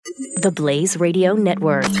The Blaze Radio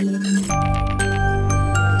Network.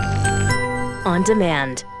 On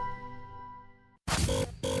demand.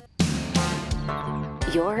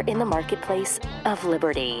 You're in the marketplace of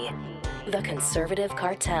liberty. The Conservative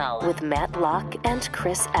Cartel with Matt Locke and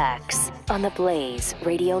Chris Axe on the Blaze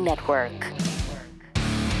Radio Network.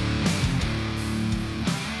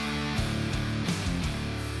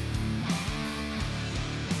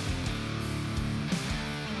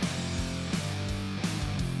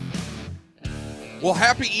 Well,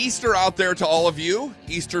 happy Easter out there to all of you.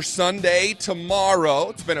 Easter Sunday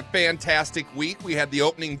tomorrow. It's been a fantastic week. We had the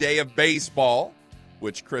opening day of baseball,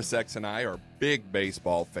 which Chris X and I are big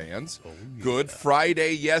baseball fans. Oh, yeah. Good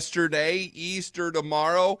Friday yesterday, Easter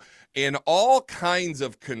tomorrow, and all kinds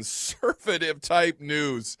of conservative type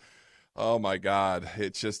news. Oh, my God.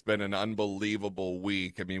 It's just been an unbelievable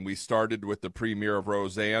week. I mean, we started with the premiere of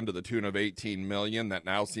Roseanne to the tune of $18 million. That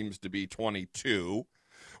now seems to be 22.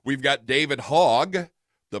 We've got David Hogg,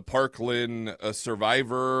 the Parkland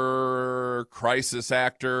survivor, crisis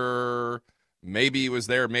actor. Maybe he was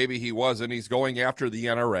there, maybe he wasn't. He's going after the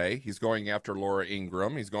NRA. He's going after Laura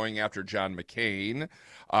Ingraham. He's going after John McCain.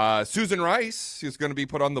 Susan Rice is going to be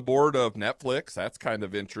put on the board of Netflix. That's kind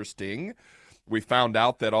of interesting. We found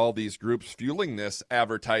out that all these groups fueling this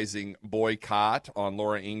advertising boycott on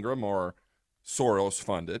Laura Ingraham are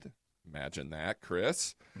Soros-funded. Imagine that,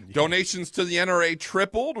 Chris. Yeah. Donations to the NRA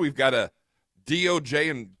tripled. We've got a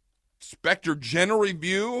DOJ Inspector General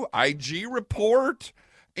review, IG report,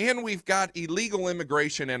 and we've got illegal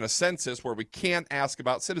immigration and a census where we can't ask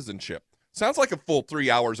about citizenship. Sounds like a full 3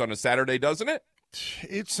 hours on a Saturday, doesn't it?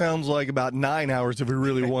 It sounds like about 9 hours if we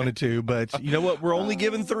really wanted to, but you know what? We're only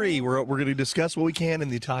given 3. We're going to discuss what we can in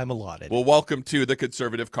the time allotted. Well, welcome to the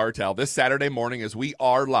Conservative Cartel this Saturday morning as we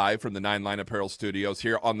are live from the 9 Line Apparel Studios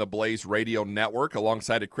here on the Blaze Radio Network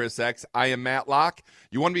alongside of Chris X. I am Matt Locke.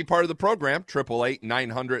 You want to be part of the program,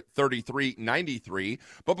 888-900-3393.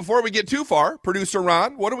 But before we get too far, producer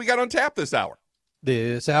Ron, what do we got on tap this hour?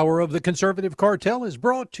 This hour of the Conservative Cartel is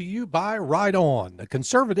brought to you by Ride On, the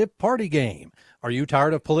conservative party game. Are you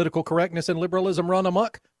tired of political correctness and liberalism run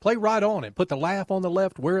amok? Play Ride On and put the laugh on the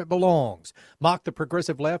left where it belongs. Mock the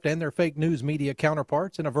progressive left and their fake news media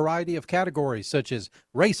counterparts in a variety of categories such as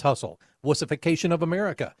race hustle, wussification of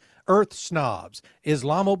America, earth snobs,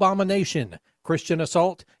 Islam abomination, Christian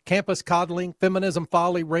assault, campus coddling, feminism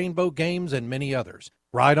folly, rainbow games, and many others.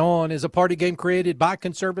 Ride On is a party game created by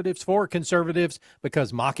conservatives for conservatives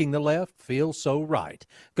because mocking the left feels so right.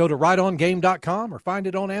 Go to rideongame.com or find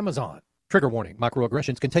it on Amazon. Trigger warning,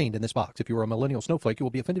 microaggressions contained in this box. If you are a millennial snowflake, you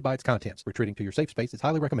will be offended by its contents. Retreating to your safe space is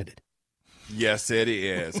highly recommended. Yes, it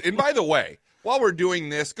is. And by the way, while we're doing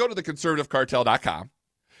this, go to theconservativecartel.com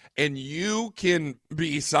and you can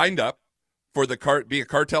be signed up for be a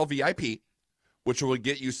cartel VIP, which will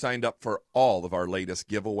get you signed up for all of our latest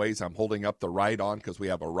giveaways. I'm holding up the Ride On because we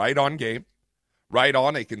have a Ride On game. Ride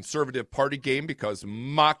On, a conservative party game because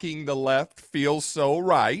mocking the left feels so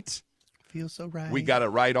right. Feels so right. We got a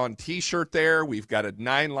Ride On t-shirt there. We've got a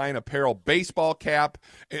 9 Line Apparel baseball cap.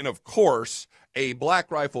 And, of course, a Black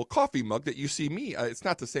Rifle coffee mug that you see me. It's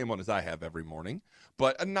not the same one as I have every morning,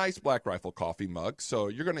 but a nice Black Rifle coffee mug. So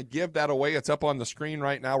you're going to give that away. It's up on the screen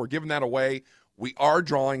right now. We're giving that away. We are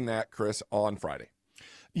drawing that, Chris, on Friday.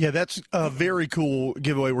 Yeah, that's a very cool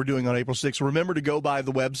giveaway we're doing on April 6th. Remember to go by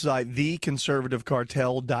the website,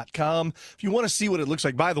 theconservativecartel.com. If you want to see what it looks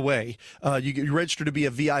like, by the way, you register to be a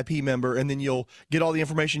VIP member, and then you'll get all the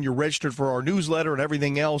information. You're registered for our newsletter and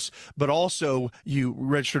everything else, but also you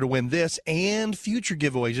register to win this and future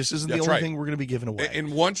giveaways. This isn't the only thing we're going to be giving away.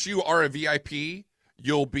 And once you are a VIP,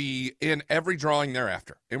 you'll be in every drawing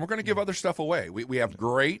thereafter. And we're going to give other stuff away. We have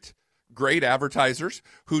great advertisers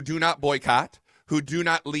who do not boycott, who do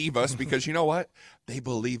not leave us because you know what? They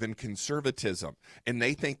believe in conservatism, and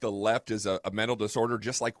they think the left is a mental disorder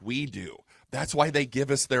just like we do. That's why they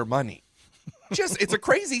give us their money. It's a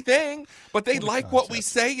crazy thing, but they like what we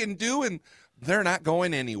say and do, and they're not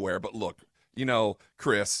going anywhere. But look,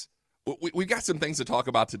 Chris, we've got some things to talk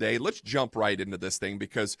about today. Let's jump right into this thing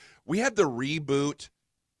because we had the reboot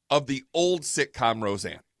of the old sitcom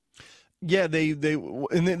Roseanne. Yeah,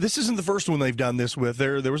 and this isn't the first one they've done this with.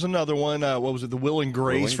 There was another one. What was it? The Will and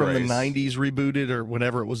Grace from the 90s rebooted or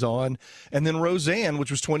whenever it was on. And then Roseanne,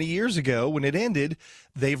 which was 20 years ago when it ended,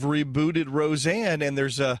 they've rebooted Roseanne. And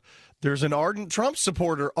there's There's an ardent Trump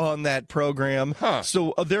supporter on that program.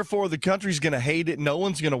 So therefore, the country's going to hate it. No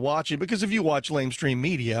one's going to watch it because if you watch lamestream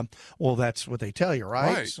media, well, that's what they tell you,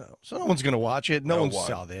 right? So no one's going to watch it. No one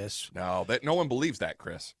saw this. No, no one believes that,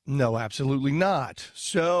 Chris. No, absolutely not.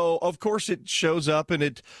 So, of course, it shows up, and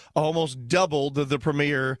it almost doubled the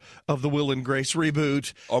premiere of the Will and Grace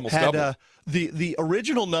reboot. Almost doubled. The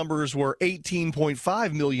original numbers were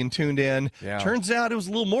 18.5 million tuned in. Yeah. Turns out it was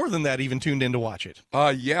a little more than that even tuned in to watch it.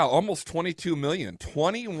 Yeah, almost 22 million.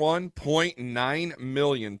 21.9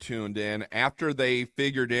 million tuned in after they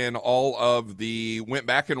figured in all of went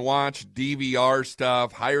back and watched DVR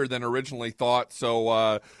stuff, higher than originally thought.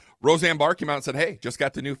 So Roseanne Barr came out and said, hey, just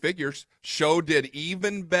got the new figures. Show did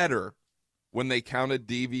even better when they counted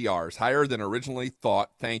DVRs, higher than originally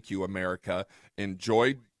thought. Thank you, America.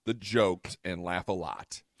 Enjoyed the jokes and laugh a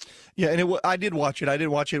lot. Yeah, and I did watch it. I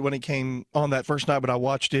didn't watch it when it came on that first night, but I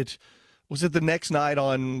watched it. Was it the next night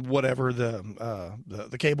on whatever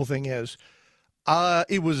the cable thing is?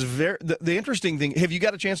 It was the interesting thing. Have you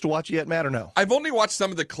got a chance to watch it yet, Matt, or no? I've only watched some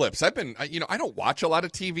of the clips. I don't watch a lot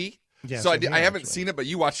of TV. Yeah, so I haven't seen it, but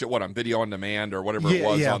you watched it, on video on demand or whatever it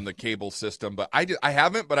was on the cable system. But I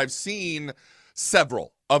haven't, but I've seen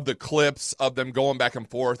several of the clips of them going back and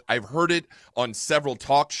forth. I've heard it on several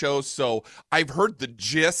talk shows, so I've heard the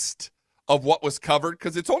gist of what was covered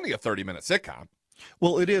because it's only a 30-minute sitcom.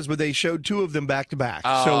 Well, it is, but they showed two of them back to back,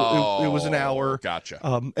 so it was an hour. Gotcha.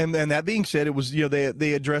 And that being said, it was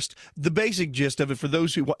they addressed the basic gist of it for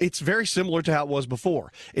those who. It's very similar to how it was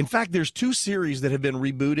before. In fact, there's two series that have been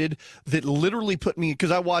rebooted that literally put me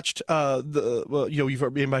because I watched anybody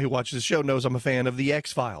who watches the show knows I'm a fan of the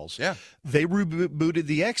X-Files. Yeah, they rebooted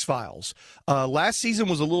the X-Files. Last season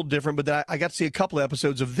was a little different, but then I got to see a couple of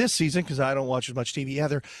episodes of this season because I don't watch as much TV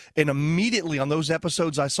either. And immediately on those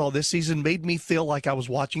episodes I saw this season made me feel like I was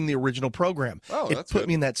watching the original program. It put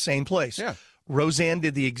me in that same place. Yeah. Roseanne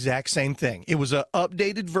did the exact same thing. It was an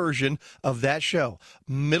updated version of that show.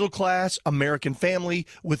 Middle-class American family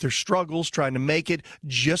with their struggles trying to make it,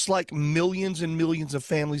 just like millions and millions of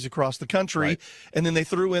families across the country. Right. And then they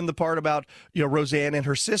threw in the part about Roseanne and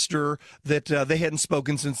her sister that they hadn't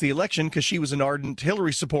spoken since the election because she was an ardent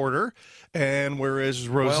Hillary supporter. And whereas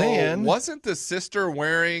Roseanne... wasn't the sister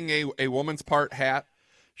wearing a woman's part hat?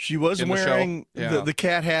 She was wearing the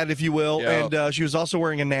cat hat, if you will, and she was also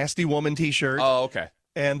wearing a Nasty Woman T-shirt. Oh, okay.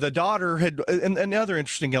 And the daughter had, and another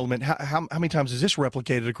interesting element, how many times is this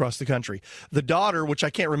replicated across the country? The daughter, which I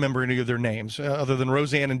can't remember any of their names, other than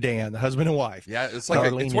Roseanne and Dan, the husband and wife. Yeah, it's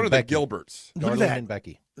like it's one of the Gilberts. Darlene and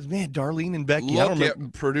Becky. Man, Darlene and Becky. Look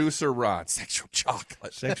at producer Ron, sexual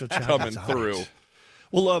chocolate coming through.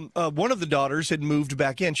 Well, one of the daughters had moved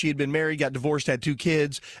back in. She had been married, got divorced, had two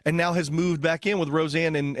kids, and now has moved back in with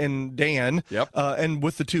Roseanne and Dan. Yep. And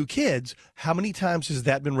with the two kids, how many times has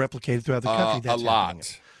that been replicated throughout the country? A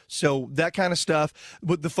lot. So that kind of stuff.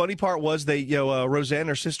 But the funny part was they, Roseanne and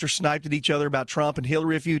her sister sniped at each other about Trump and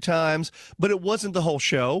Hillary a few times, but it wasn't the whole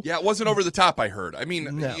show. Yeah, it wasn't over the top, I heard. I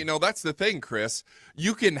mean, that's the thing, Chris.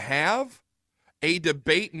 You can have a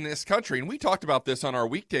debate in this country, and we talked about this on our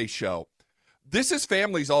weekday show. This is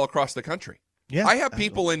families all across the country. Yeah, I have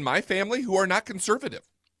people in my family who are not conservative.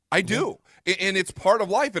 I do. And it's part of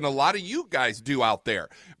life, and a lot of you guys do out there.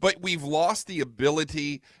 But we've lost the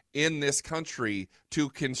ability in this country to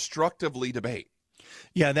constructively debate.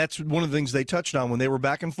 Yeah, that's one of the things they touched on when they were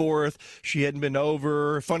back and forth. She hadn't been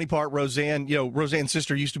over. Funny part, Roseanne, Roseanne's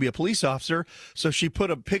sister used to be a police officer, so she put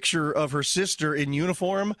a picture of her sister in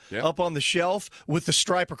uniform up on the shelf with the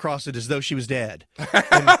stripe across it as though she was dead.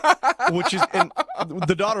 And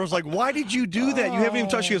the daughter was like, "Why did you do that? You haven't even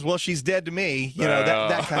touched." She goes, "Well, she's dead to me."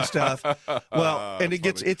 That kind of stuff. Well, and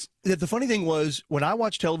the funny thing was when I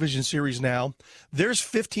watch television series now, there's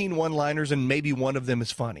 15 one-liners and maybe one of them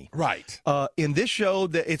is funny. Right. In this show,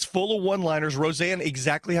 that it's full of one-liners. Roseanne,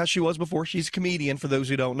 exactly how she was before. She's a comedian, for those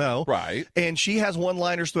who don't know. Right. And she has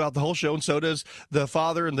one-liners throughout the whole show, and so does the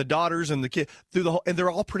father and the daughters and the kid and they're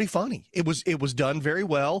all pretty funny. It was done very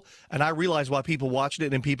well, and I realize why people watched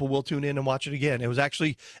it and people will tune in and watch it again. It was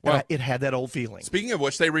actually it had that old feeling. Speaking of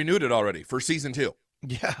which, they renewed it already for season 2.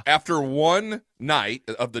 Yeah. After one night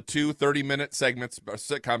of the two 30-minute segments,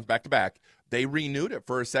 sitcoms back to back, they renewed it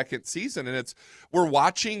for a second season, and we're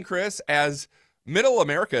watching, Chris, as middle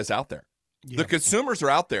America is out there. Yep. The consumers are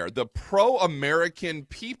out there. The pro-American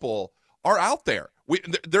people are out there.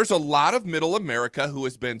 There's a lot of middle America who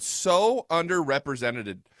has been so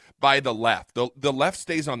underrepresented by the left. The left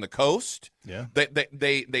stays on the coast. Yeah.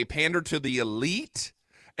 They pander to the elite,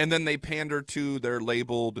 and then they pander to their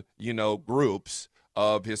labeled, groups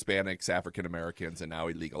of Hispanics, African Americans, and now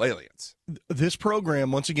illegal aliens. This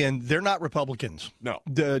program, once again, they're not Republicans. No.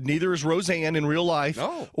 Neither is Roseanne in real life.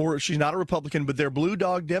 No. Or she's not a Republican, but they're blue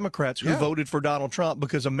dog Democrats who voted for Donald Trump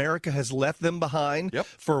because America has left them behind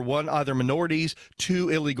for one, either minorities, two,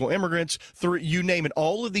 illegal immigrants, three, you name it.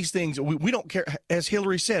 All of these things, we don't care. As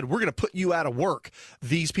Hillary said, we're going to put you out of work.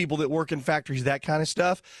 These people that work in factories, that kind of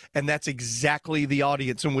stuff. And that's exactly the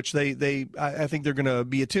audience in which I think they're going to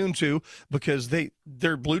be attuned to because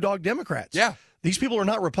they're blue dog Democrats. Yeah. These people are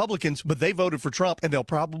not Republicans, but they voted for Trump, and they'll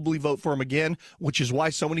probably vote for him again, which is why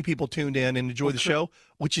so many people tuned in and enjoy the show,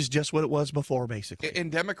 which is just what it was before, basically.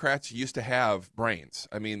 And Democrats used to have brains.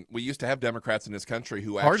 I mean, we used to have Democrats in this country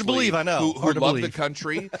who hard to believe, I know, who loved the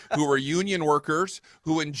country, who were union workers,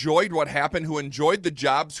 who enjoyed what happened, who enjoyed the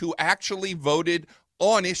jobs, who actually voted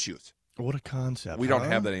on issues. What a concept. We don't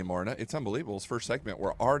have that anymore. It's unbelievable. It's first segment.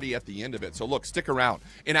 We're already at the end of it. So, look, stick around.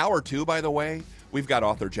 In hour two, by the way, we've got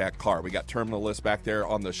author Jack Carr. We got Terminal List back there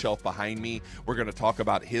on the shelf behind me. We're going to talk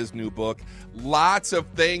about his new book. Lots of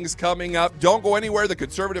things coming up. Don't go anywhere. The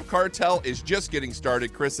Conservative Cartel is just getting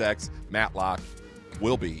started. Chris X, Matt Locke.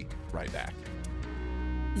 We'll be right back.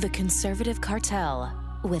 The Conservative Cartel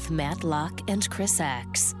with Matt Locke and Chris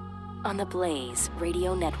X on the Blaze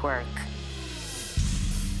Radio Network.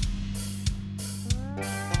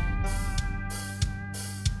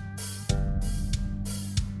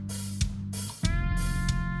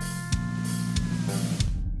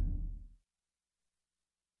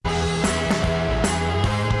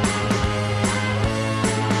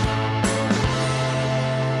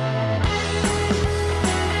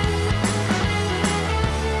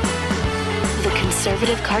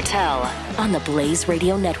 Conservative Cartel on the Blaze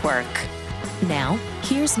Radio Network. Now,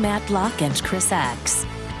 here's Matt Locke and Chris X.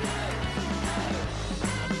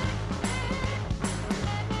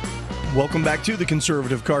 Welcome back to the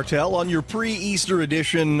Conservative Cartel on your pre-Easter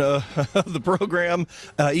edition of the program.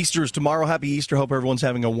 Easter is tomorrow. Happy Easter. Hope everyone's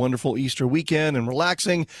having a wonderful Easter weekend and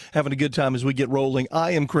relaxing, having a good time as we get rolling.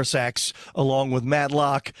 I am Chris X, along with Matt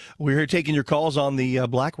Locke. We're here taking your calls on the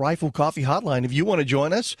Black Rifle Coffee Hotline. If you want to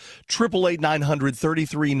join us,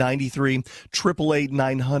 888-900-3393,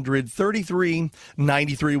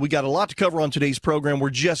 888-900-3393. We got a lot to cover on today's program. We're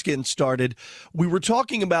just getting started. We were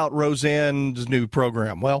talking about Roseanne's new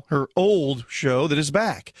program. Well, her old show that is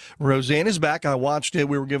back. Roseanne is back. I watched it.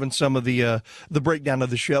 We were given some of the breakdown of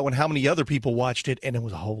the show and how many other people watched it, and it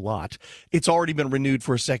was a whole lot. It's already been renewed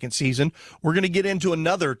for a second season. We're going to get into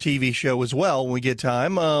another TV show as well when we get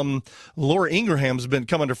time. Laura Ingram's been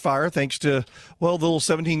come under fire thanks to, well, the little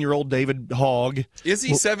 17-year-old David Hogg. Is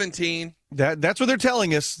he 17? That's what they're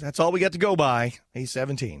telling us. That's all we got to go by. He's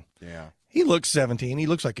 17. Yeah. He looks 17. He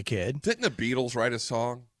looks like a kid. Didn't the Beatles write a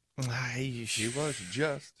song? He was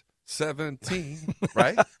just 17,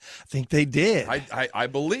 right? I think they did. I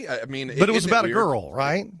believe. I mean, but it was about a girl,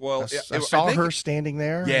 right? Well, I saw her standing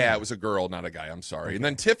there. Yeah, it was a girl, not a guy. I'm sorry. Okay. And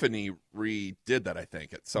then Tiffany redid that, I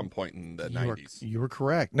think, at some point in the 90s. You were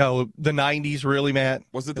correct. No, the 90s, really, Matt?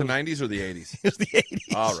 Was it the 90s or the 80s? It was the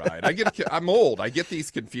 80s. All right. I'm old. I get these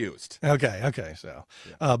confused. Okay. So,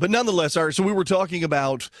 yeah. But nonetheless, all right, so we were talking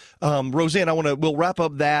about Roseanne. We'll wrap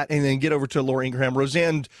up that and then get over to Laura Ingraham.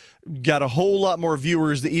 Roseanne got a whole lot more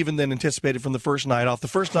viewers even than anticipated from the first night off. The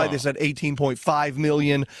first night they said 18.5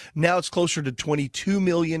 million. Now it's closer to 22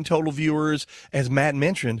 million total viewers. As Matt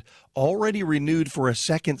mentioned, already renewed for a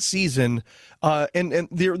second season. And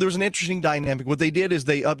there was an interesting dynamic. What they did is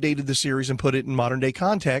they updated the series and put it in modern day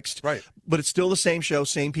context. Right. But it's still the same show,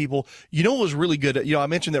 same people. You know what was really good? I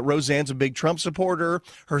mentioned that Roseanne's a big Trump supporter.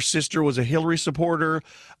 Her sister was a Hillary supporter.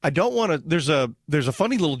 I don't want to. There's a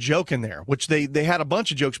funny little joke in there, which they had a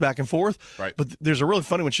bunch of jokes back and forth. Right. But there's a really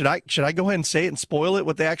funny one. Should I go ahead and say it and spoil it?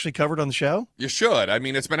 What they actually covered on the show? You should. I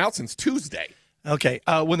mean, it's been out since Tuesday. Okay.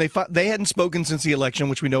 When they hadn't spoken since the election,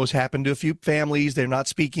 which we know has happened to a few families. They're not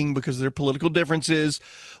speaking because of their political differences.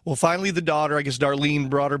 Well, finally, the daughter, I guess Darlene,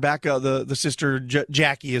 brought her back. The sister,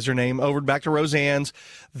 Jackie is her name, over back to Roseanne's.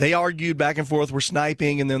 They argued back and forth, were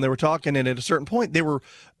sniping, and then they were talking. And at a certain point, they were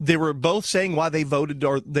both saying why they voted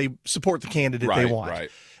or they support the candidate they want. Right.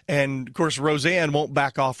 And, of course, Roseanne won't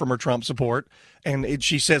back off from her Trump support. And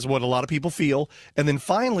she says what a lot of people feel. And then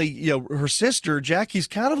finally, her sister, Jackie's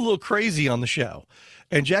kind of a little crazy on the show.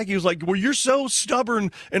 And Jackie was like, well, you're so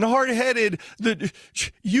stubborn and hard-headed that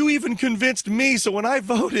you even convinced me. So when I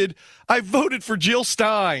voted for Jill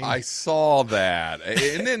Stein. I saw that.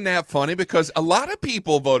 Isn't that funny? Because a lot of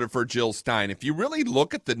people voted for Jill Stein. If you really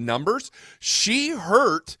look at the numbers, she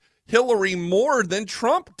hurt Hillary more than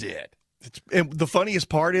Trump did. And the funniest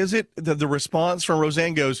part is the response from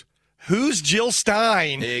Roseanne goes, Who's Jill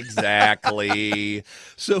Stein? Exactly.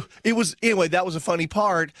 So it was, anyway, that was a funny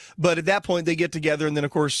part. But at that point, they get together. And then,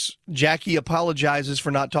 of course, Jackie apologizes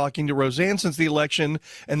for not talking to Roseanne since the election.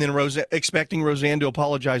 And then expecting Roseanne to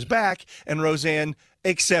apologize back. And Roseanne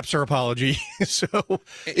accepts her apology. So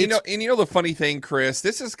you know the funny thing, Chris,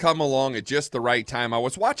 this has come along at just the right time. I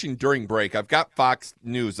was watching during break. I've got Fox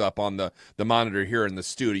News up on the monitor here in the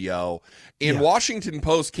studio. And Washington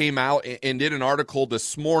Post came out and did an article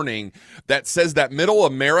this morning that says that Middle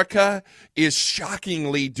America is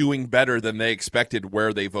shockingly doing better than they expected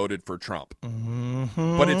where they voted for Trump.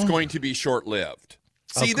 Mm-hmm. But it's going to be short-lived.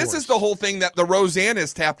 See, this is the whole thing that the Roseanne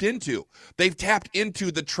has tapped into. They've tapped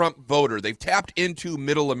into the Trump voter. They've tapped into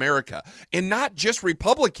Middle America. And not just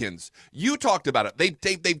Republicans. You talked about it.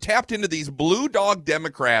 They've tapped into these blue dog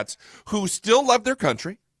Democrats who still love their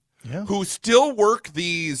country, who still work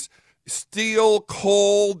these steel,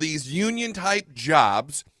 coal, these union-type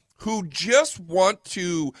jobs, who just want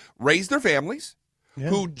to raise their families,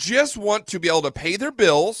 who just want to be able to pay their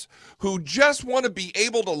bills, who just want to be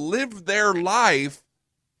able to live their life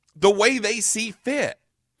the way they see fit.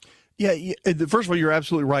 Yeah, first of all, you're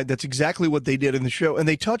absolutely right. That's exactly what they did in the show. And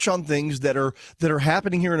they touch on things that are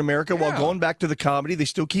happening here in America while going back to the comedy. They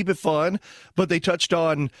still keep it fun, but they touched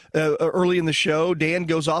on early in the show, Dan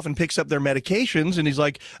goes off and picks up their medications, and he's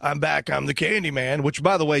like, I'm back, I'm the candy man, which,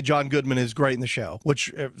 by the way, John Goodman is great in the show,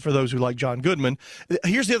 which, for those who like John Goodman.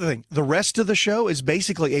 Here's the other thing. The rest of the show is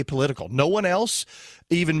basically apolitical. No one else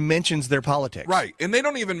even mentions their politics. Right, and they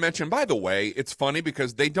don't even mention, by the way, it's funny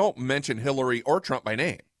because they don't mention Hillary or Trump by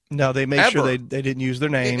name. No, they made sure they didn't use their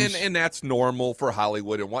names. And that's normal for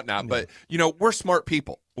Hollywood and whatnot. Yeah. But, we're smart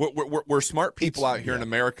people. We're smart people out here in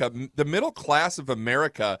America. The middle class of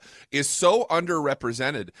America is so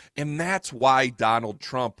underrepresented, and that's why Donald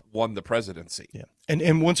Trump won the presidency. Yeah.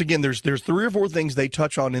 And once again, there's 3 or 4 things they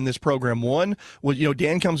touch on in this program. One, well,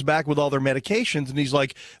 Dan comes back with all their medications, and he's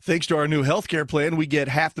like, thanks to our new healthcare plan, we get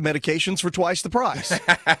half the medications for twice the price.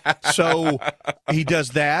 So he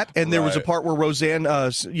does that. And there was a part where Roseanne,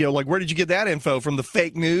 like, where did you get that info? From the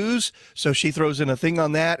fake news? So she throws in a thing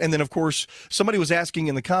on that. And then, of course, somebody was asking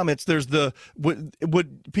in the comments, there's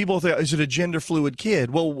would people think, is it a gender fluid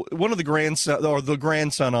kid? Well, one of the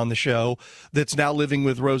grandson on the show that's now living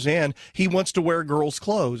with Roseanne, he wants to wear girls'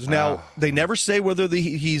 clothes. Now, they never say whether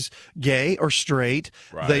he's gay or straight.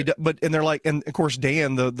 Right. And they're like, and of course,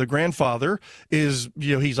 Dan, the grandfather, is,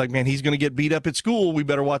 he's like, man, he's going to get beat up at school. We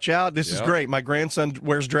better watch out. This is great. My grandson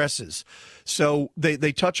wears dresses. So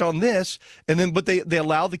they touch on this, and then, but they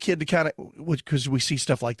allow the kid to kind of, because we see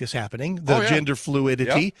stuff like this happening, the gender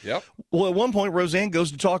fluidity. Yep. Well, at one point, Roseanne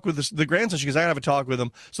goes to talk with the grandson. She goes, I have a talk with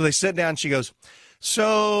him. So they sit down, and she goes,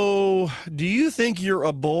 so do you think you're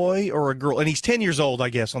a boy or a girl? And he's 10 years old, I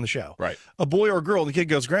guess, on the show. Right. A boy or a girl? And the kid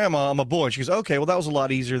goes, Grandma, I'm a boy. And she goes, okay, well, that was a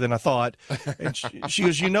lot easier than I thought. And she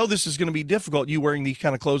goes, this is going to be difficult, you wearing these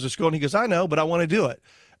kind of clothes at school. And he goes, I know, but I want to do it.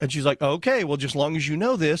 And she's like, okay, well, just long as you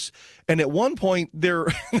know this. And at one point,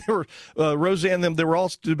 Roseanne and them, they were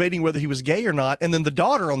all debating whether he was gay or not. And then the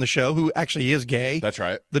daughter on the show, who actually is gay. That's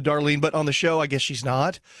right. The Darlene, but on the show, I guess she's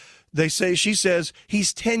not. She says,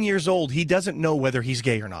 he's 10 years old. He doesn't know whether he's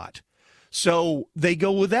gay or not. So they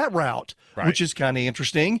go with that route, which is kind of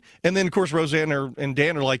interesting. And then, of course, Roseanne and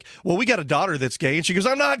Dan are like, well, we got a daughter that's gay. And she goes,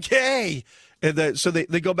 I'm not gay. And so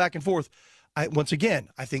they go back and forth. Once again,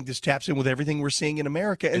 I think this taps in with everything we're seeing in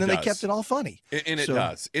America. And then they kept it all funny. And it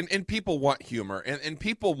does. And people want humor. And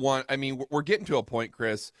people want, we're getting to a point,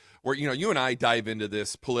 Chris, where, you and I dive into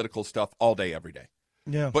this political stuff all day, every day.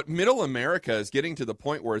 Yeah. But middle America is getting to the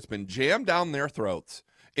point where it's been jammed down their throats.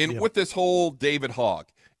 And with this whole David Hogg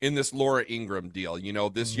in this Laura Ingraham deal,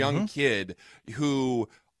 this young kid who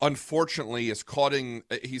unfortunately is caught in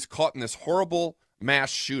this horrible mass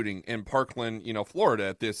shooting in Parkland, Florida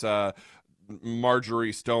at this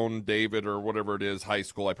Marjorie Stone David or whatever it is high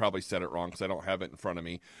school. I probably said it wrong because I don't have it in front of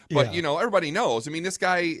me. But, everybody knows. This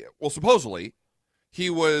guy, well, supposedly he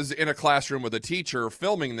was in a classroom with a teacher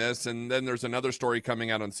filming this, and then there's another story coming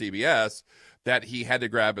out on CBS that he had to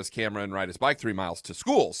grab his camera and ride his bike 3 miles to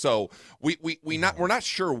school. So we're not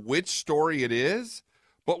sure which story it is,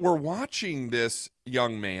 but we're watching this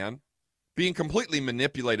young man being completely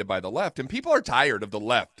manipulated by the left, and people are tired of the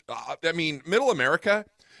left. Middle America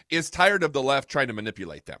is tired of the left trying to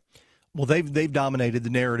manipulate them. Well, they've dominated the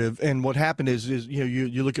narrative, and what happened is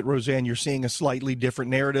you look at Roseanne, you're seeing a slightly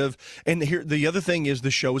different narrative, and here the other thing is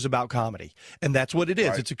the show is about comedy, and that's what it is.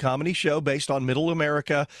 Right. It's a comedy show based on Middle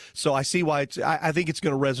America, so I see why I think it's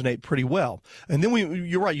going to resonate pretty well. And then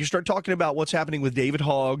you're right, you start talking about what's happening with David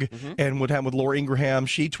Hogg and what happened with Laura Ingraham.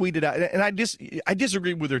 She tweeted out, and I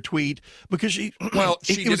disagreed with her tweet because she did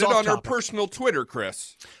it on her personal Twitter,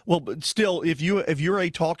 Chris. Well, but still, if you're a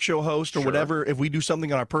talk show host or whatever, if we do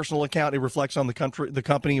something on our personal account, it reflects on the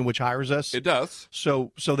company in which hires us. It does.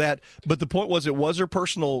 So but the point was, it was her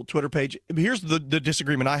personal Twitter page. Here's the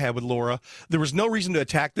disagreement I had with Laura. There was no reason to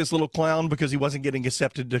attack this little clown because he wasn't getting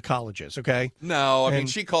accepted to colleges, okay? No, I mean,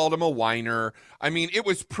 she called him a whiner. I mean, it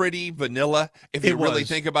was pretty vanilla if you really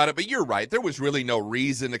think about it, but you're right. There was really no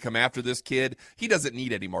reason to come after this kid. He doesn't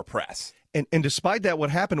need any more press. And despite that, what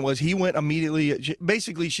happened was he went immediately.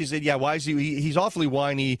 Basically, she said, "Yeah, why is he's awfully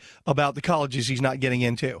whiny about the colleges he's not getting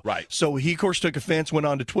into." Right. So he, of course, took offense, went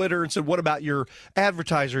on to Twitter and said, "What about your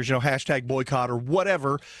advertisers? Hashtag boycott or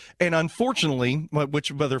whatever." And unfortunately,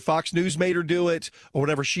 whether Fox News made her do it or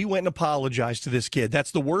whatever, she went and apologized to this kid.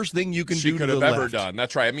 That's the worst thing you can do. She could have ever done.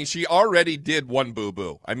 That's right. I mean, she already did one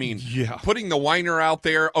boo-boo. I mean, putting the whiner out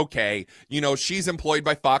there. Okay, she's employed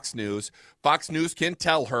by Fox News. Fox News can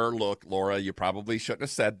tell her, look, Laura, you probably shouldn't have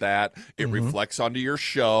said that. It reflects onto your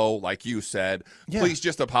show, like you said. Yeah. Please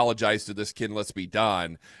just apologize to this kid and let's be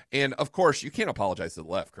done. And, of course, you can't apologize to the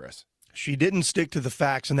left, Chris. She didn't stick to the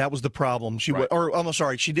facts, and that was the problem. She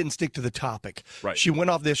didn't stick to the topic. Right. She went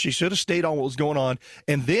off this. She should have stayed on what was going on.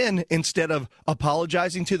 And then, instead of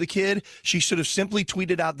apologizing to the kid, she should have simply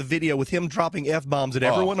tweeted out the video with him dropping F-bombs at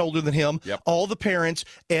everyone older than him, all the parents,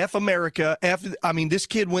 F America, this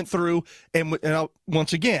kid went through, and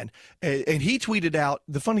once again, and he tweeted out,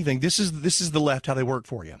 the funny thing, this is the left, how they work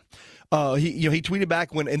for you. He tweeted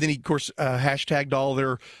back and then he, of course, hashtagged all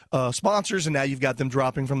their sponsors, and now you've got them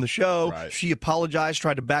dropping from the show. Right. She apologized,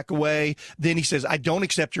 tried to back away. Then he says, "I don't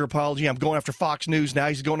accept your apology. I'm going after Fox News." Now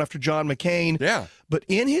he's going after John McCain. Yeah. But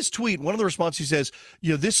in his tweet, one of the responses, he says,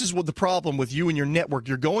 "This is what the problem with you and your network.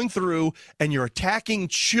 You're going through and you're attacking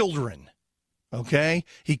children." Okay?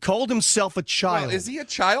 He called himself a child. Well, is he a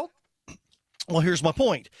child? Well, here's my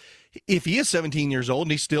point. If he is 17 years old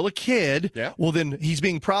and he's still a kid, well, then he's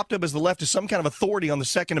being propped up as the left as some kind of authority on the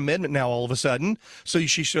Second Amendment now all of a sudden. So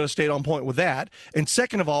she should have stayed on point with that. And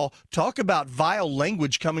second of all, talk about vile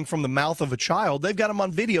language coming from the mouth of a child. They've got him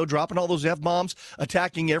on video dropping all those F-bombs,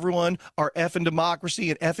 attacking everyone, our effing democracy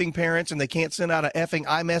and effing parents, and they can't send out an effing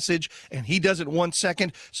iMessage, and he does it 1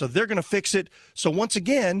 second. So they're going to fix it. So once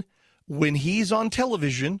again, when he's on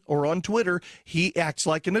television or on Twitter, he acts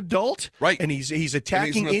like an adult, right? And he's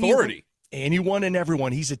attacking and he's an authority. Anyone and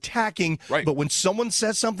everyone. He's attacking, right? But when someone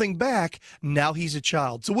says something back, now he's a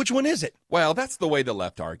child. So which one is it? Well, that's the way the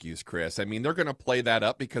left argues, Chris. I mean, they're going to play that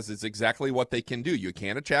up because it's exactly what they can do. You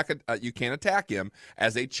can't attack him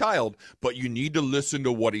as a child, but you need to listen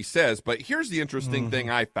to what he says. But here's the interesting thing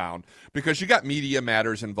I found, because you got Media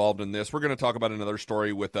Matters involved in this. We're going to talk about another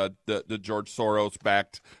story with the George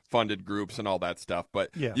Soros-backed funded groups and all that stuff.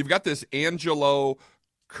 But you've got this Angelo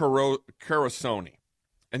Carosone.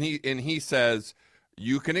 And he says,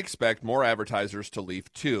 you can expect more advertisers to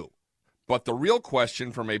leave too. But the real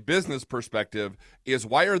question from a business perspective is,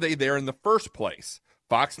 why are they there in the first place?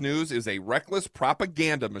 Fox News is a reckless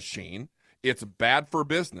propaganda machine. It's bad for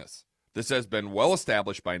business. This has been well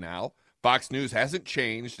established by now. Fox News hasn't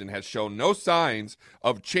changed and has shown no signs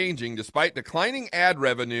of changing despite declining ad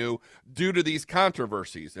revenue due to these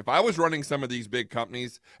controversies. If I was running some of these big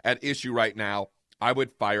companies at issue right now, I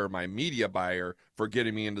would fire my media buyer for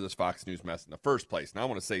getting me into this Fox News mess in the first place. Now, I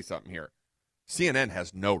want to say something here. CNN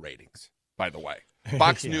has no ratings, by the way.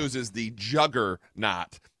 Fox News is the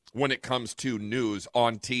juggernaut when it comes to news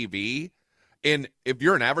on TV. And if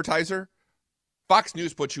you're an advertiser, Fox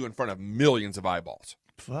News puts you in front of millions of eyeballs.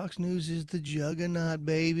 Fox News is the juggernaut,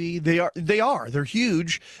 baby. They are. They're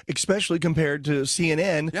huge, especially compared to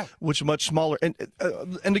CNN, which is much smaller. And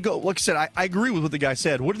to go, like I said, I agree with what the guy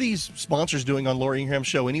said. What are these sponsors doing on Laura Ingram's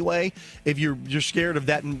show anyway? If you're scared of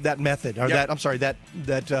that method or that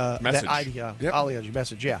ideology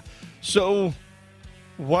message, So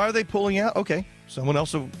why are they pulling out? Okay. Someone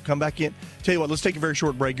else will come back in. Tell you what, let's take a very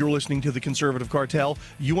short break. You're listening to the Conservative Cartel.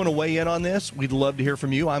 You want to weigh in on this? We'd love to hear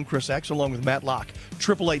from you. I'm Chris X, along with Matt Locke.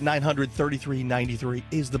 888-900-3393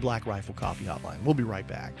 is the Black Rifle Coffee Hotline. We'll be right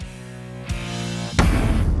back.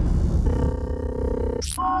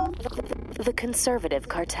 The Conservative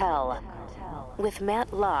Cartel with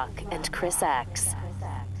Matt Locke and Chris X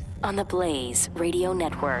on the Blaze Radio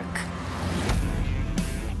Network.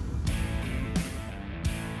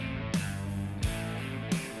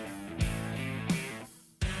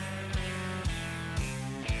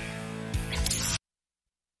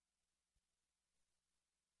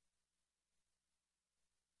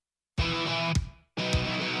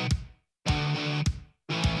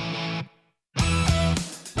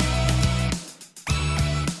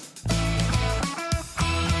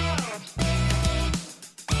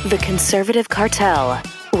 The Conservative Cartel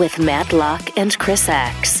with Matt Locke and Chris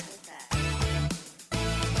X.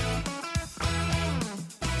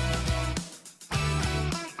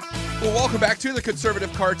 Well, welcome back to the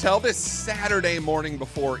Conservative Cartel this Saturday morning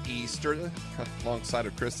before Easter. Alongside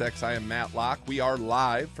of Chris X, I am Matt Locke. We are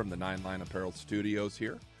live from the Nine Line Apparel Studios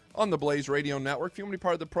here on the Blaze Radio Network. If you want to be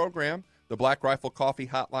part of the program, the Black Rifle Coffee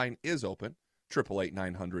Hotline is open,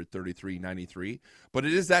 888-900-3393. But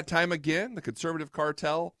it is that time again. The Conservative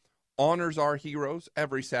Cartel honors our heroes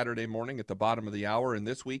every Saturday morning at the bottom of the hour. And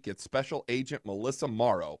this week, it's Special Agent Melissa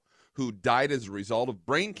Morrow, who died as a result of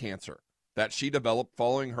brain cancer that she developed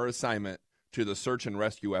following her assignment to the search and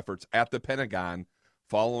rescue efforts at the Pentagon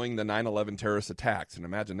following the 9/11 terrorist attacks. And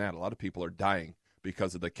imagine that. A lot of people are dying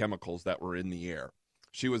because of the chemicals that were in the air.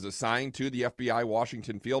 She was assigned to the FBI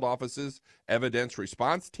Washington Field Office's Evidence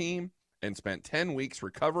Response Team and spent 10 weeks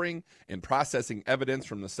recovering and processing evidence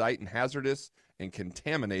from the site in hazardous and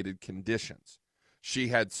contaminated conditions. She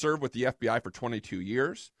had served with the FBI for 22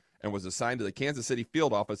 years and was assigned to the Kansas City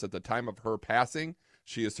Field Office at the time of her passing.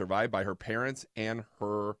 She is survived by her parents and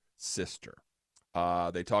her sister.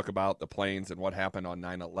 They talk about the planes and what happened on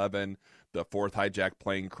 9/11. The fourth hijacked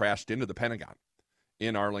plane crashed into the Pentagon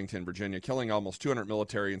in Arlington, Virginia, killing almost 200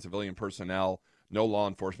 military and civilian personnel. No law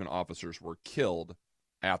enforcement officers were killed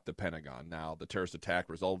at the Pentagon. Now, the terrorist attack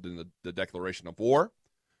resulted in the declaration of war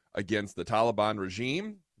against the Taliban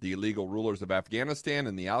regime, the illegal rulers of Afghanistan,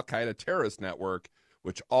 and the al-Qaeda terrorist network,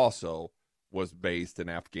 which also was based in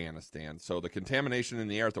Afghanistan. So the contamination in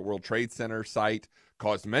the air at the World Trade Center site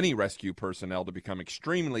caused many rescue personnel to become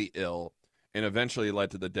extremely ill and eventually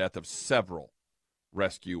led to the death of several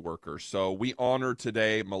rescue workers. So we honor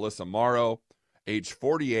today Melissa Morrow, age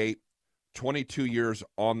 48, 22 years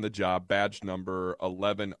on the job, badge number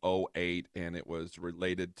 1108, and it was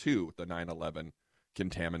related to the 9/11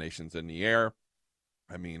 contaminations in the air.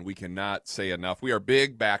 I mean, we cannot say enough. We are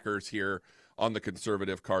big backers here on the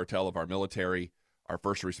Conservative Cartel of our military, our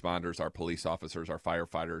first responders, our police officers, our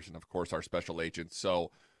firefighters, and, of course, our special agents.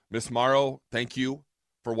 So, Ms. Morrow, thank you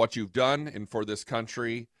for what you've done and for this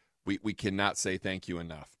country. We cannot say thank you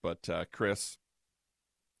enough. But, Chris,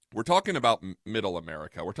 we're talking about middle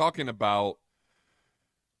America. We're talking about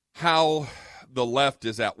how the left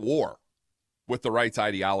is at war with the right's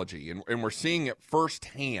ideology, and we're seeing it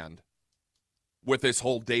firsthand with this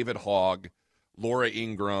whole David Hogg, Laura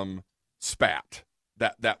Ingraham spat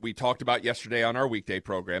that we talked about yesterday on our weekday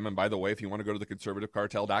program. And by the way, if you want to go to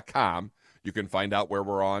theconservativecartel.com, you can find out where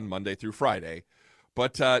we're on Monday through Friday.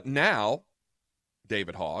 But now,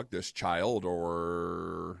 David Hogg, this child,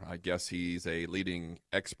 or I guess he's a leading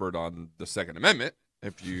expert on the Second Amendment,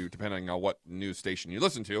 depending on what news station you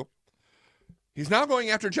listen to, he's now going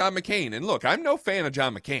after John McCain. And look, I'm no fan of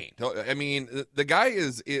John McCain. I mean, the guy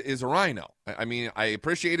is a rhino. I mean, I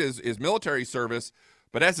appreciate his military service,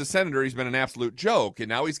 but as a senator, he's been an absolute joke. And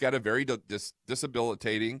now he's got a very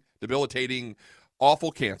debilitating,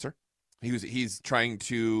 awful cancer. He's trying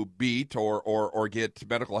to beat or get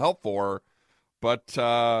medical help for. But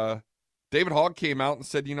David Hogg came out and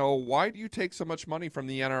said, why do you take so much money from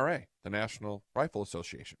the NRA, the National Rifle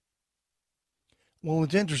Association? Well,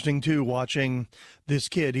 it's interesting, too, watching this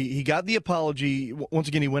kid. He got the apology. Once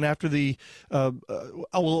again, he went after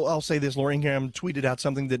I'll say this, Laura Ingraham tweeted out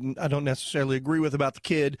something that I don't necessarily agree with about the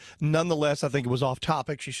kid. Nonetheless, I think it was off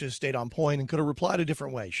topic. She should have stayed on point and could have replied a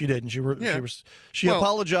different way. She didn't. She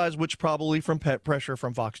apologized, which probably from pressure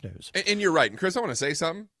from Fox News. And you're right. And, Chris, I want to say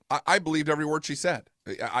something. I believed every word she said.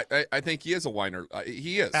 I think he is a whiner.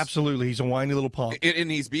 He is. Absolutely. He's a whiny little punk.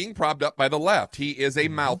 And he's being propped up by the left. He is a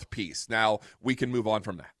mouthpiece. Now, we can move on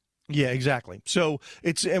from that. Yeah, exactly. So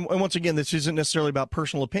and once again, this isn't necessarily about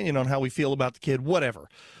personal opinion on how we feel about the kid, whatever.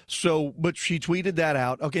 So, but she tweeted that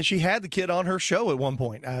out. Okay, she had the kid on her show at one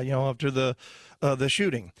point, after the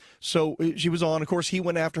shooting. So she was on. Of course, he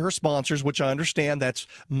went after her sponsors, which I understand that's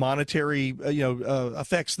monetary,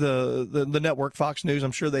 affects the network, Fox News.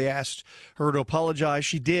 I'm sure they asked her to apologize.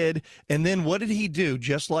 She did. And then what did he do?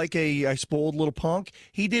 Just like a spoiled little punk,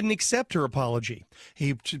 he didn't accept her apology.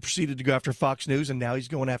 He proceeded to go after Fox News, and now he's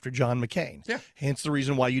going after John McCain. Yeah. Hence the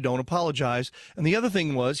reason why you don't apologize. And the other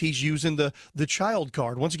thing was he's using the child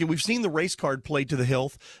card. Once again, we've seen the race card played to the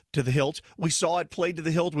hilt. We saw it played to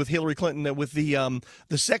the hilt with Hillary Clinton with the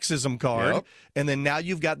the sexism card, Yep. and then now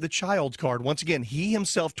you've got the child card. Once again, he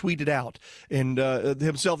himself tweeted out, and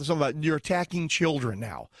himself something about you're attacking children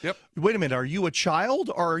now. Yep. Wait a minute, are you a child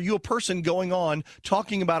or are you a person going on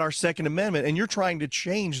talking about our Second Amendment and you're trying to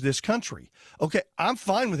change this country? Okay, I'm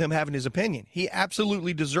fine with him having his opinion. He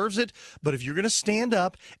absolutely deserves it. But if you're going to stand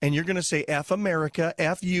up and you're going to say F America,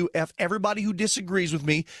 F you, F everybody who disagrees with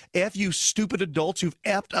me, F you stupid adults who've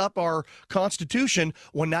effed up our Constitution,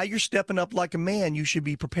 well, now you're stepping up like a man. You should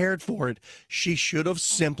be prepared for it. She should have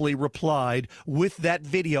simply replied with that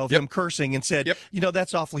video of him cursing and said,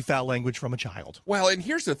 that's awfully foul language from a child. Well, and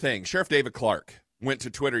here's the thing. Sheriff David Clark went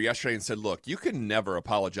to Twitter yesterday and said, look, you can never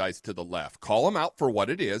apologize to the left. Call them out for what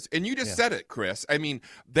it is. And you just said it, Chris. I mean,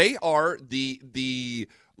 they are the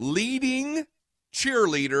leading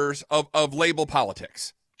cheerleaders of label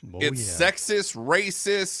politics. It's sexist,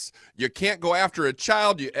 racist. You can't go after a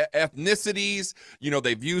child. Ethnicities.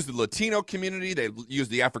 They've used the Latino community. They've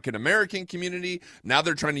used the African-American community. Now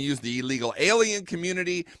they're trying to use the illegal alien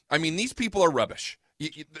community. I mean, these people are rubbish.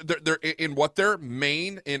 They're in what their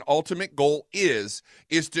main and ultimate goal is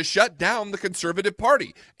to shut down the conservative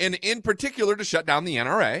party, and in particular to shut down the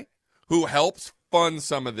NRA, who helps fund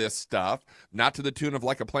some of this stuff, not to the tune of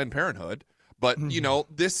like a Planned Parenthood, but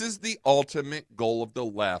this is the ultimate goal of the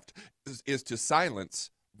left is to silence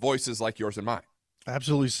voices like yours and mine.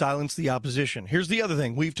 Absolutely silence the opposition. Here's the other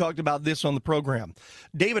thing. We've talked about this on the program.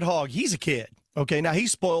 David Hogg, he's a kid. Okay, now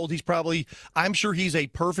he's spoiled. I'm sure he's a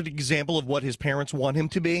perfect example of what his parents want him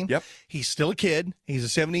to be. Yep. He's still a kid. He's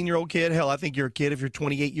a 17-year-old kid. Hell, I think you're a kid if you're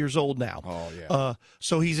 28 years old now. Oh, yeah.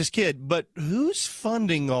 So he's this kid. But who's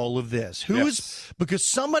funding all of this? Because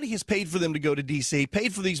somebody has paid for them to go to D.C.,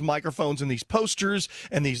 paid for these microphones and these posters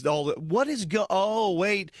and oh,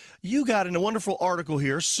 wait, you got in a wonderful article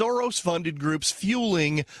here. Soros-funded groups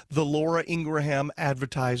fueling the Laura Ingraham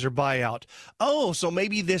advertiser buyout. Oh, so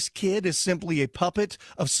maybe this kid is simply a puppet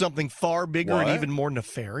of something far bigger and even more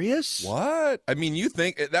nefarious? What? I mean, you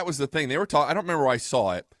think that was the thing. They were talking, I don't remember where I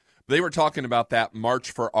saw it, but they were talking about that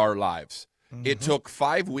March for Our Lives. Mm-hmm. It took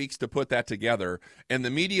 5 weeks to put that together, and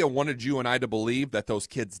the media wanted you and I to believe that those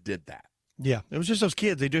kids did that. Yeah, it was just those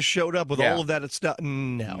kids. They just showed up with all of that stuff.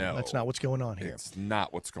 No, that's not what's going on here. It's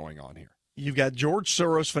not what's going on here. You've got George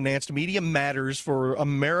Soros-financed Media Matters for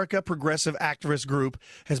America Progressive Activist Group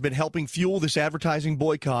has been helping fuel this advertising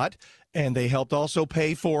boycott, and they helped also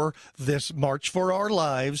pay for this March for Our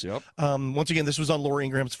Lives. Yep. Once again, this was on Laura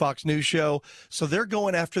Ingraham's Fox News show. So they're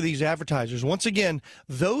going after these advertisers. Once again,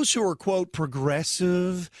 those who are, quote,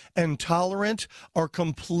 progressive and tolerant are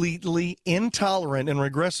completely intolerant and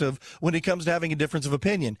regressive when it comes to having a difference of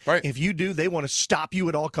opinion. Right. If you do, they want to stop you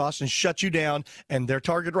at all costs and shut you down, and their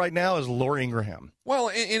target right now is Laura Ingraham. Well,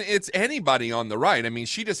 and it's anybody on the right. I mean,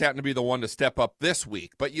 she just happened to be the one to step up this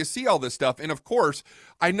week. But you see all this stuff, and of course,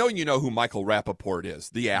 I know you know who Michael Rappaport is,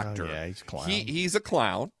 the actor. Oh, yeah, he's a clown. He's a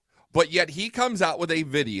clown, but yet he comes out with a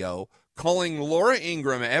video calling Laura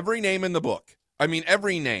Ingraham every name in the book. I mean,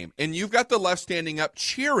 every name. And you've got the left standing up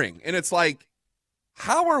cheering. And it's like,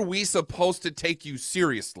 how are we supposed to take you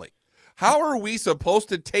seriously? How are we supposed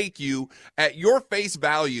to take you at your face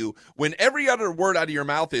value when every other word out of your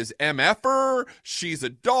mouth is MFer, she's a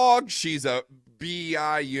dog, she's a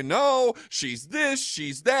BI, she's this,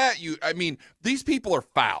 she's that. I mean, these people are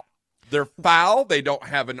foul. They're foul. They don't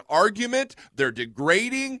have an argument. They're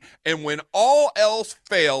degrading. And when all else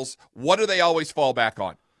fails, what do they always fall back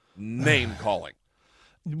on? Name calling.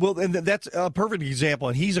 Well, and that's a perfect example,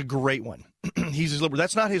 and he's a great one. He's a liberal.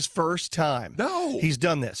 That's not his first time. No. He's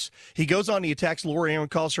done this. He goes on, he attacks Laura Ingraham,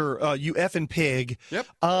 calls her you effing pig. Yep.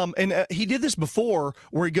 And he did this before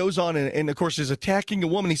where he goes on and, of course, is attacking a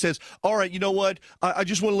woman. He says, all right, you know what? I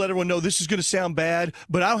just want to let everyone know this is going to sound bad,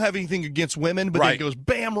 but I don't have anything against women. But then he goes,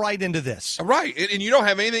 bam, right into this. Right. And you don't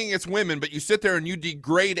have anything against women, but you sit there and you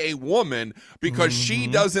degrade a woman because she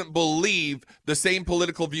doesn't believe the same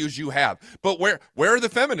political views you have. But where are the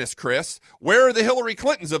feminists, Chris? Where are the Hillary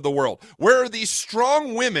Clintons of the world? Where are these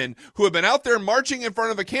strong women who have been out there marching in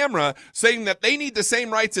front of a camera saying that they need the same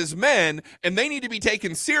rights as men and they need to be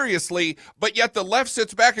taken seriously, but yet the left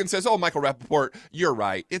sits back and says, oh, Michael Rappaport, you're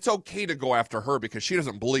right. It's okay to go after her because she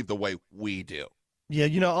doesn't believe the way we do.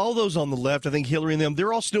 Yeah, all those on the left, I think Hillary and them,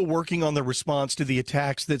 they're all still working on the response to the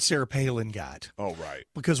attacks that Sarah Palin got. Oh, right.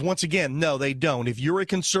 Because once again, no, they don't. If you're a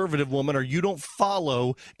conservative woman or you don't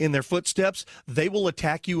follow in their footsteps, they will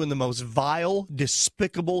attack you in the most vile,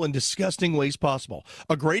 despicable, and disgusting ways possible.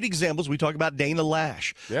 A great example is we talk about Dana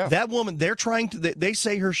Lash. Yeah. That woman, they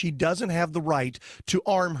say she doesn't have the right to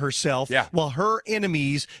arm herself while her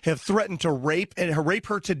enemies have threatened to rape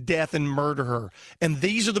her to death and murder her. And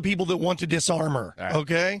these are the people that want to disarm her.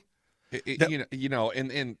 Okay?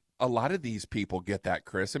 And a lot of these people get that,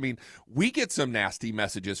 Chris. I mean, we get some nasty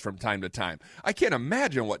messages from time to time. I can't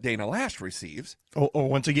imagine what Dana Lash receives. Or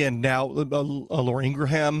once again, now Laura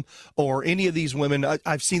Ingraham or any of these women,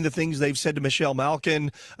 I've seen the things they've said to Michelle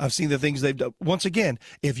Malkin. I've seen the things they've done. Once again,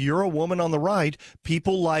 if you're a woman on the right,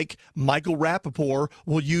 people like Michael Rappaport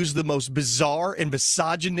will use the most bizarre and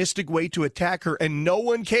misogynistic way to attack her, and no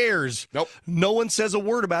one cares. Nope. No one says a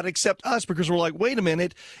word about it except us, because we're like, wait a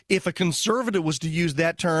minute, if a conservative was to use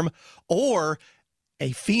that term, or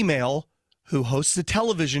a female who hosts a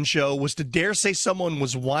television show was to dare say someone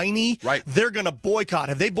was whiny, right, they're going to boycott.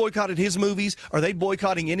 Have they boycotted his movies? Are they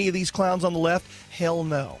boycotting any of these clowns on the left? Hell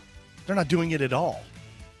no. They're not doing it at all.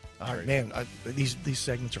 All right, man, these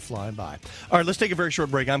segments are flying by. All right, let's take a very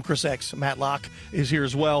short break. I'm Chris X. Matt Locke is here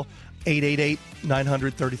as well.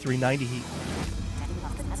 888-900-3390 Heat.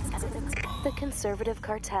 The Conservative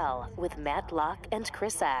Cartel with Matt Locke and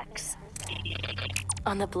Chris X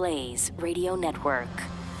on the Blaze Radio Network.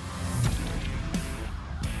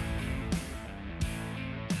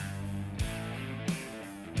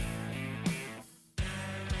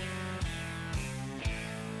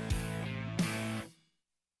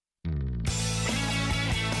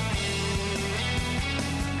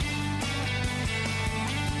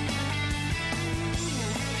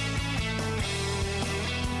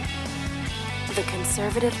 The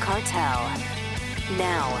Conservative Cartel.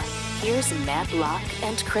 Now, here's Matt Locke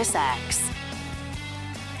and Chris X.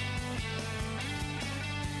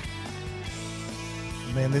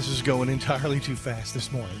 Man, this is going entirely too fast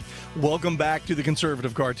this morning. Welcome back to the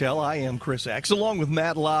Conservative Cartel. I am Chris X, along with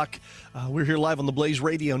Matt Locke. We're here live on the Blaze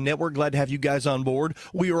Radio Network. Glad to have you guys on board.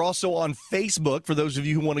 We are also on Facebook, for those of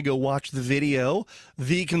you who want to go watch the video.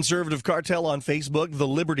 The Conservative Cartel on Facebook, the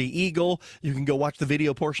Liberty Eagle. You can go watch the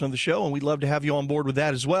video portion of the show, and we'd love to have you on board with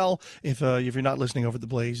that as well. If you're not listening over at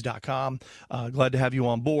theblaze.com, glad to have you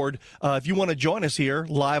on board. If you want to join us here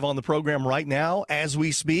live on the program right now as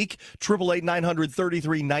we speak,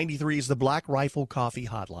 888-900-3393 is the Black Rifle Coffee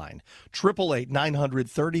Hotline.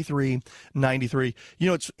 888-900-3393.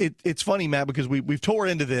 You know, it's funny, Matt, because we've tore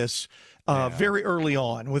into this very early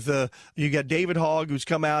on with you got David Hogg, who's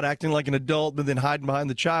come out acting like an adult but then hiding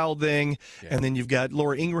behind the child thing, and then you've got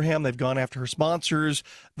Laura Ingraham. They've gone after her sponsors.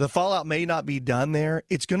 The fallout may not be done there.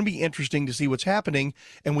 It's going to be interesting to see what's happening,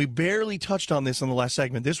 and we barely touched on this in the last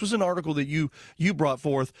segment. This was an article that you brought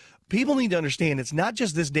forth. People need to understand it's not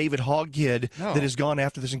just this David Hogg kid that has gone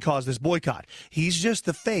after this and caused this boycott. He's just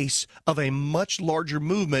the face of a much larger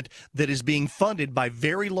movement that is being funded by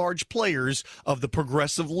very large players of the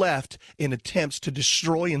progressive left in attempts to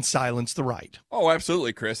destroy and silence the right. Oh,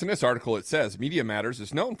 absolutely, Chris. In this article, it says Media Matters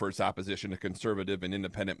is known for its opposition to conservative and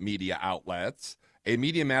independent media outlets. A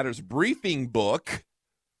Media Matters briefing book,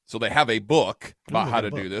 so they have a book about how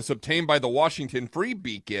to do this, obtained by the Washington Free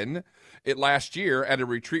Beacon. It last year at a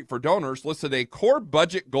retreat for donors listed a core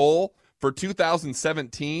budget goal for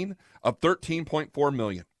 2017 of $13.4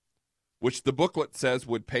 million, which the booklet says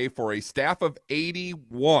would pay for a staff of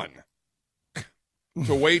 81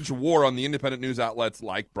 to wage war on the independent news outlets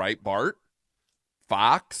like Breitbart,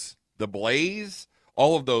 Fox, The Blaze,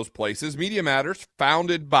 all of those places. Media Matters,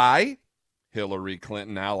 founded by Hillary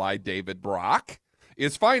Clinton ally David Brock,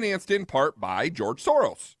 is financed in part by George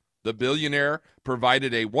Soros. The billionaire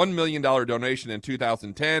provided a $1 million donation in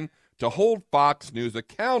 2010 to hold Fox News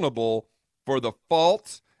accountable for the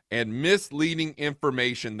false and misleading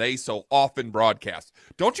information they so often broadcast.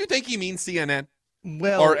 Don't you think he means CNN?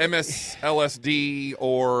 Well, or MSLSD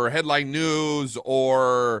or Headline News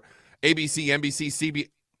or ABC, NBC, CBS?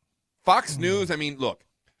 Fox News, I mean, look,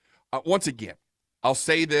 once again, I'll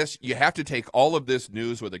say this. You have to take all of this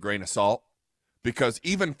news with a grain of salt, because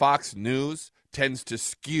even Fox News tends to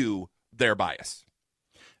skew their bias.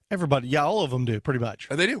 Everybody, all of them do, pretty much.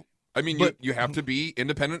 And they do. I mean, you have to be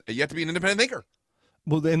independent. You have to be an independent thinker.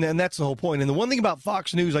 Well, and that's the whole point. And the one thing about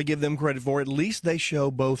Fox News I give them credit for, at least they show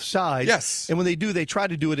both sides. Yes. And when they do, they try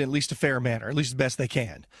to do it in at least a fair manner, at least the best they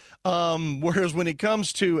can. Whereas when it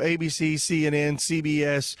comes to ABC, CNN,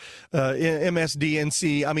 CBS,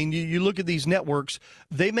 MSDNC, I mean, you look at these networks,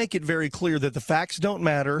 they make it very clear that the facts don't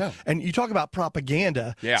matter. No. And you talk about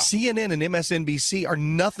propaganda. Yeah. CNN and MSNBC are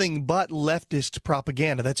nothing but leftist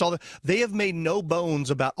propaganda. That's all. They have made no bones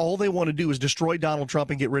about all they want to do is destroy Donald Trump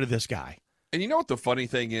and get rid of this guy. And you know what the funny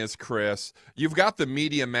thing is, Chris? You've got the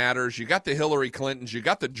Media Matters, you got the Hillary Clintons, you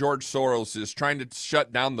got the George Soroses trying to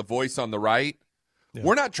shut down the voice on the right. Yeah.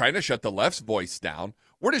 We're not trying to shut the left's voice down.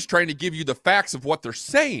 We're just trying to give you the facts of what they're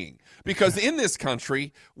saying. Because in this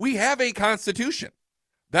country, we have a constitution.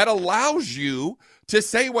 that allows you to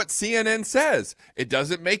say what CNN says. It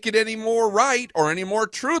doesn't make it any more right or any more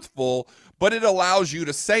truthful, but it allows you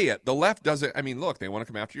to say it. The left doesn't. I mean, look, they want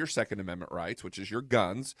to come after your Second Amendment rights, which is your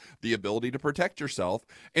guns, the ability to protect yourself.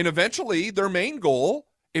 And eventually, their main goal,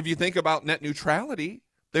 if you think about net neutrality,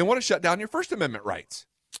 they want to shut down your First Amendment rights.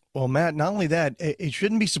 Well, Matt, not only that, it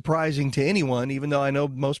shouldn't be surprising to anyone, even though I know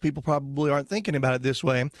most people probably aren't thinking about it this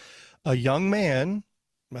way. A young man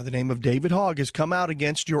by the name of David Hogg has come out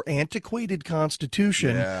against your antiquated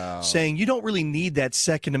Constitution, saying you don't really need that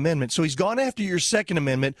Second Amendment. So he's gone after your Second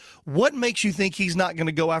Amendment. What makes you think he's not going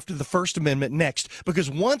to go after the First Amendment next? Because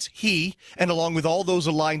once he, and along with all those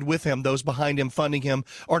aligned with him, those behind him, funding him,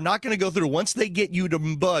 are not going to go through, once they get you to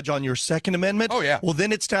budge on your Second Amendment, well,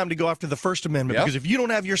 then it's time to go after the First Amendment. Because if you don't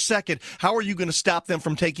have your second, how are you going to stop them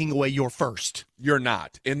from taking away your first? You're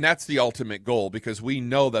not. And that's the ultimate goal, because we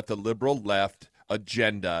know that the liberal left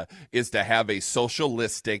agenda is to have a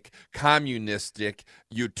socialistic, communistic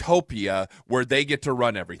utopia where they get to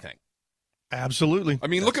run everything. Absolutely. I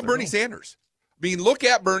mean, look at Bernie Sanders. I mean, look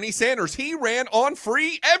at Bernie Sanders. He ran on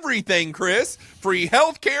free everything, Chris. Free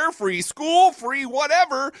health care, free school, free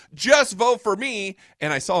whatever. Just vote for me.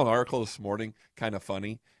 And I saw an article this morning, kind of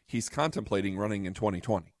funny. He's contemplating running in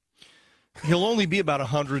 2020. He'll only be about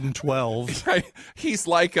 112. He's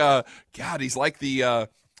like,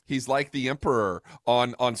 he's like the Emperor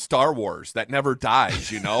on Star Wars that never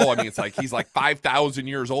dies, you know? I mean, it's like he's like 5,000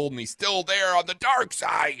 years old and he's still there on the dark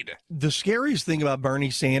side. The scariest thing about Bernie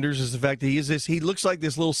Sanders is the fact that he looks like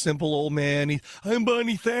this little simple old man. I'm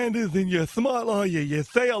Bernie Sanders and you're smart lawyer. You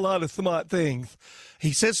say a lot of smart things.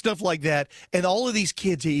 He says stuff like that, and all of these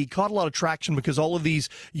kids, he caught a lot of traction because all of these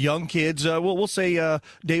young kids, we'll say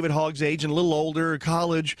David Hogg's age and a little older,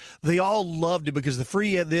 college, they all loved it because the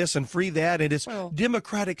free this and free that, and it's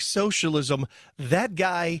democratic socialism. That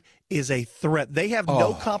guy is a threat. They have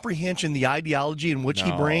no comprehension. The ideology in which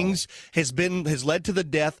he brings has led to the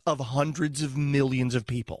death of hundreds of millions of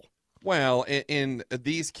people. Well, in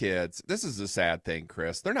these kids, this is the sad thing,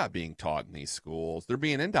 Chris. They're not being taught in these schools. They're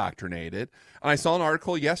being indoctrinated. And I saw an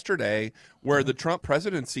article yesterday where the Trump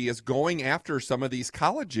presidency is going after some of these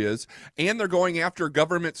colleges, and they're going after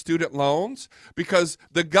government student loans because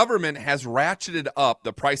the government has ratcheted up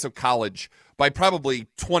the price of college by probably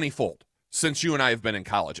 20-fold since you and I have been in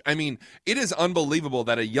college. I mean, it is unbelievable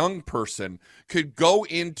that a young person could go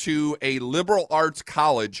into a liberal arts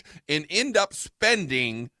college and end up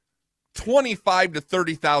spending $25,000 to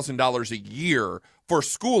 $30,000 a year for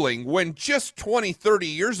schooling, when just 20, 30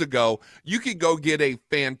 years ago, you could go get a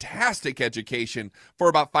fantastic education for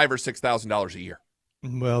about $5,000 or $6,000 a year.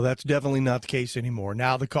 Well, that's definitely not the case anymore.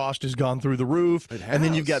 Now the cost has gone through the roof, and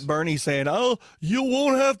then you've got Bernie saying, you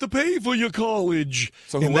won't have to pay for your college,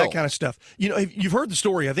 and that kind of stuff. You know, you've heard the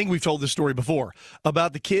story. I think we've told this story before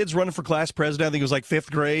about the kids running for class president. I think it was like 5th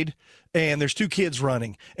grade, and there's 2 kids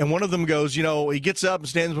running, and one of them goes, he gets up and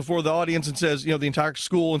stands before the audience and says, the entire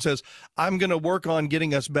school, and says, I'm going to work on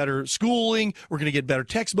getting us better schooling. We're going to get better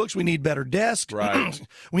textbooks. We need better desks. Right.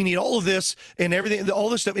 We need all of this and everything, all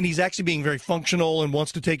this stuff, and he's actually being very functional and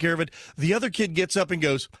wants to take care of it. The other kid gets up and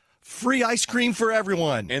goes, free ice cream for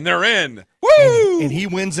everyone. And they're in. Woo! And he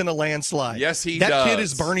wins in a landslide. Yes, he does. That kid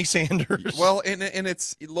is Bernie Sanders. Well, and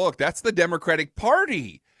it's, look, that's the Democratic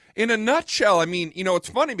Party. In a nutshell, I mean, it's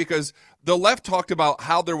funny because the left talked about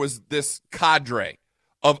how there was this cadre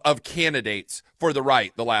of candidates for the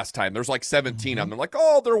right the last time. There's like 17 of them. They're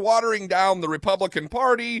like, they're watering down the Republican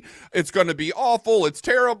Party. It's going to be awful. It's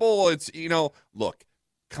terrible. It's, look,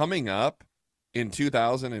 coming up in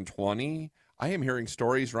 2020, I am hearing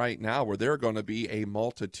stories right now where there are going to be a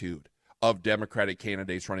multitude of Democratic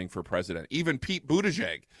candidates running for president. Even Pete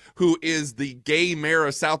Buttigieg, who is the gay mayor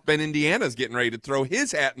of South Bend, Indiana, is getting ready to throw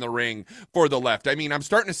his hat in the ring for the left. I mean, I'm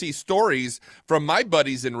starting to see stories from my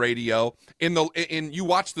buddies in radio, and you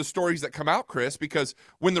watch the stories that come out, Chris, because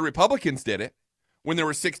when the Republicans did it, when there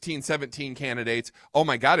were 16, 17 candidates, oh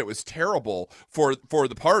my God, it was terrible for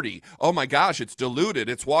the party. Oh my gosh, it's diluted,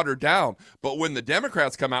 it's watered down. But when the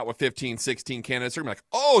Democrats come out with 15, 16 candidates, they're like,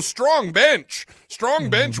 strong bench,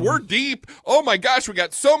 we're deep. Oh my gosh, we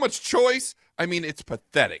got so much choice. I mean, it's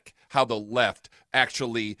pathetic how the left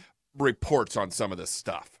actually reports on some of this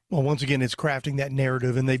stuff. Well, once again, it's crafting that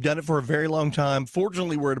narrative, and they've done it for a very long time.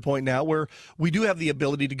 Fortunately, we're at a point now where we do have the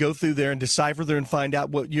ability to go through there and decipher there and find out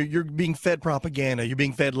what you're being fed propaganda, you're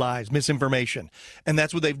being fed lies, misinformation, and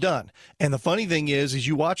that's what they've done. And the funny thing is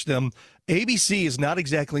you watch them, ABC is not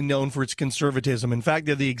exactly known for its conservatism. In fact,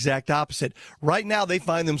 they're the exact opposite. Right now, they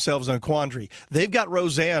find themselves in a quandary. They've got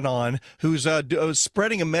Roseanne on, who's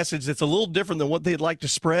spreading a message that's a little different than what they'd like to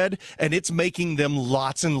spread, and it's making them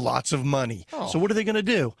lots and lots of money. Oh. So what are they going to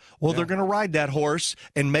do? Well, they're going to ride that horse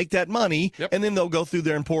and make that money, and then they'll go through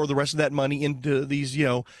there and pour the rest of that money into these,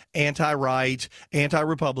 anti-right,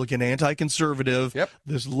 anti-Republican, anti-conservative,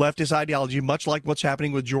 this leftist ideology, much like what's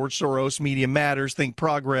happening with George Soros, Media Matters, Think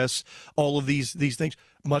Progress, all of these things,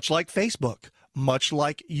 much like Facebook, much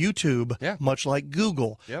like YouTube, much like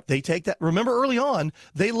Google. They take that. Remember early on,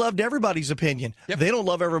 they loved everybody's opinion. They don't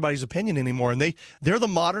love everybody's opinion anymore, and they're the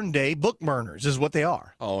modern day book burners is what they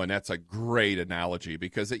are. Oh, and that's a great analogy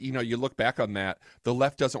because, you look back on that, the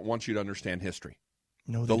left doesn't want you to understand history.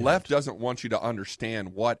 No, the left doesn't want you to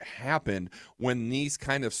understand what happened when these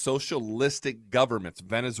kind of socialistic governments,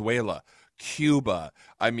 Venezuela, Cuba,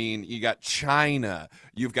 you got China,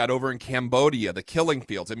 you've got over in Cambodia, the killing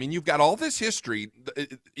fields. You've got all this history,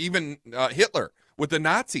 even Hitler with the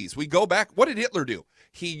Nazis. We go back. What did Hitler do?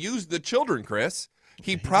 He used the children, Chris.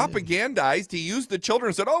 He propagandized. He used the children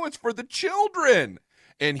and said, oh, it's for the children.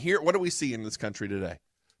 And here, what do we see in this country today?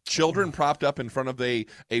 Children propped up in front of a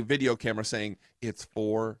video camera saying it's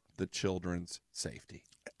for the children's safety.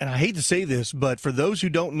 And I hate to say this, but for those who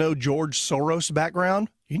don't know George Soros' background,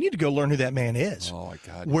 you need to go learn who that man is. Oh, my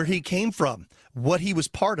God. Where he came from, what he was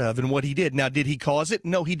part of, and what he did. Now, did he cause it?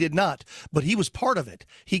 No, he did not. But he was part of it.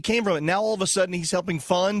 He came from it. Now, all of a sudden, he's helping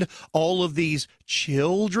fund all of these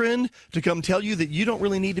children to come tell you that you don't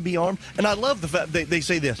really need to be armed. And I love the fact they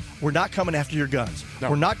say this. We're not coming after your guns. No.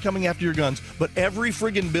 We're not coming after your guns. But every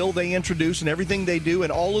friggin' bill they introduce and everything they do,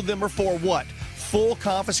 and all of them are for what? Full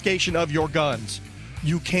confiscation of your guns.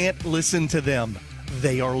 You can't listen to them.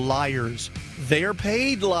 They are liars. They are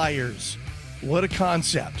paid liars. What a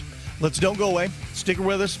concept. Don't go away. Stick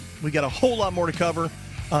with us. We got a whole lot more to cover.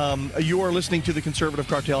 You are listening to The Conservative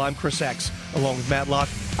Cartel. I'm Chris X, along with Matt Locke.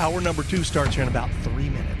 Hour number 2 starts here in about 3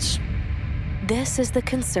 minutes. This is The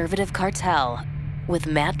Conservative Cartel with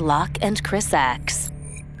Matt Locke and Chris X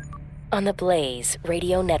on the Blaze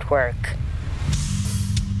Radio Network.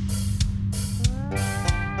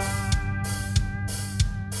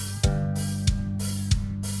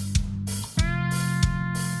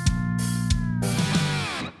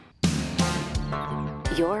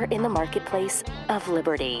 You're in the marketplace of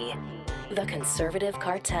liberty. The Conservative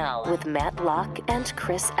Cartel with Matt Locke and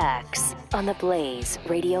Chris X on the Blaze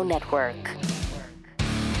Radio Network.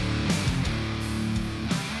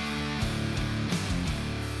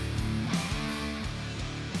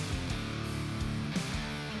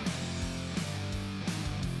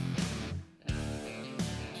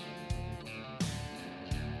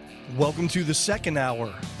 Welcome to the second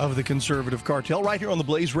hour of the Conservative Cartel right here on the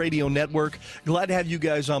Blaze Radio Network. Glad to have you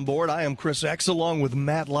guys on board. I am Chris X along with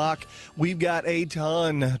Matt Locke. We've got a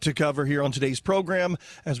ton to cover here on today's program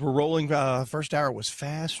as we're rolling. First hour was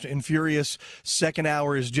fast and furious. Second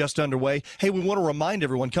hour is just underway. Hey, we want to remind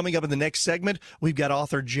everyone, coming up in the next segment, we've got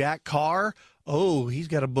author Jack Carr. Oh, he's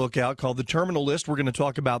got a book out called The Terminal List. We're going to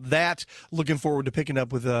talk about that. Looking forward to picking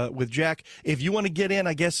up with Jack. If you want to get in,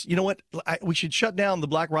 I guess, you know what? We should shut down the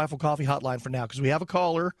Black Rifle Coffee hotline for now because we have a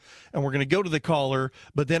caller, and we're going to go to the caller.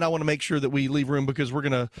 But then I want to make sure that we leave room because we're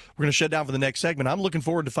going to shut down for the next segment. I'm looking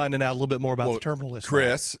forward to finding out a little bit more about the Terminal List.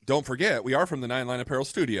 Chris, don't forget, we are from the Nine Line Apparel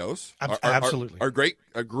Studios. Absolutely.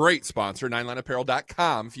 A great sponsor,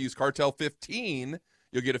 NineLineApparel.com. If you use Cartel 15,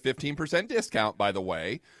 you'll get a 15% discount, by the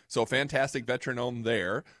way. So fantastic veteran-owned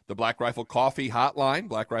there. The Black Rifle Coffee hotline,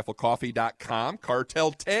 blackriflecoffee.com.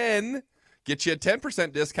 Cartel 10 gets you a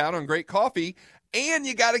 10% discount on great coffee. And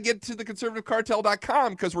you got to get to the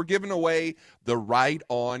conservativecartel.com because we're giving away the Ride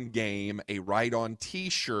On game, a Ride On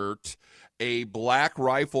t-shirt, a Black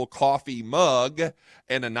Rifle Coffee mug,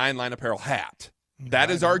 and a Nine Line Apparel hat.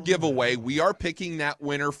 That is our giveaway. We are picking that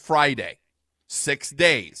winner Friday, 6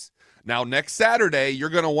 days. Now, next Saturday, you're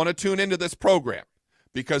going to want to tune into this program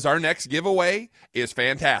because our next giveaway is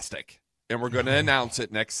fantastic, and we're going to announce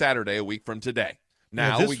it next Saturday, a week from today.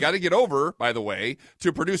 Now, we got to get over, by the way,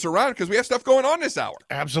 to Producer Ron because we have stuff going on this hour.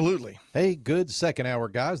 Absolutely. Hey, good second hour,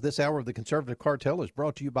 guys. This hour of the Conservative Cartel is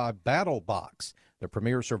brought to you by BattleBox, the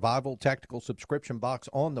premier survival tactical subscription box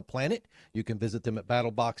on the planet. You can visit them at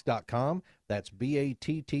battlebox.com. That's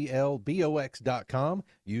BATTLBOX.com.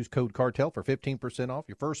 Use code CARTEL for 15% off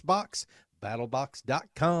your first box.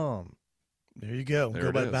 Battlebox.com. There you go. There Go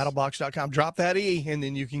it by is. battlebox.com. Drop that E, and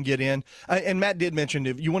then you can get in. And Matt did mention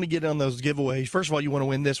if you want to get on those giveaways, first of all, you want to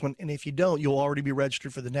win this one. And if you don't, you'll already be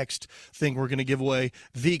registered for the next thing we're going to give away,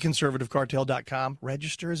 theconservativecartel.com.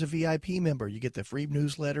 Register as a VIP member. You get the free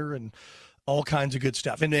newsletter and all kinds of good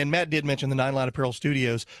stuff. And Matt did mention the Nine Line Apparel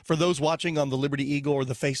Studios. For those watching on the Liberty Eagle or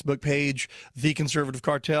the Facebook page, The Conservative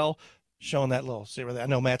Cartel, showing that little, see where that, I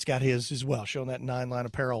know Matt's got his as well, showing that Nine Line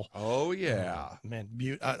Apparel. Oh, yeah. Man,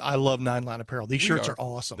 I love Nine Line Apparel. These shirts are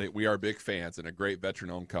awesome. We are big fans and a great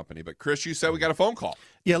veteran-owned company. But, Chris, you said we got a phone call.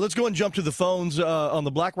 Yeah, let's go and jump to the phones on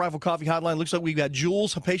the Black Rifle Coffee Hotline. Looks like we've got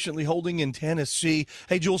Jules patiently holding in Tennessee.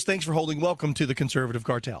 Hey, Jules, thanks for holding. Welcome to the Conservative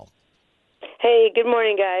Cartel. Hey, good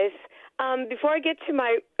morning, guys. Before I get to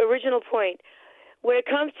my original point, when it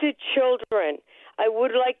comes to children, I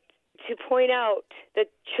would like to point out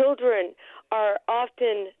that children are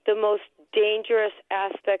often the most dangerous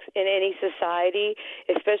aspects in any society,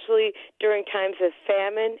 especially during times of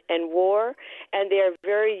famine and war, and they are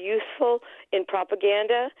very useful in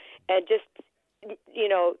propaganda and just,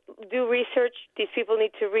 do research. These people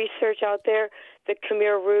need to research out there the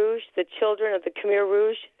Khmer Rouge, the children of the Khmer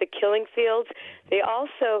Rouge, the killing fields. They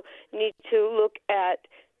also need to look at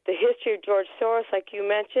the history of George Soros, like you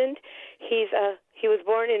mentioned. He was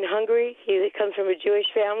born in Hungary. He comes from a Jewish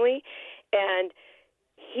family, and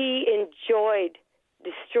he enjoyed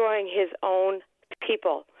destroying his own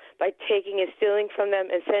people by taking and stealing from them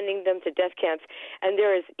and sending them to death camps. And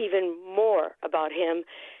there is even more about him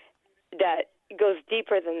that goes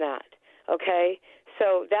deeper than that, okay?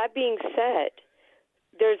 So that being said,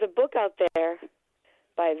 there's a book out there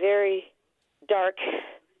by a very dark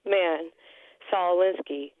man, Saul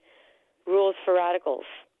Alinsky, Rules for Radicals.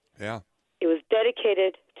 Yeah. It was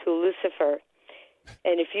dedicated to Lucifer.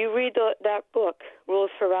 And if you read that book, Rules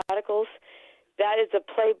for Radicals, that is a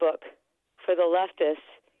playbook for the leftists,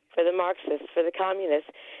 for the Marxists, for the communists.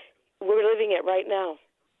 We're living it right now.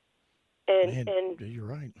 And you're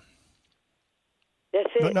right. That's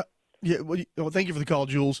it. Well, thank you for the call,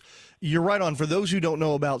 Jules. You're right on. For those who don't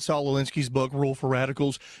know about Saul Alinsky's book, Rule for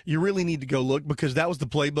Radicals, you really need to go look because that was the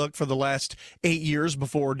playbook for the last 8 years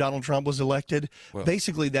before Donald Trump was elected. Well,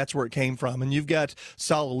 basically, that's where it came from. And you've got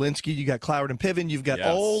Saul Alinsky, you got Cloward and Piven, you've got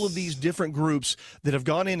all of these different groups that have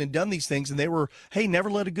gone in and done these things, and they were, hey, never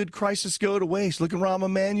let a good crisis go to waste. Look at Rahm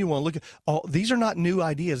Emanuel. Look at all these are not new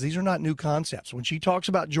ideas. These are not new concepts. When she talks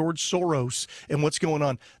about George Soros and what's going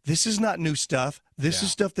on, this is not new stuff. This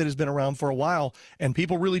is stuff that has been around for a while, and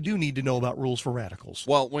people really do need to know about Rules for Radicals.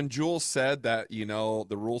 Well, when Jules said that,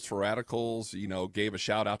 the Rules for Radicals, gave a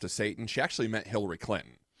shout out to Satan, she actually meant Hillary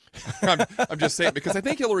Clinton. I'm just saying, because I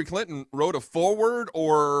think Hillary Clinton wrote a foreword,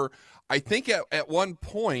 or I think at one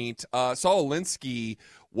point, Saul Alinsky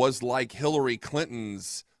was like Hillary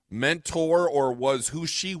Clinton's mentor or was who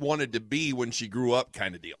she wanted to be when she grew up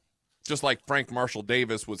kind of deal. Just like Frank Marshall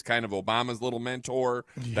Davis was kind of Obama's little mentor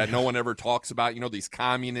that no one ever talks about, these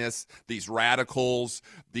communists, these radicals,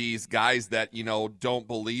 these guys that, don't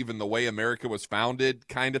believe in the way America was founded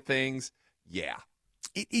kind of things. Yeah.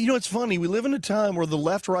 It's funny. We live in a time where the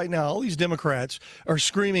left right now, all these Democrats are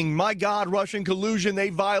screaming, my God, Russian collusion. They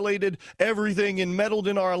violated everything and meddled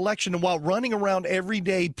in our election. And while running around every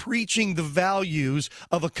day preaching the values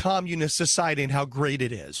of a communist society and how great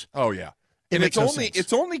it is. Oh, yeah. And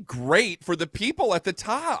it's only great for the people at the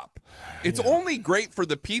top. It's only great for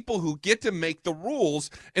the people who get to make the rules,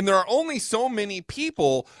 and there are only so many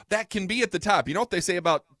people that can be at the top. You know what they say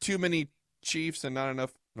about too many chiefs and not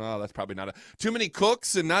enough? No, that's probably not too many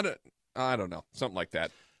cooks and not I don't know, something like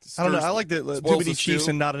that. I don't know. I like the too many chiefs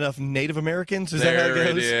and not enough Native Americans. Is that how it goes? There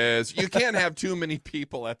it is. You can't have too many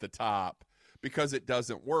people at the top because it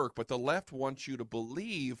doesn't work. But the left wants you to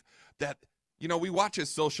believe that. We watch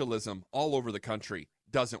as socialism all over the country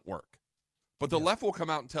doesn't work. But the left will come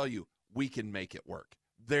out and tell you, we can make it work.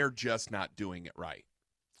 They're just not doing it right.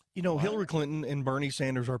 Hillary Clinton and Bernie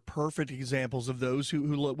Sanders are perfect examples of those who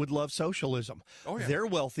would love socialism. Oh, yeah. They're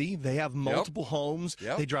wealthy. They have multiple homes.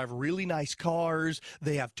 Yep. They drive really nice cars.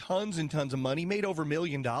 They have tons and tons of money, made over $1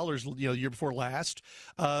 million, year before last.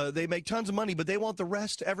 They make tons of money, but they want the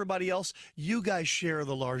rest, everybody else. You guys share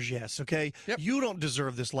the largesse, okay? Yep. You don't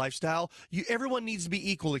deserve this lifestyle. Everyone needs to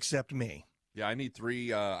be equal except me. Yeah, I need three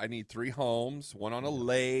homes, one on a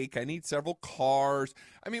lake. I need several cars.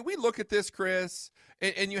 I mean, we look at this, Chris,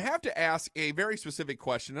 and you have to ask a very specific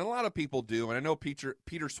question, and a lot of people do. And I know Peter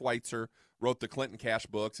Schweitzer wrote the Clinton Cash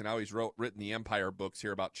books, and now he's written the Empire books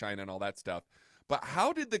here about China and all that stuff. But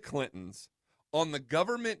how did the Clintons, on the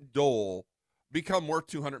government dole, become worth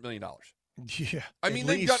 $200 million? Yeah, I mean,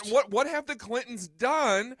 they've done what have the Clintons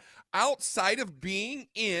done outside of being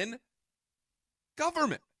in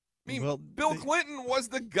government? I I mean, Bill Clinton was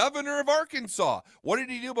the governor of Arkansas. What did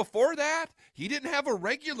he do before that? He didn't have a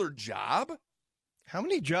regular job. How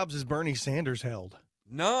many jobs has Bernie Sanders held?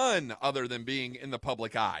 None, other than being in the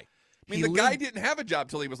public eye. I mean, guy didn't have a job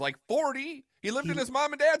till he was like 40. He lived in his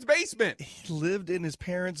mom and dad's basement. He lived in his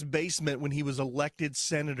parents' basement when he was elected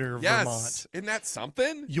senator of Vermont. Isn't that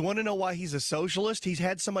something? You want to know why he's a socialist? He's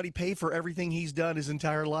had somebody pay for everything he's done his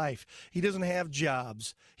entire life. He doesn't have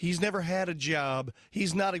jobs. He's never had a job.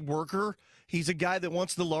 He's not a worker. He's a guy that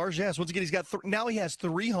wants the largesse. Once again, he's got now he has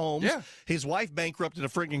 3 homes. Yeah. His wife bankrupted a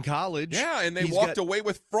freaking college. Yeah, and they walked away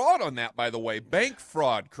with fraud on that, by the way. Bank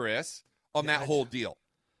fraud, Chris, on that whole deal.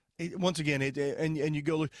 Once again, and you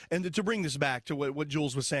go look, and to bring this back to what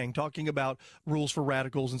Jules was saying, talking about rules for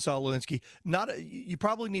radicals and Saul Alinsky, you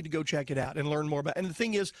probably need to go check it out and learn more about. And the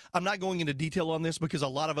thing is, I'm not going into detail on this because a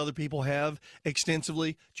lot of other people have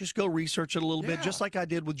extensively. Just go research it a little bit, just like I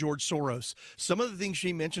did with George Soros. Some of the things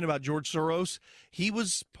she mentioned about George Soros, he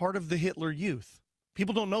was part of the Hitler Youth.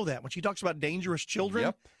 People don't know that when she talks about dangerous children.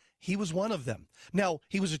 Yep. He was one of them. Now,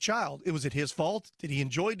 he was a child. Was it his fault? Did he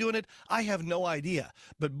enjoy doing it? I have no idea.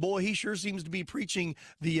 But boy, he sure seems to be preaching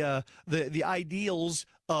the ideals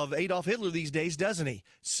of Adolf Hitler these days, doesn't he?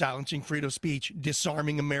 Silencing freedom of speech,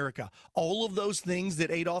 disarming America, all of those things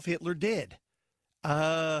that Adolf Hitler did.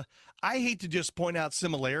 I hate to just point out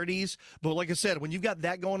similarities, but like I said, when you've got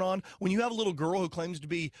that going on, when you have a little girl who claims to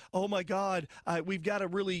be, oh my God, we've got to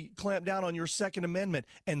really clamp down on your Second Amendment,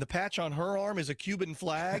 and the patch on her arm is a Cuban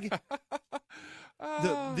flag.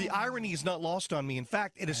 The irony is not lost on me. In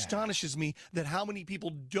fact, it astonishes me that how many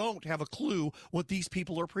people don't have a clue what these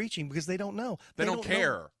people are preaching because they don't know. They don't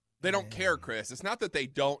care. They don't care, Chris. It's not that they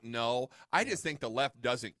don't know. I just think the left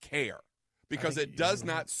doesn't care because it does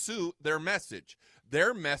not suit their message.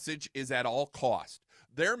 Their message is at all cost.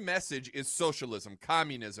 Their message is socialism,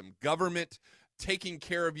 communism, government taking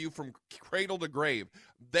care of you from cradle to grave.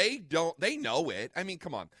 They know it. I mean,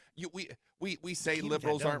 come on. We say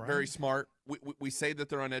liberals aren't very smart. We say that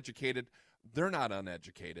they're uneducated. They're not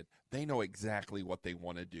uneducated. They know exactly what they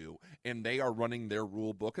want to do, and they are running their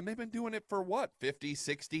rule book, and they've been doing it for, 50,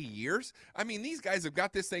 60 years? I mean, these guys have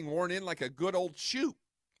got this thing worn in like a good old shoe.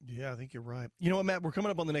 Yeah, I think you're right. You know what, Matt? We're coming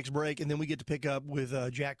up on the next break, and then we get to pick up with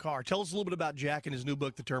Jack Carr. Tell us a little bit about Jack and his new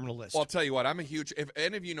book, The Terminal List. Well, I'll tell you what, if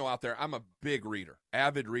any of you know out there, I'm a big reader,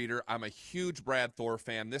 avid reader. I'm a huge Brad Thor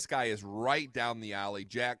fan. This guy is right down the alley,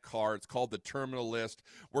 Jack Carr. It's called The Terminal List.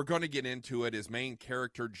 We're going to get into it. His main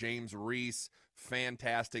character, James Reese,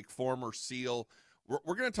 fantastic, former SEAL.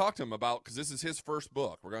 We're going to talk to him about, because this is his first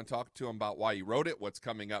book, we're going to talk to him about why he wrote it, what's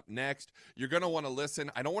coming up next. You're going to want to listen.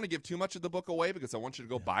 I don't want to give too much of the book away because I want you to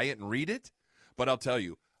go buy it and read it. But I'll tell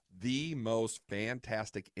you, the most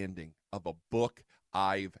fantastic ending of a book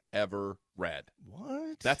I've ever read.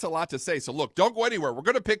 What? That's a lot to say. So look, don't go anywhere. We're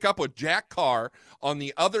going to pick up with Jack Carr on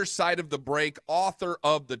the other side of the break, author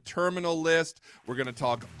of The Terminal List. We're going to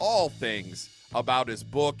talk all things about his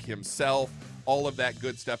book, himself, all of that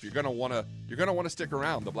good stuff. You're going to want to stick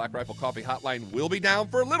around. The Black Rifle Coffee Hotline will be down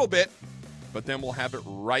for a little bit, but then we'll have it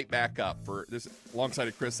right back up. For this, alongside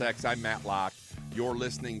of Chris X, I'm Matt Locke. You're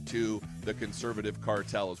listening to The Conservative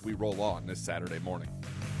Cartel as we roll on this Saturday morning.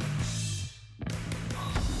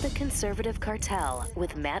 The Conservative Cartel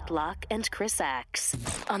with Matt Locke and Chris X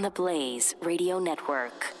on the Blaze Radio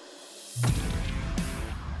Network.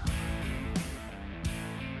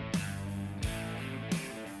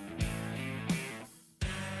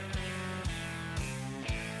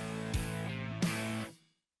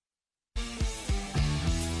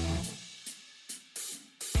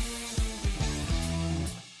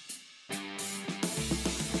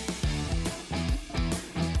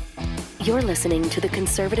 You're listening to The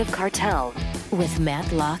Conservative Cartel with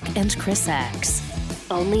Matt Locke and Chris X,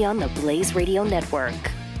 only on the Blaze Radio Network.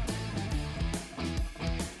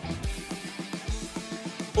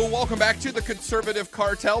 Well, welcome back to The Conservative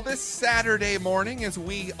Cartel this Saturday morning as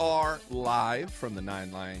we are live from the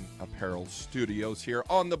Nine Line Apparel Studios here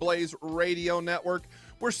on the Blaze Radio Network.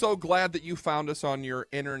 We're so glad that you found us on your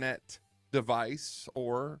internet device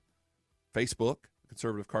or Facebook.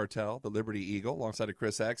 Conservative Cartel, the Liberty Eagle, alongside of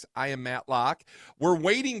Chris X. I am Matt Locke. We're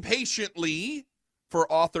waiting patiently for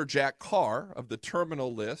author Jack Carr of The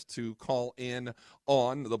Terminal List to call in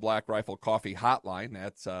on the Black Rifle Coffee Hotline.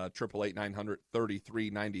 That's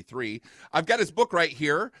 888-900-3393. I've got his book right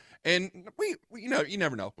here, and you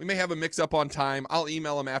never know. We may have a mix-up on time. I'll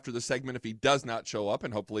email him after the segment if he does not show up,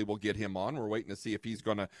 and hopefully we'll get him on. We're waiting to see if he's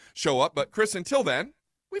going to show up. But, Chris, until then,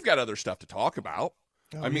 we've got other stuff to talk about.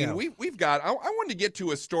 We've got, I wanted to get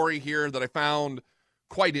to a story here that I found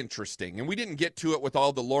quite interesting. And we didn't get to it with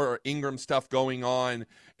all the Laura Ingraham stuff going on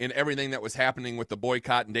and everything that was happening with the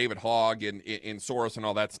boycott and David Hogg and Soros and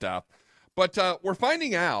all that stuff. But we're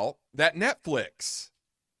finding out that Netflix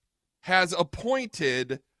has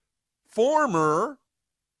appointed former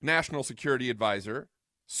National Security Advisor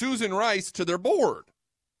Susan Rice to their board.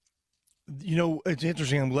 You know, it's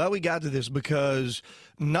interesting. I'm glad we got to this because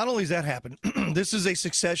not only has that happened, this is a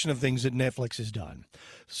succession of things that Netflix has done.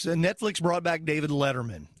 So Netflix brought back David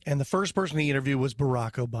Letterman, and the first person he interviewed was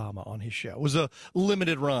Barack Obama on his show. It was a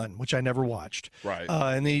limited run, which I never watched. Right.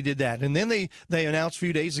 And then he did that. And then they announced a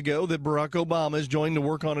few days ago that Barack Obama is joining to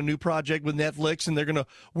work on a new project with Netflix, and they're going to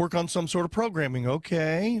work on some sort of programming.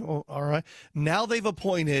 Okay, well, all right. Now they've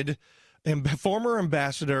appointed former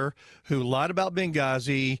ambassador who lied about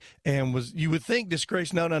Benghazi and was, you would think,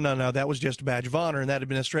 disgraced. No. That was just a badge of honor in that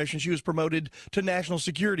administration. She was promoted to National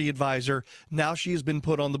Security Advisor. Now she has been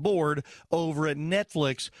put on the board over at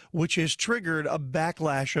Netflix, which has triggered a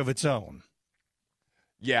backlash of its own.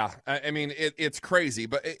 Yeah, I mean, it's crazy.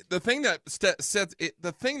 But the thing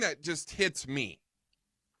that just hits me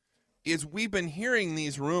is we've been hearing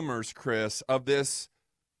these rumors, Chris, of this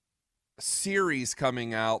series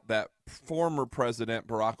coming out that former President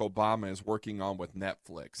Barack Obama is working on with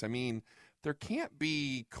Netflix. I mean, there can't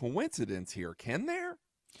be coincidence here, can there?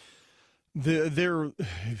 There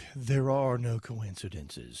are no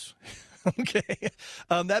coincidences. Okay.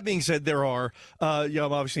 That being said, there are.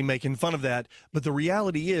 I'm obviously making fun of that, but the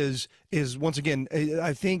reality is once again,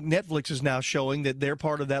 I think Netflix is now showing that they're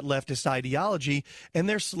part of that leftist ideology, and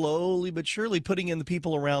they're slowly but surely putting in the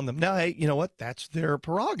people around them. Now, hey, you know what? That's their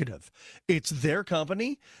prerogative. It's their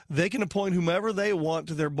company. They can appoint whomever they want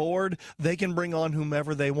to their board. They can bring on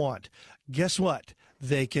whomever they want. Guess what?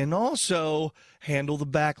 They can also handle the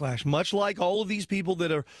backlash, much like all of these people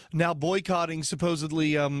that are now boycotting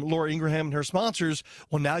supposedly Laura Ingraham and her sponsors.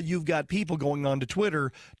 Well, now you've got people going on to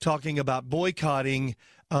Twitter talking about boycotting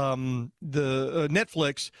the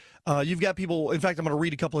Netflix. You've got people, in fact, I'm going to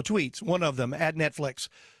read a couple of tweets. One of them, at Netflix.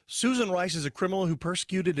 Susan Rice is a criminal who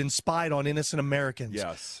persecuted and spied on innocent Americans.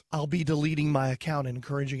 Yes. I'll be deleting my account and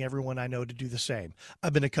encouraging everyone I know to do the same.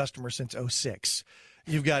 I've been a customer since 2006.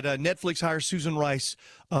 You've got Netflix hires Susan Rice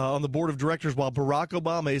on the board of directors while Barack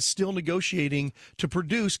Obama is still negotiating to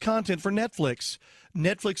produce content for Netflix.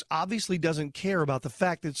 Netflix obviously doesn't care about the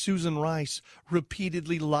fact that Susan Rice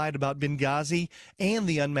repeatedly lied about Benghazi and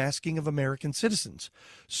the unmasking of American citizens.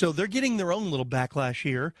 So they're getting their own little backlash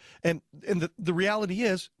here. And the reality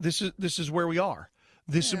is this is where we are.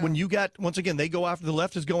 This is when you got, once again, they go after, the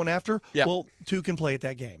left is going after, well, two can play at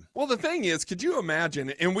that game. Well, the thing is, could you imagine,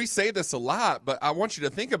 and we say this a lot, but I want you to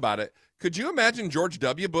think about it. Could you imagine George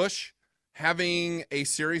W. Bush having a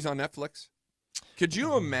series on Netflix? Could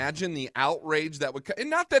you imagine the outrage that would, and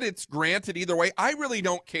not that it's granted either way. I really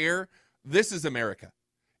don't care. This is America.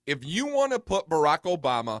 If you want to put Barack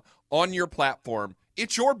Obama on your platform,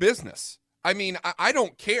 it's your business. I mean, I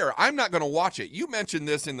don't care. I'm not going to watch it. You mentioned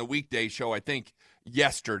this in the weekday show, I think,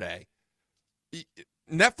 yesterday.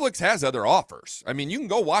 Netflix has other offers. I mean, you can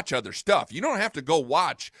go watch other stuff. You don't have to go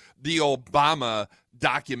watch the Obama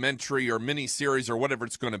documentary or miniseries or whatever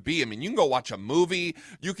it's going to be. I mean, you can go watch a movie.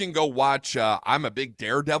 You can go watch, I'm a big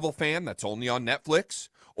Daredevil fan. That's only on Netflix.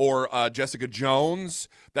 Or Jessica Jones.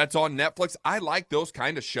 That's on Netflix. I like those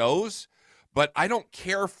kind of shows, but I don't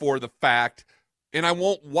care for the fact, and I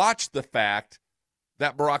won't watch the fact,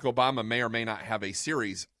 that Barack Obama may or may not have a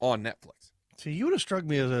series on Netflix. See, you would have struck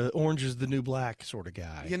me as a Orange is the New Black sort of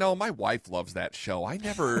guy. You know, my wife loves that show. I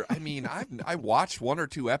watched one or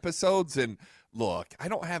two episodes, and look, I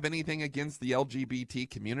don't have anything against the LGBT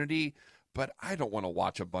community, but I don't want to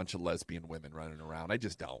watch a bunch of lesbian women running around. I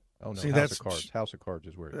just don't. Oh, no, See, House of Cards. House of Cards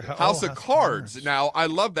is where it is. House of Cards. Now, I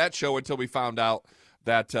love that show until we found out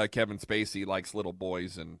that Kevin Spacey likes little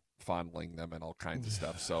boys and fondling them and all kinds of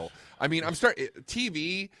stuff. So, I mean,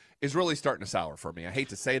 TV is really starting to sour for me. I hate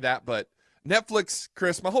to say that, but Netflix,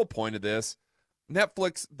 Chris, my whole point of this,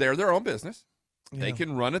 Netflix, they're their own business. Yeah. They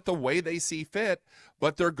can run it the way they see fit,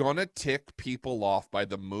 but they're going to tick people off by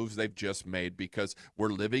the moves they've just made because we're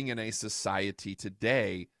living in a society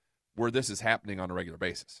today where this is happening on a regular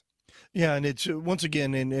basis. Yeah, and it's once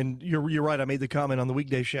again, and you're right. I made the comment on the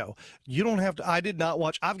weekday show. You don't have to. I did not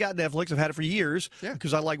watch. I've got Netflix. I've had it for years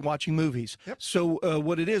because I like watching movies. Yep. So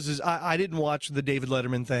what it is I didn't watch the David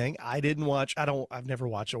Letterman thing. I didn't watch. I've never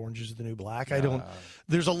watched Orange is the New Black. I don't.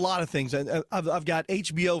 There's a lot of things. I've got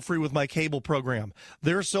HBO free with my cable program.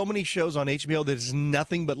 There are so many shows on HBO that is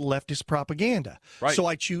nothing but leftist propaganda. Right. So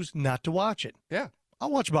I choose not to watch it. Yeah. I'll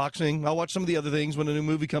watch boxing. I'll watch some of the other things when a new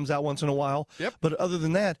movie comes out once in a while. Yep. But other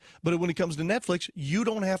than that, but when it comes to Netflix, you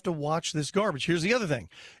don't have to watch this garbage. Here's the other thing.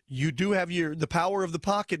 You do have the power of the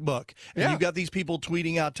pocketbook. And you've got these people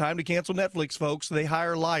tweeting out, time to cancel Netflix, folks. They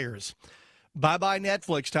hire liars. Bye-bye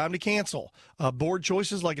Netflix, time to cancel. Board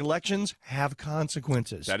choices like elections have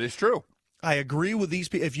consequences. That is true. I agree with these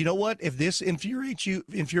people. If you know what, if this infuriates you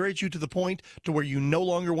to the point to where you no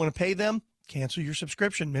longer want to pay them, cancel your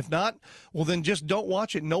subscription. If not, well, then just don't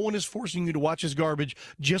watch it. No one is forcing you to watch this garbage,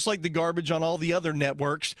 just like the garbage on all the other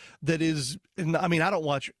networks that is, I mean, I don't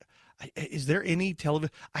watch. Is there any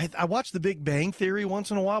television? I watch The Big Bang Theory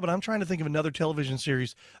once in a while, but I'm trying to think of another television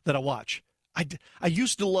series that I watch. I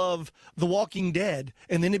used to love The Walking Dead,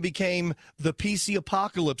 and then it became the PC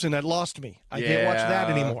apocalypse, and that lost me. I can't watch that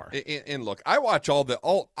anymore. And look, I watch all the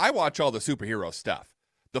superhero stuff.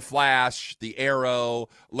 The Flash, The Arrow,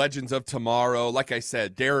 Legends of Tomorrow, like I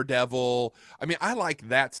said, Daredevil. I mean, I like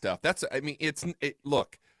that stuff.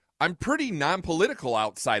 Look, I'm pretty non-political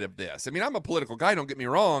outside of this. I mean, I'm a political guy, don't get me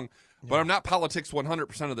wrong, but I'm not politics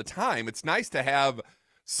 100% of the time. It's nice to have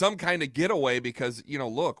some kind of getaway because,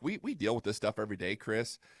 look, we deal with this stuff every day,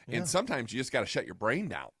 Chris, and sometimes you just got to shut your brain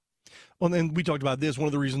down. Well, then we talked about this. One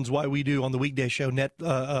of the reasons why we do on the weekday show with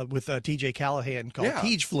TJ Callahan called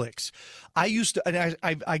Teej Flicks. I used to, and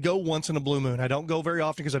I go once in a blue moon. I don't go very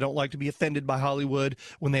often because I don't like to be offended by Hollywood.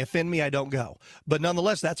 When they offend me, I don't go. But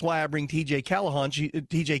nonetheless, that's why I bring TJ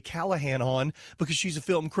Callahan on, because she's a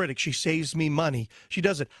film critic. She saves me money. She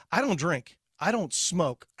does it. I don't drink. I don't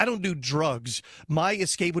smoke. I don't do drugs. My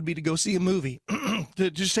escape would be to go see a movie,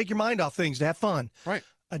 to just take your mind off things, to have fun. Right.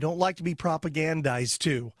 I don't like to be propagandized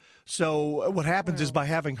too. So what happens is by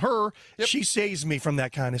having her, she saves me from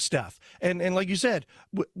that kind of stuff. And like you said,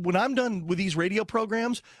 when I'm done with these radio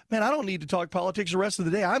programs, man, I don't need to talk politics the rest of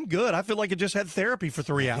the day. I'm good. I feel like I just had therapy for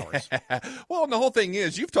 3 hours. Well, and the whole thing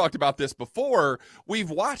is, you've talked about this before.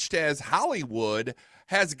 We've watched as Hollywood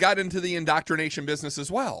has got into the indoctrination business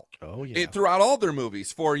as well. Oh, yeah. Throughout all their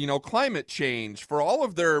movies for, climate change, for all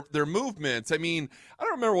of their movements. I mean, I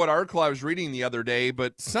don't remember what article I was reading the other day,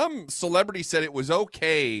 but some celebrity said it was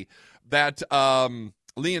okay that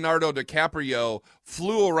Leonardo DiCaprio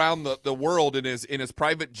flew around the world in his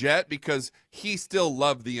private jet because he still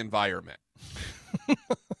loved the environment. And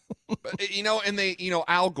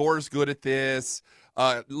Al Gore's good at this.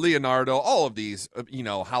 Leonardo, all of these,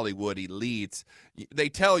 Hollywood elites, they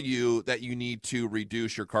tell you that you need to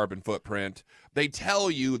reduce your carbon footprint. They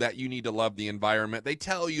tell you that you need to love the environment. They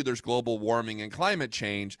tell you there's global warming and climate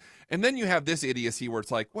change. And then you have this idiocy where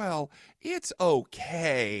it's like, well, it's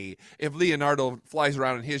okay if Leonardo flies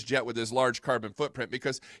around in his jet with his large carbon footprint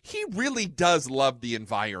because he really does love the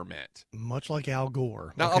environment. Much like Al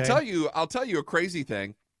Gore. Now, okay? I'll tell you a crazy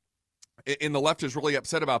thing. And the left is really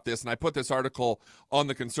upset about this, and I put this article on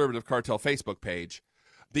the Conservative Cartel Facebook page.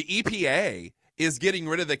 The EPA is getting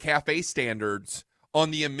rid of the CAFE standards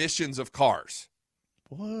on the emissions of cars.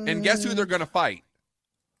 What? And guess who they're going to fight?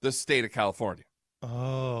 The state of California.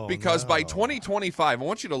 Oh, because by 2025, I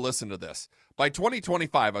want you to listen to this. By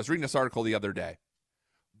 2025, I was reading this article the other day.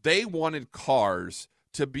 They wanted cars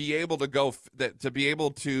to be able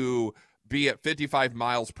to be at 55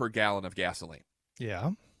 miles per gallon of gasoline.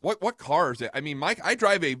 Yeah. What car is it? I mean, Mike, I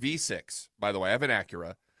drive a V6, by the way. I have an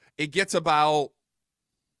Acura. It gets about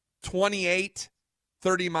 28,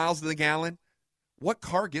 30 miles to the gallon. What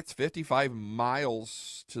car gets 55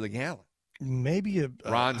 miles to the gallon? Maybe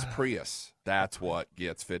Ron's Prius. That's what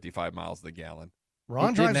gets 55 miles to the gallon.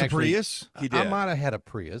 Ron drives a Prius? He did. I might have had a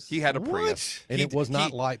Prius. He had a Prius. And it was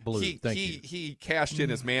not light blue. Thank you. He cashed in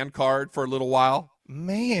his man card for a little while.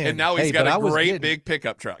 Man. And now he's got a great big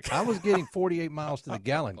pickup truck. I was getting 48 miles to the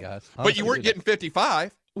gallon, guys. But you weren't getting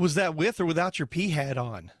 55. Was that with or without your pea hat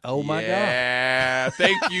on? Oh, my God. Yeah.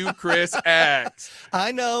 Thank you, Chris X.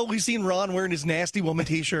 I know. We've seen Ron wearing his nasty woman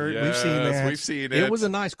T-shirt. Yes, we've seen that. We've seen it. It was a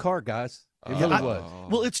nice car, guys. It really was.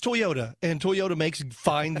 Well, it's Toyota, and Toyota makes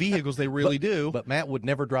fine vehicles. They really do. But Matt would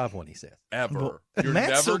never drive one, he said. Ever. You're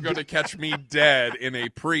Matt's never going to catch me dead in a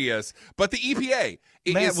Prius. But the EPA.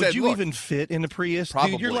 Matt, would you look, even fit in a Prius?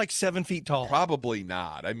 Probably. Dude, you're like 7 feet tall. Probably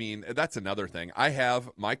not. I mean, that's another thing.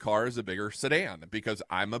 My car is a bigger sedan because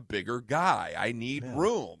I'm a bigger guy. I need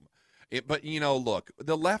room. But, look,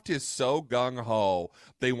 the left is so gung-ho.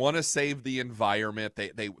 They want to save the environment.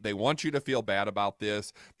 They want you to feel bad about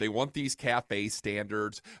this. They want these CAFE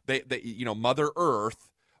standards. They Mother Earth.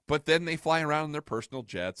 But then they fly around in their personal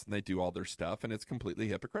jets and they do all their stuff, and it's completely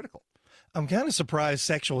hypocritical. I'm kind of surprised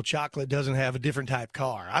Sexual Chocolate doesn't have a different type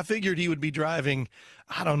car. I figured he would be driving,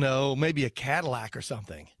 I don't know, maybe a Cadillac or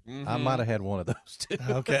something. Mm-hmm. I might have had one of those too.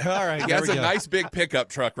 Okay, all right. He has a nice big pickup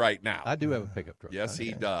truck right now. I do have a pickup truck. Yes,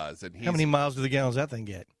 he does. And How many miles to the gallon does that thing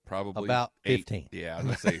get? Probably about 15. Yeah, I'm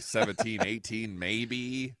going to say 17, 18,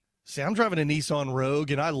 maybe. See, I'm driving a Nissan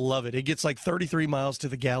Rogue, and I love it. It gets like 33 miles to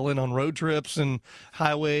the gallon on road trips and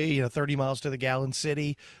highway, 30 miles to the gallon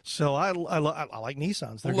city. So I like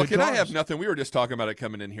Nissans. They're Look, good and cars. I have nothing. We were just talking about it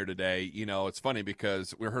coming in here today. It's funny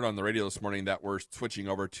because we heard on the radio this morning that we're switching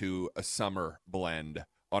over to a summer blend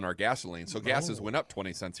on our gasoline. So gases went up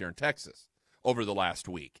 20 cents here in Texas over the last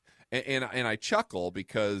week. And I chuckle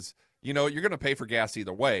because – you're going to pay for gas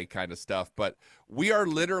either way kind of stuff, but we are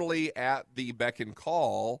literally at the beck and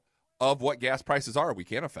call of what gas prices are. We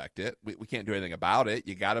can't affect it. We can't do anything about it.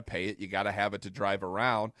 You got to pay it. You got to have it to drive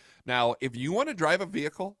around. Now, if you want to drive a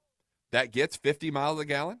vehicle that gets 50 miles a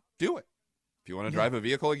gallon, do it. If you want to drive a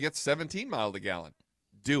vehicle that gets 17 miles a gallon,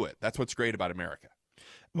 do it. That's what's great about America.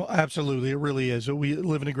 Well, absolutely. It really is. We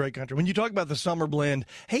live in a great country. When you talk about the summer blend,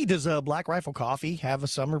 hey, does Black Rifle Coffee have a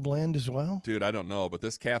summer blend as well? Dude, I don't know, but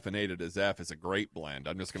this Caffeinated as F is a great blend.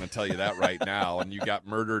 I'm just going to tell you that right now. And you got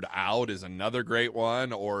Murdered Out is another great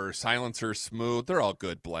one, or Silencer Smooth. They're all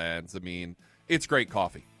good blends. I mean, it's great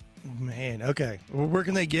coffee. Man, okay. Well, where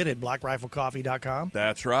can they get it? BlackRifleCoffee.com?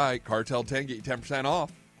 That's right. Cartel 10, get you 10%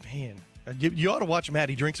 off. Man, you ought to watch Matt.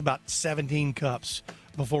 He drinks about 17 cups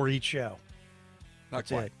before each show. Not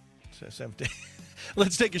quite. So 17.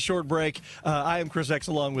 Let's take a short break. I am Chris X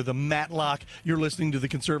along with Matt Locke. You're listening to the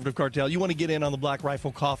Conservative Cartel. You want to get in on the Black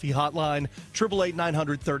Rifle Coffee hotline,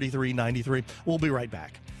 888-900-3393. We'll be right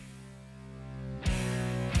back.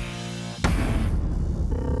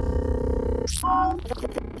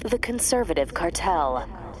 The Conservative Cartel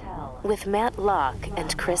with Matt Locke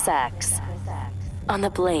and Chris X on the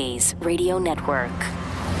Blaze Radio Network.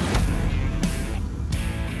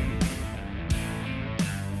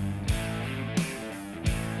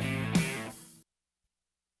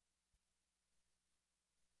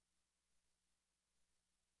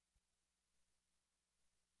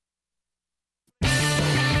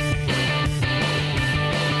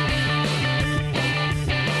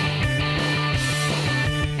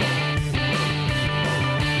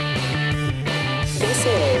 This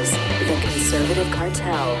is the Conservative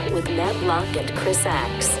Cartel with Matt Locke and Chris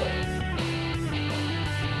X.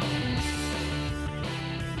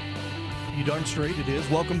 You darn straight it is.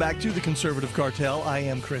 Welcome back to the Conservative Cartel. I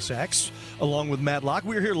am Chris X, along with Matt Locke.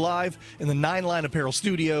 We're here live in the 9 Line Apparel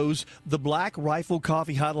Studios. The Black Rifle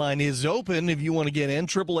Coffee Hotline is open if you want to get in.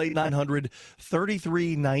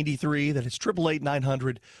 888-900-3393. That is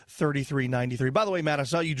 888-900-3393. By the way, Matt, I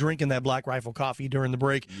saw you drinking that Black Rifle coffee during the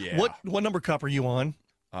break. Yeah. What number cup are you on?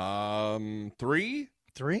 3.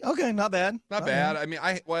 3? Okay, not bad. Not bad. I mean,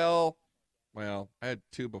 I had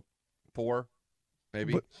 2 before.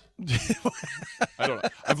 Maybe. I don't know.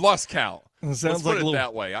 I've lost count. It sounds Let's like put a it little...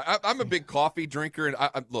 that way. I'm a big coffee drinker, and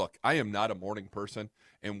look, I am not a morning person,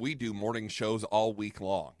 and we do morning shows all week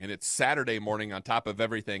long, and it's Saturday morning on top of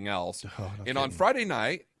everything else. And on Friday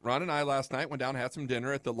night, Ron and I last night went down and had some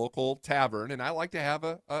dinner at the local tavern, and I like to have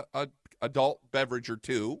a adult beverage or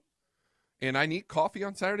two, and I need coffee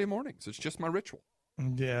on Saturday mornings. It's just my ritual.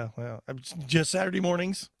 Yeah, well, just Saturday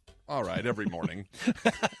mornings. All right, every morning.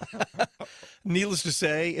 Needless to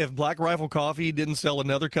say, if Black Rifle Coffee didn't sell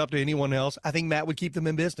another cup to anyone else, I think Matt would keep them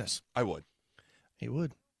in business. I would. He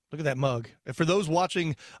would. Look at that mug. For those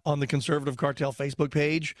watching on the Conservative Cartel Facebook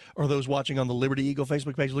page or those watching on the Liberty Eagle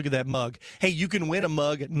Facebook page, look at that mug. Hey, you can win a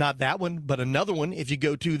mug, not that one, but another one. If you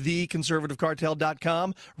go to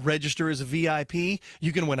theconservativecartel.com, register as a VIP,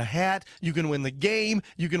 you can win a hat, you can win the game,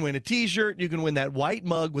 you can win a T-shirt, you can win that white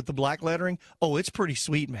mug with the black lettering. Oh, it's pretty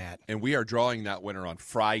sweet, Matt. And we are drawing that winner on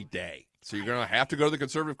Friday. So you're going to have to go to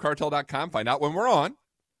theconservativecartel.com, find out when we're on.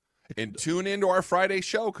 And tune into our Friday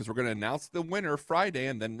show because we're going to announce the winner Friday,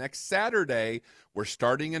 and then next Saturday we're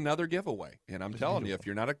starting another giveaway. And I'm telling you, if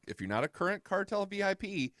you're not a current Cartel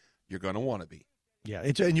VIP, you're going to want to be. Yeah,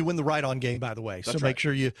 and you win the Ride On game, by the way. That's so make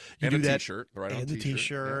sure you and do a that. T-shirt, the Ride On the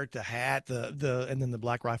T-shirt, the hat, and then the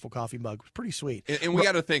Black Rifle coffee mug. It's pretty sweet. And we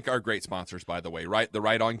got to thank our great sponsors, by the way. Right, the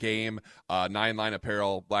Ride On game, 9 Line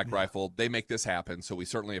Apparel, Black Rifle. They make this happen, so we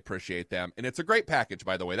certainly appreciate them. And it's a great package,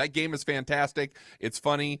 by the way. That game is fantastic. It's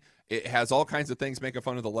funny. It has all kinds of things making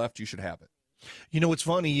fun of the left. You should have it. You know what's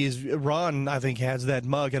funny is Ron, I think, has that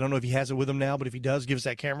mug. I don't know if he has it with him now, but if he does, give us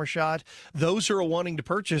that camera shot. Those who are wanting to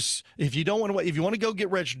purchase, if you want to go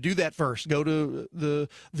get registered, do that first. Go to the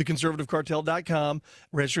conservativecartel.com,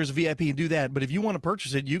 register as a VIP, and do that. But if you want to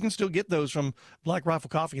purchase it, you can still get those from Black Rifle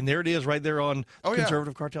Coffee, and there it is, right there on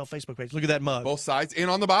Conservative Cartel Facebook page. Look at that mug. Both sides, and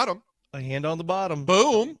on the bottom. A hand on the bottom.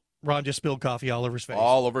 Boom. Ron just spilled coffee all over his face.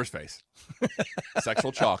 All over his face.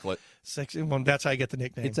 Sexual chocolate. Sexy one. That's how you get the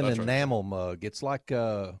nickname. It's an enamel mug. It's like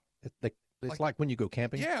it's like when you go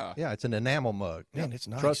camping. Yeah. Yeah, it's an enamel mug. Man, it's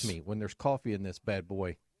nice. Trust me, when there's coffee in this bad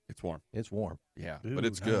boy, it's warm. It's warm. Yeah, Ooh, but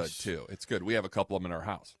it's good, too. It's good. We have a couple of them in our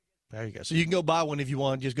house. There you go. So you can go buy one if you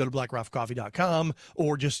want. Just go to blackriflecoffee.com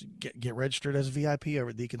or just get registered as a VIP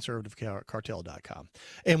over at theconservativecartel.com.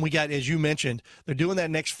 And we got, as you mentioned, they're doing that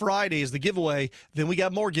next Friday is the giveaway. Then we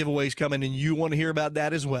got more giveaways coming, and you want to hear about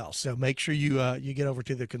that as well. So make sure you get over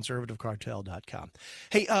to theconservativecartel.com.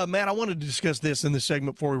 Hey, Matt, I wanted to discuss this in this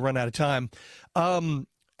segment before we run out of time. Alan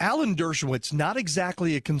Dershowitz, not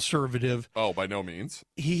exactly a conservative. Oh, by no means.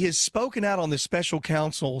 He has spoken out on this special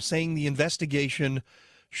counsel saying the investigation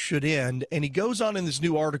should end, and he goes on in this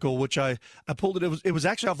new article, which I pulled it. It was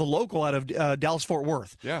actually off the local out of Dallas-Fort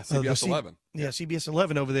Worth. Yeah, CBS 11. Yeah, CBS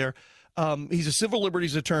 11 over there. He's a civil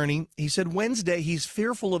liberties attorney. He said Wednesday he's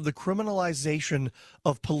fearful of the criminalization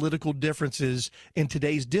of political differences in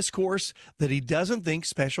today's discourse, that he doesn't think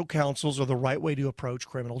special counsels are the right way to approach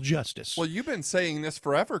criminal justice. Well, you've been saying this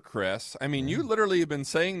forever, Chris. I mean, you literally have been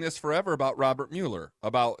saying this forever about Robert Mueller,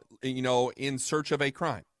 about, in search of a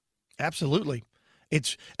crime. Absolutely.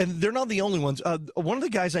 And they're not the only ones. One of the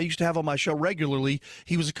guys I used to have on my show regularly,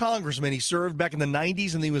 he was a congressman. He served back in the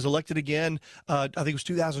 90s, and he was elected again. I think it was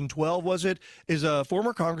 2012, was it? Is a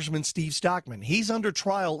former Congressman, Steve Stockman. He's under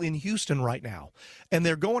trial in Houston right now, and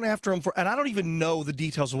they're going after him for, and I don't even know the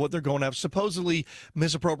details of what they're going after, supposedly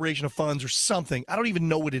misappropriation of funds or something. I don't even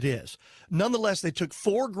know what it is. Nonetheless, they took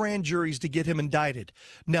 4 grand juries to get him indicted.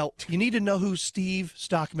 Now, you need to know who Steve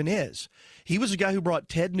Stockman is. He was a guy who brought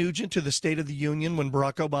Ted Nugent to the State of the Union when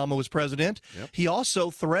Barack Obama was president. Yep. He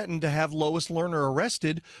also threatened to have Lois Lerner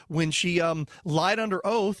arrested when she lied under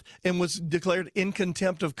oath and was declared in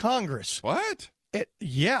contempt of Congress. What?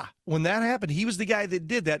 Yeah, when that happened, he was the guy that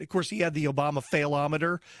did that. Of course, he had the Obama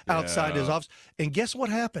failometer outside his office. And guess what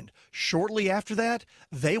happened? Shortly after that,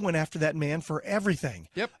 they went after that man for everything.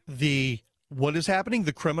 Yep. What is happening?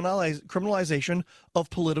 The criminalization of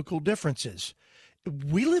political differences.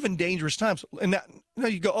 We live in dangerous times. And now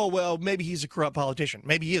you go, oh, well, maybe he's a corrupt politician.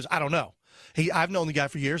 Maybe he is. I don't know. I've known the guy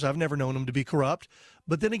for years. I've never known him to be corrupt.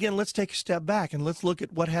 But then again, let's take a step back and let's look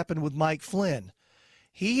at what happened with Mike Flynn.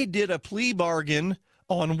 He did a plea bargain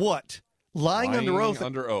on what? Lying under oath.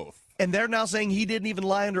 Under oath. And they're now saying he didn't even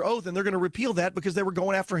lie under oath, and they're going to repeal that because they were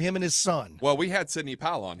going after him and his son. Well, we had Sidney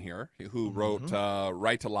Powell on here, who wrote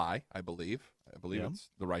Right to Lie, I believe.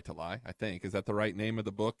 It's The Right to Lie, I think. Is that the right name of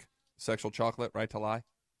the book? Sexual Chocolate, Right to Lie?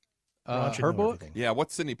 Her book? Everything. Yeah,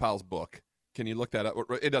 what's Sidney Powell's book? Can you look that up?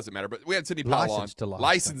 It doesn't matter, but we had Sidney Powell License to Lie.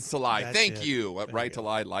 License to Lie. That's Thank it. you. Right to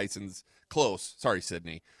Lie, license. Close. Sorry,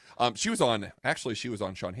 Sidney. She was on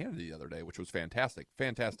Sean Hannity the other day, which was fantastic.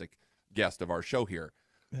 Fantastic guest of our show here.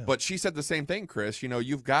 Yeah. But she said the same thing, Chris.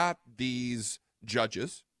 You've got these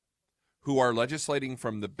judges who are legislating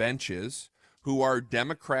from the benches, who are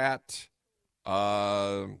Democrat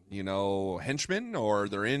henchmen, or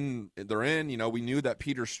they're in, we knew that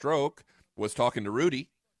Peter Strzok was talking to Rudy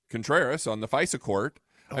Contreras on the FISA court.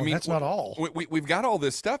 Oh, I mean, that's not all. We've got all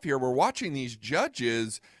this stuff here. We're watching these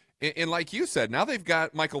judges, and like you said, now they've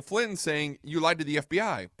got Michael Flynn saying you lied to the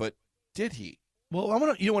FBI, but did he? Well, I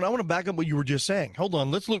want to back up what you were just saying. Hold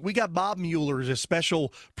on. Let's look. We got Bob Mueller as a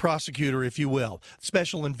special prosecutor, if you will,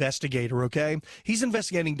 special investigator, okay? He's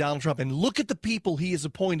investigating Donald Trump, and look at the people he has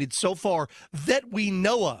appointed so far that we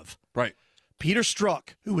know of. Right. Peter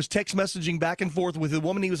Strzok, who was text messaging back and forth with the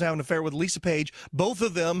woman he was having an affair with, Lisa Page. Both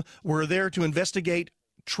of them were there to investigate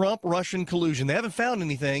Trump-Russian collusion. They haven't found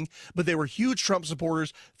anything, but they were huge Trump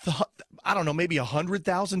supporters. I don't know, maybe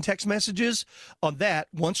 100,000 text messages on that.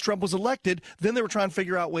 Once Trump was elected, then they were trying to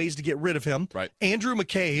figure out ways to get rid of him. Right. Andrew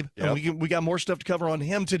McCabe, and we got more stuff to cover on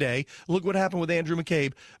him today. Look what happened with Andrew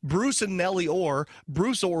McCabe. Bruce and Nellie Orr.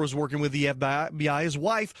 Bruce Orr was working with the FBI. His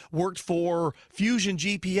wife worked for Fusion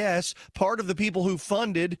GPS, part of the people who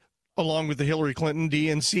funded, along with the Hillary Clinton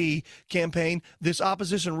DNC campaign, this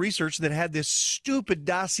opposition research that had this stupid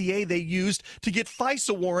dossier they used to get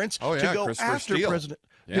FISA warrants to go after Steele. President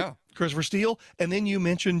Christopher Steele. And then you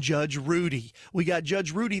mentioned Judge Rudy. We got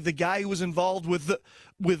Judge Rudy, the guy who was involved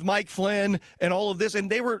with Mike Flynn and all of this. And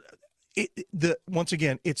they were, once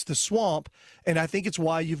again, it's the swamp, and I think it's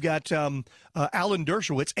why you've got Alan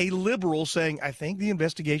Dershowitz, a liberal, saying, I think the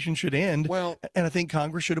investigation should end, and I think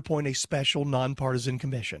Congress should appoint a special nonpartisan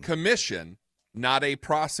commission. Not a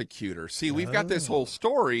prosecutor. See, we've got this whole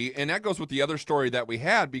story, and that goes with the other story that we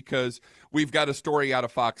had, because we've got a story out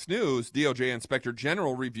of Fox News. DOJ Inspector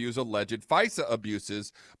General reviews alleged FISA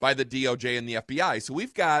abuses by the DOJ and the FBI. So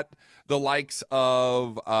we've got the likes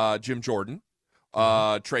of Jim Jordan,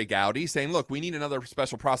 Trey Gowdy saying, look, we need another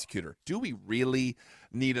special prosecutor. Do we really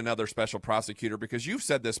need another special prosecutor? Because you've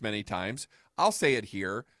said this many times. I'll say it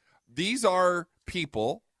here. These are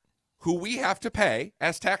people who we have to pay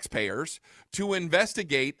as taxpayers to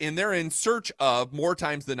investigate, and they're in search of, more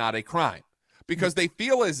times than not, a crime, because they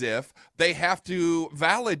feel as if they have to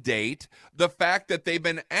validate the fact that they've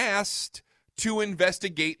been asked to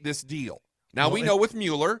investigate this deal. Now, we know with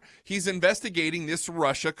Mueller, he's investigating this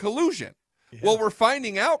Russia collusion. Yeah. Well, we're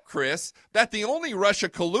finding out, Chris, that the only Russia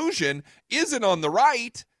collusion isn't on the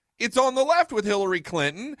right. It's on the left with Hillary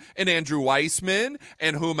Clinton and Andrew Weissman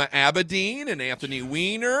and Huma Abedin and Anthony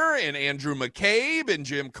Weiner and Andrew McCabe and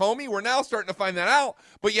Jim Comey. We're now starting to find that out,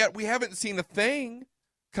 but yet we haven't seen a thing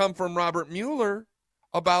come from Robert Mueller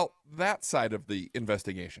about that side of the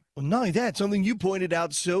investigation. Well, not only that, something you pointed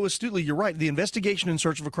out so astutely, you're right, the investigation in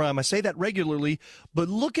search of a crime. I say that regularly, but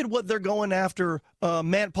look at what they're going after Paul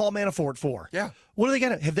Manafort for. Yeah. What do they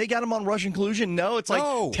got? Have they got him on Russian collusion? No, it's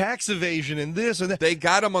like tax evasion and this and that. They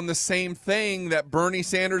got him on the same thing that Bernie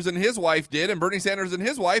Sanders and his wife did, and Bernie Sanders and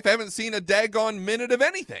his wife haven't seen a daggone minute of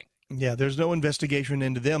anything. Yeah, there's no investigation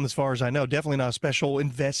into them as far as I know. Definitely not a special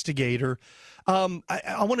investigator.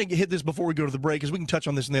 I want to hit this before we go to the break, because we can touch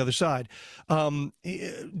on this on the other side.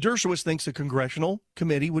 Dershowitz thinks a congressional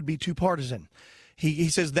committee would be too partisan. He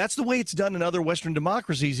says that's the way it's done in other Western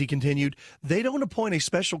democracies, he continued. They don't appoint a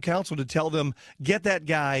special counsel to tell them, get that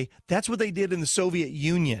guy. That's what they did in the Soviet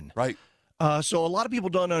Union. Right. So a lot of people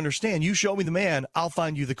don't understand. You show me the man, I'll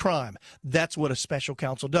find you the crime. That's what a special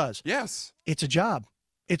counsel does. Yes. It's a job.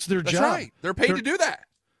 It's their job. That's right. They're paid to do that.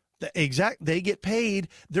 They get paid.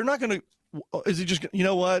 They're not going to. Is it just, you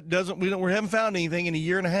know what? We haven't found anything in a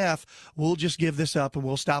year and a half. We'll just give this up and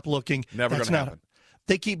we'll stop looking. Never going to happen.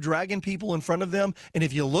 They keep dragging people in front of them, and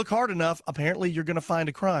if you look hard enough, apparently you're going to find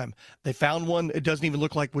a crime. They found one. It doesn't even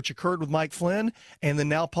look like which occurred with Mike Flynn, and then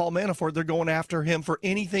now Paul Manafort. They're going after him for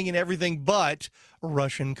anything and everything but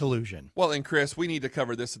Russian collusion. Well, and Chris, we need to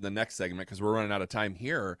cover this in the next segment because we're running out of time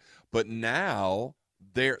here. But now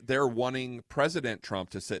they're wanting President Trump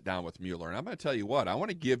to sit down with Mueller. And I'm going to tell you what, I want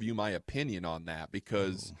to give you my opinion on that,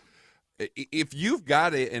 because if you've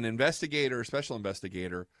got an investigator, a special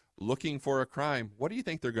investigator, looking for a crime, what do you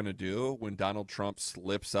think they're going to do when Donald Trump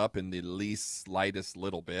slips up in the least slightest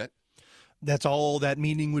little bit? That's all that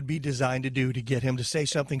meeting would be designed to do, to get him to say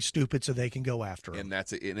something stupid so they can go after him. And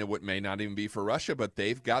that's it. And it may not even be for Russia, but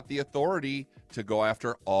they've got the authority to go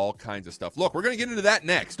after all kinds of stuff. Look, we're going to get into that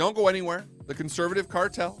next. Don't go anywhere. The Conservative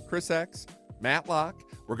Cartel, Chris X, Matt Locke.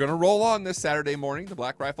 We're going to roll on this Saturday morning. The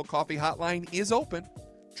Black Rifle Coffee Hotline is open.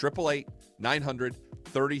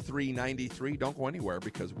 888-900-3393. Don't go anywhere,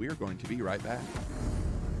 because we're going to be right back.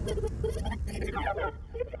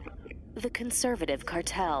 The Conservative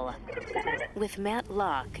Cartel with Matt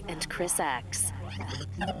Locke and Chris X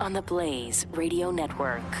on the Blaze Radio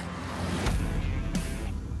Network.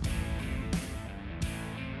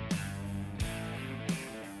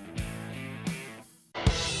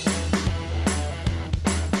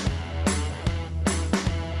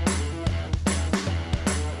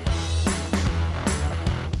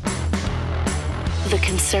 The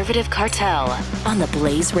Conservative Cartel on the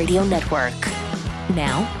Blaze Radio Network.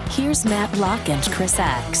 Now, here's Matt Locke and Chris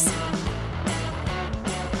X.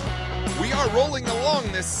 We are rolling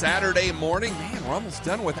along this Saturday morning. Man, we're almost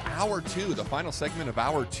done with Hour 2, the final segment of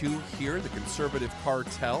Hour 2 here, the Conservative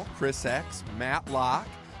Cartel. Chris X, Matt Locke.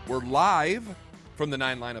 We're live from the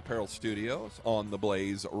Nine Line Apparel Studios on the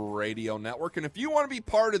Blaze Radio Network. And if you want to be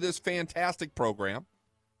part of this fantastic program,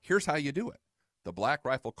 here's how you do it. The Black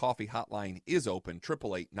Rifle Coffee Hotline is open,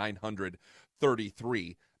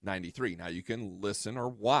 888-900-3393. Now, you can listen or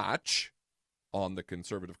watch on the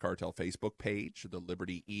Conservative Cartel Facebook page, the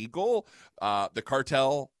Liberty Eagle, the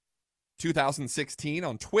Cartel 2016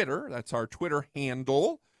 on Twitter. That's our Twitter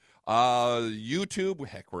handle. YouTube,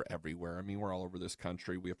 heck, we're everywhere. I mean, we're all over this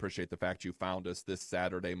country. We appreciate the fact you found us this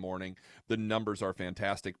Saturday morning. The numbers are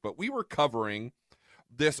fantastic. But we were covering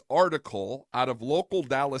this article out of local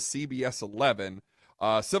Dallas CBS 11,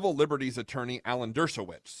 civil liberties attorney Alan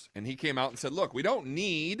Dershowitz, and he came out and said, look, we don't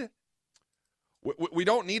need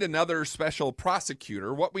another special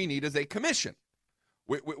prosecutor. What we need is a commission.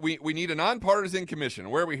 We need a nonpartisan commission.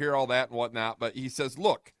 Where we hear all that and whatnot, but he says,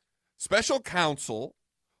 look, special counsel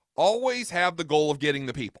always have the goal of getting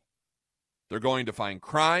the people. They're going to find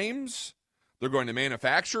crimes, they're going to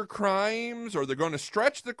manufacture crimes, or they're going to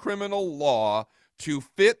stretch the criminal law to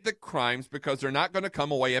fit the crimes because they're not going to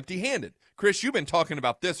come away empty-handed. Chris, you've been talking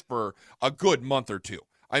about this for a good month or two.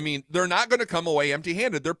 I mean, they're not going to come away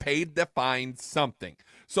empty-handed. They're paid to find something.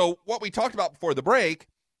 So what we talked about before the break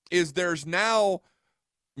is there's now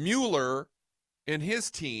Mueller and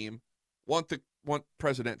his team want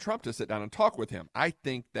President Trump to sit down and talk with him. I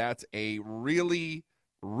think that's a really,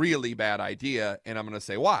 really bad idea, and I'm going to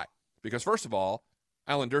say why. Because, first of all,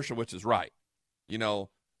 Alan Dershowitz is right. You know,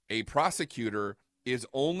 a prosecutor is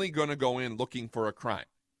only going to go in looking for a crime.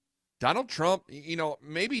 Donald Trump, you know,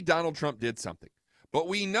 maybe Donald Trump did something. But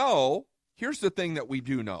we know, here's the thing that we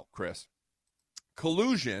do know, Chris.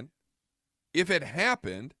 Collusion, if it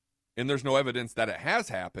happened, and there's no evidence that it has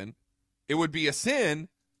happened, it would be a sin,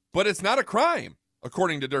 but it's not a crime,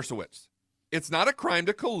 according to Dershowitz. It's not a crime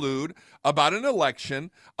to collude about an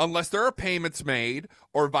election unless there are payments made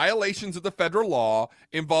or violations of the federal law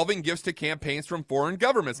involving gifts to campaigns from foreign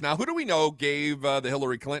governments. Now, who do we know gave the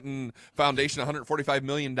Hillary Clinton Foundation $145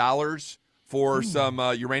 million for some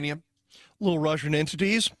uranium? Little Russian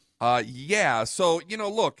entities. Yeah. So, you know,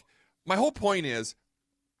 look, my whole point is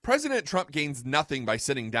President Trump gains nothing by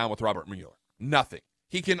sitting down with Robert Mueller. Nothing.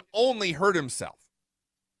 He can only hurt himself.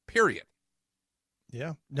 Period.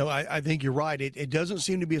 Yeah, no, I think you're right. It doesn't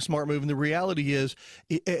seem to be a smart move. And the reality is,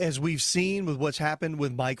 as we've seen with what's happened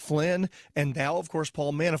with Mike Flynn and now, of course,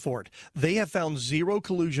 Paul Manafort, they have found zero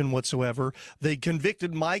collusion whatsoever. They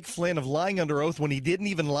convicted Mike Flynn of lying under oath when he didn't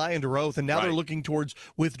even lie under oath. And now they're looking towards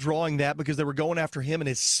withdrawing that because they were going after him and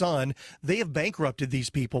his son. They have bankrupted these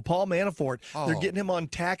people. Paul Manafort, they're getting him on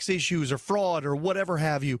tax issues or fraud or whatever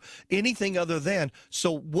have you, anything other than.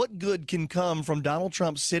 So what good can come from Donald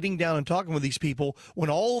Trump sitting down and talking with these people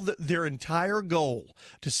when their entire goal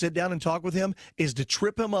to sit down and talk with him is to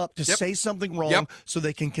trip him up, to say something wrong so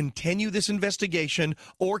they can continue this investigation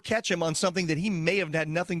or catch him on something that he may have had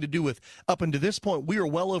nothing to do with. Up until this point, we are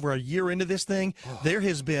well over a year into this thing. There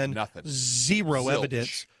has been zero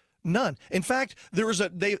evidence. None. In fact,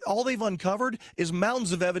 all they've uncovered is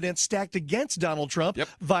mountains of evidence stacked against Donald Trump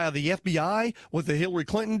via the FBI, what the Hillary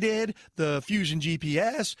Clinton did, the Fusion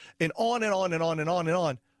GPS, and on and on and on and on and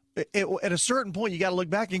on. At a certain point, you got to look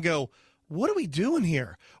back and go, what are we doing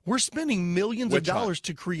here? We're spending millions of dollars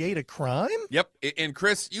to create a crime? Yep. And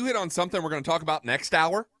Chris, you hit on something we're going to talk about next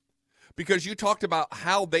hour because you talked about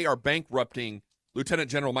how they are bankrupting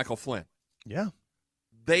Lieutenant General Michael Flynn. Yeah.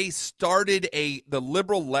 The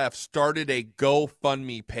liberal left started a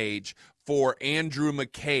GoFundMe page for Andrew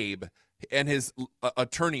McCabe and his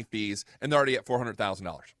attorney fees, and they're already at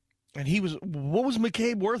 $400,000. And what was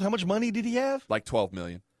McCabe worth? How much money did he have? Like $12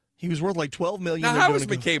 million. He was worth like $12 million. Now, how is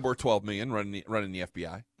McCabe worth $12 million running the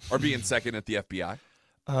FBI or being second at the FBI?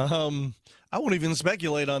 I won't even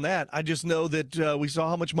speculate on that. I just know that we saw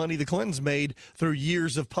how much money the Clintons made through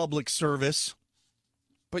years of public service.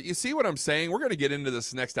 But you see what I'm saying? We're going to get into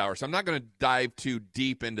this next hour, so I'm not going to dive too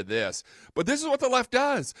deep into this. But this is what the left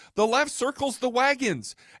does. The left circles the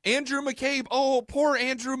wagons. Andrew McCabe, oh, poor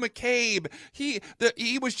Andrew McCabe. He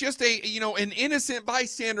was just an innocent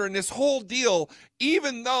bystander in this whole deal,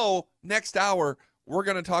 even though next hour we're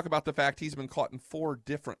going to talk about the fact he's been caught in 4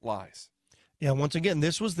 different lies. Yeah, once again,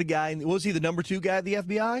 this was the guy. Was he the number 2 guy at the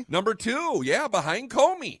FBI? Number 2, yeah, behind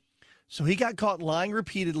Comey. So he got caught lying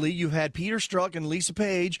repeatedly. You had Peter Strzok and Lisa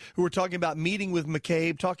Page who were talking about meeting with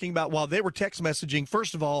McCabe, talking about while they were text messaging,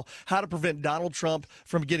 first of all, how to prevent Donald Trump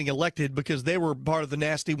from getting elected because they were part of the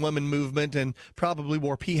nasty woman movement and probably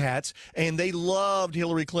wore pea hats. And they loved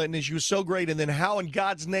Hillary Clinton and she was so great. And then how in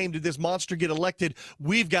God's name did this monster get elected?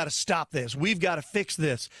 We've got to stop this. We've got to fix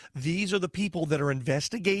this. These are the people that are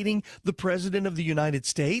investigating the president of the United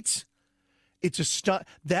States. It's a stunt.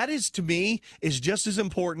 That is, to me, is just as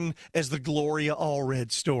important as the Gloria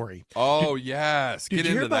Allred story. Oh, yes. Get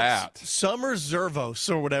into that. Summer Zervos,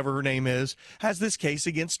 or whatever her name is, has this case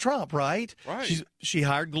against Trump, right? Right. She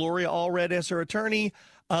hired Gloria Allred as her attorney.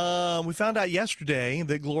 We found out yesterday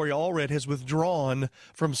that Gloria Allred has withdrawn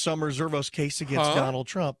from Summer Zervos' case against Donald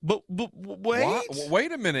Trump. But wait. What?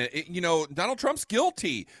 Wait a minute. Donald Trump's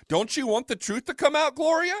guilty. Don't you want the truth to come out,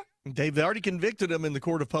 Gloria? They've already convicted him in the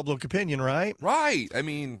court of public opinion, right? Right. I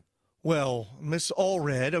mean, well, Miss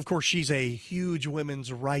Allred, of course, she's a huge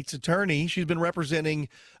women's rights attorney. She's been representing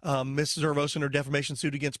Miss Zervos in her defamation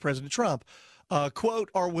suit against President Trump. Quote,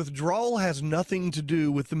 our withdrawal has nothing to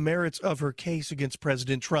do with the merits of her case against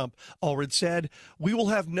President Trump, Allred said. We will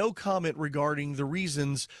have no comment regarding the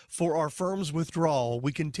reasons for our firm's withdrawal.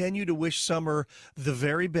 We continue to wish Summer the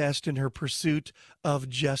very best in her pursuit of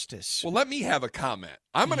justice. Well, let me have a comment.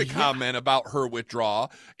 I'm going to comment about her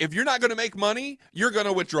withdrawal. If you're not going to make money, you're going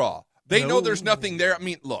to withdraw. They know there's nothing there. I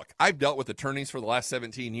mean, look, I've dealt with attorneys for the last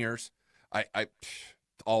 17 years. I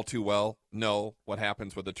all too well know what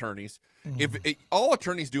happens with attorneys. All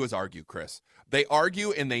attorneys do is argue, Chris. They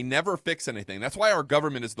argue and they never fix anything. That's why our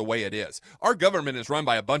government is the way it is. Our government is run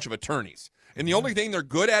by a bunch of attorneys, and the only thing they're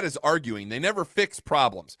good at is arguing. They never fix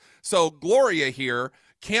problems. So Gloria here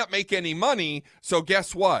can't make any money, so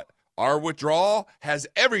guess what? Our withdrawal has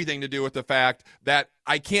everything to do with the fact that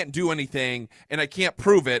I can't do anything and I can't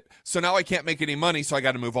prove it, so now I can't make any money, so I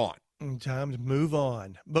got to move on. Time to move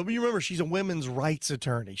on. But you remember, she's a women's rights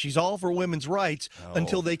attorney. She's all for women's rights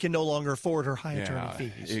until they can no longer afford her high attorney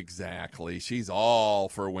fees. Exactly. She's all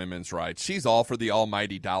for women's rights. She's all for the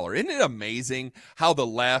almighty dollar. Isn't it amazing how the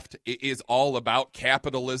left is all about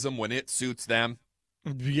capitalism when it suits them?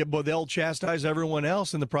 Yeah, but they'll chastise everyone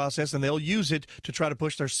else in the process, and they'll use it to try to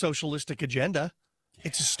push their socialistic agenda. Yeah.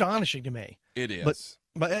 It's astonishing to me. It is.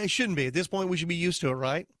 But it shouldn't be. At this point, we should be used to it,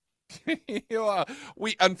 right?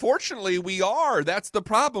 Unfortunately, we are. That's the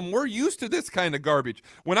problem. We're used to this kind of garbage.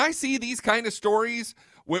 When I see these kind of stories,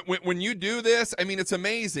 when you do this, I mean, it's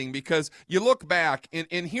amazing because you look back, and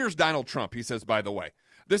here's Donald Trump. He says, by the way,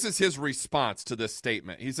 this is his response to this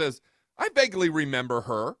statement. He says, I vaguely remember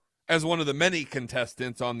her as one of the many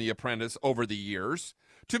contestants on The Apprentice over the years.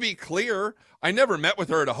 To be clear, I never met with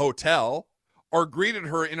her at a hotel or greeted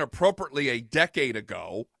her inappropriately a decade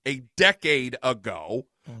ago.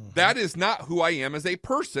 That is not who I am as a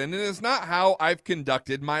person, and is not how I've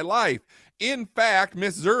conducted my life. In fact,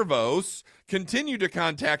 Ms. Zervos continued to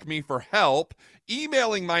contact me for help,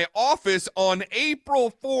 emailing my office on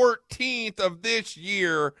April 14th of this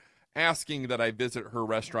year, asking that I visit her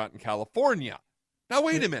restaurant in California. Now,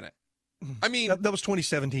 wait a minute. I mean, that was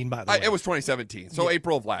 2017, by the way. It was 2017, so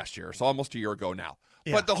April of last year, so almost a year ago now.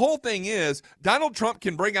 Yeah. But the whole thing is, Donald Trump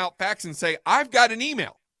can bring out facts and say, I've got an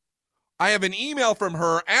email. I have an email from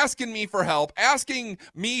her asking me for help, asking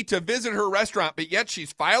me to visit her restaurant, but yet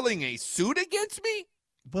she's filing a suit against me?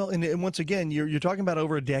 Well, and once again, you're talking about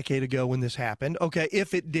over a decade ago when this happened. Okay,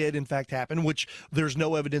 if it did, in fact, happen, which there's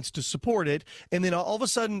no evidence to support it. And then all of a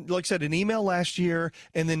sudden, like I said, an email last year,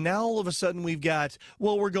 and then now all of a sudden we've got,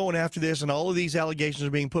 well, we're going after this, and all of these allegations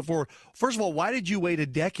are being put forward. First of all, why did you wait a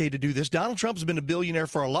decade to do this? Donald Trump's been a billionaire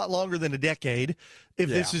for a lot longer than a decade, if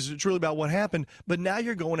this is truly about what happened. But now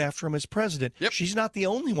you're going after him as president. Yep. She's not the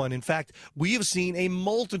only one. In fact, we have seen a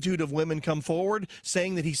multitude of women come forward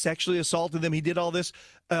saying that he sexually assaulted them. He did all this.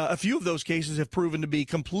 A few of those cases have proven to be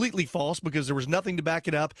completely false because there was nothing to back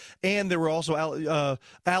it up, and there were also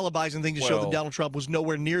alibis and things to show that Donald Trump was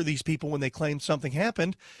nowhere near these people when they claimed something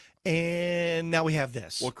happened. And now we have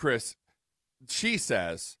this. Well, Chris, she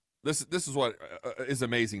says, this is what is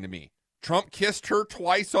amazing to me. Trump kissed her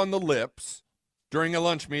twice on the lips during a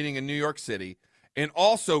lunch meeting in New York City, and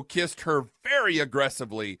also kissed her very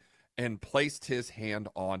aggressively and placed his hand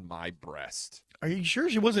on my breast. Are you sure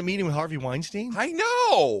she wasn't meeting with Harvey Weinstein? I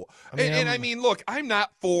know. I mean, look, I'm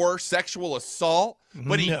not for sexual assault,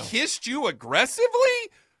 but he kissed you aggressively?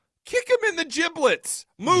 Kick him in the giblets.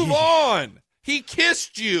 Move on. He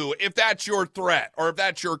kissed you if that's your threat or if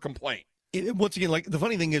that's your complaint. Once again, like the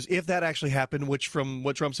funny thing is, if that actually happened, which from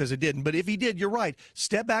what Trump says it didn't, but if he did, you're right.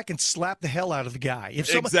 Step back and slap the hell out of the guy.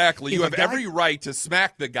 Exactly. You have every right to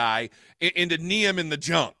smack the guy and to knee him in the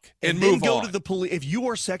junk and then move go on. to the police. If you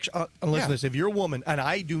are if you're a woman, and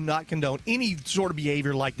I do not condone any sort of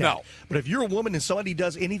behavior like that. No. But if you're a woman and somebody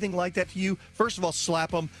does anything like that to you, first of all,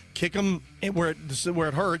 slap them, kick them where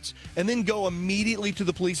it hurts, and then go immediately to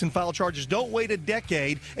the police and file charges. Don't wait a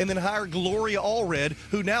decade and then hire Gloria Allred,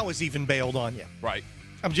 who now is even bailed on you. Right.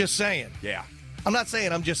 I'm just saying. Yeah. I'm not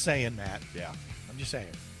saying. I'm just saying, Matt. Yeah. I'm just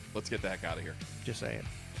saying. Let's get the heck out of here. Just saying.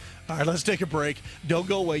 All right, let's take a break. Don't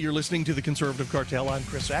go away. You're listening to the Conservative Cartel. I'm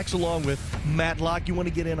Chris Sachs, along with Matt Locke. You want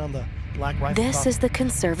to get in on the Black Rifle? This is the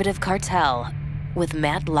Conservative Cartel with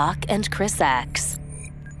Matt Locke and Chris Sachs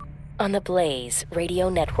on the Blaze Radio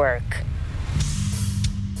Network.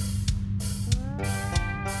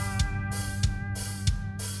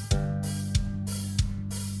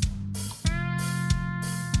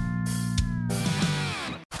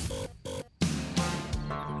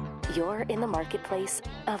 You're in the marketplace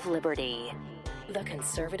of liberty. The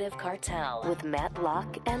Conservative Cartel with Matt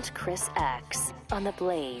Locke and Chris X on the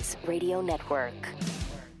Blaze Radio Network.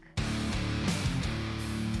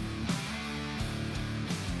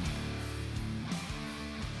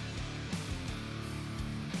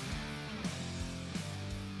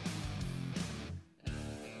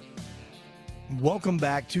 Welcome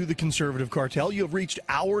back to the Conservative Cartel. You have reached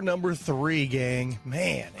hour number 3, gang.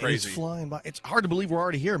 Man, Crazy. It's flying by. It's hard to believe we're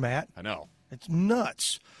already here, Matt. I know. It's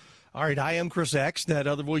nuts. All right, I am Chris X. That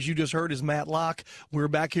other voice you just heard is Matt Locke. We're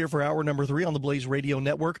back here for hour number 3 on the Blaze Radio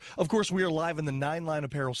Network. Of course, we are live in the 9 Line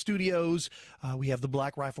Apparel Studios. We have the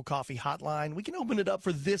Black Rifle Coffee Hotline. We can open it up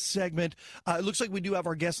for this segment. It looks like we do have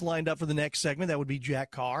our guests lined up for the next segment. That would be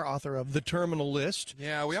Jack Carr, author of The Terminal List.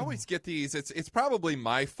 Yeah, we always get these. It's probably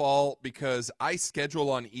my fault because I schedule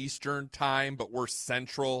on Eastern time, but we're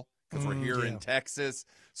Central because we're here in Texas.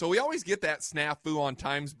 So we always get that snafu on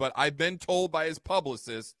times, but I've been told by his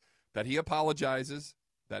publicist that he apologizes,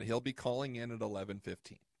 that he'll be calling in at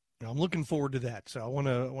 11:15. I'm looking forward to that. So I want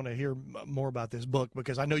to hear more about this book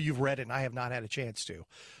because I know you've read it and I have not had a chance to.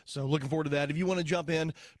 So looking forward to that. If you want to jump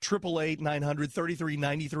in,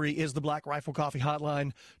 888-900-3393 is the Black Rifle Coffee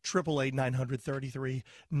Hotline,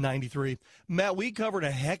 888-900-3393. Matt, we covered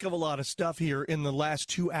a heck of a lot of stuff here in the last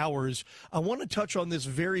 2 hours. I want to touch on this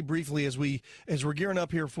very briefly as we're gearing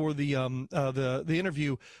up here for the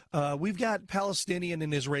interview. We've got Palestinian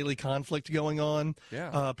and Israeli conflict going on.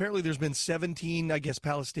 Yeah. Apparently there's been 17, I guess,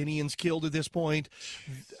 Palestinians killed at this point,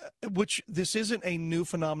 which this isn't a new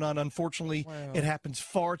phenomenon. Unfortunately, it happens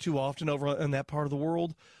far too often over in that part of the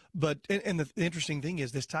world. But and the interesting thing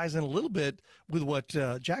is this ties in a little bit with what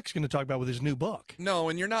Jack's going to talk about with his new book. No,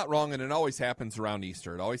 and you're not wrong, and it always happens around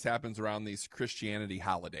Easter. It always happens around these Christianity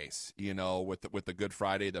holidays, you know, with the Good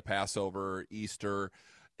Friday, the Passover, Easter.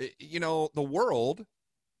 You know, the world,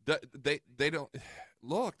 they don't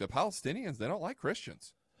look, the Palestinians, they don't like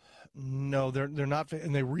Christians. No, they're not,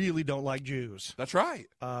 and they really don't like Jews. That's right.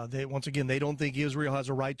 They don't think Israel has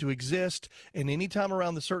a right to exist. And anytime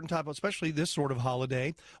around the certain type of, especially this sort of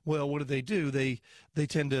holiday, well, what do? They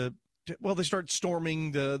tend to. Well, they start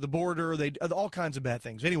storming the border. They all kinds of bad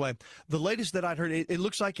things. Anyway, the latest that I'd heard, it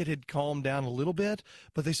looks like it had calmed down a little bit,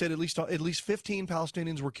 but they said at least 15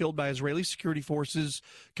 Palestinians were killed by Israeli security forces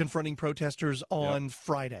confronting protesters on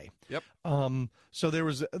Friday. Yep. So they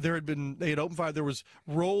had opened fire. There was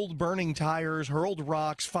rolled burning tires, hurled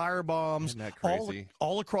rocks, fire bombs, Isn't that crazy?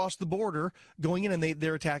 all across the border going in, and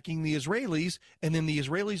they're attacking the Israelis, and then the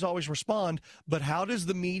Israelis always respond. But how does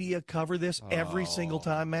the media cover this every single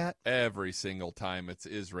time, Matt? Every single time it's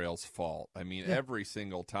Israel's fault. I mean, every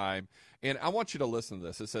single time. And I want you to listen to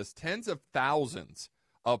this. It says tens of thousands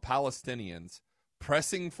of Palestinians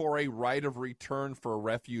pressing for a right of return for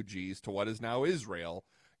refugees to what is now Israel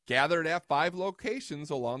gathered at 5 locations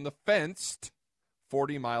along the fenced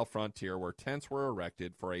 40-mile frontier where tents were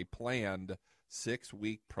erected for a planned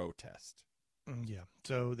 6-week protest. Yeah,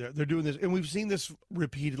 so they're doing this, and we've seen this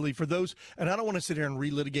repeatedly for those, and I don't want to sit here and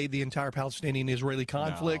relitigate the entire Palestinian-Israeli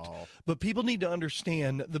conflict, but people need to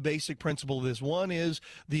understand the basic principle of this. One is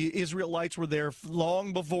the Israelites were there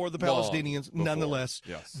long before the Palestinians. Nonetheless,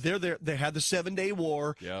 they're there. They had the 7-day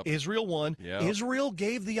war. Yep. Israel won. Yep. Israel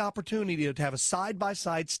gave the opportunity to have a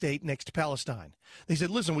side-by-side state next to Palestine. They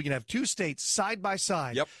said, listen, we can have 2 states side by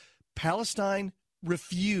side. Yep. Palestine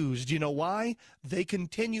refused. You know why? They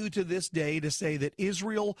continue to this day to say that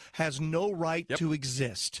Israel has no right to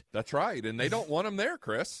exist. That's right, and they don't want them there,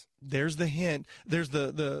 Chris. There's the hint. There's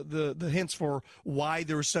the hints for why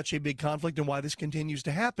there is such a big conflict and why this continues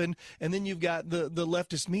to happen. And then you've got the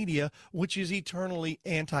leftist media, which is eternally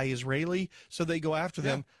anti-Israeli, so they go after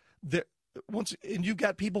them. And you've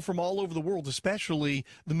got people from all over the world, especially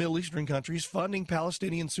the Middle Eastern countries, funding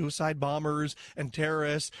Palestinian suicide bombers and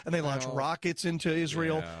terrorists, and they launch rockets into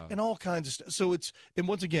Israel and all kinds of stuff. So and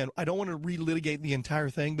once again, I don't want to relitigate the entire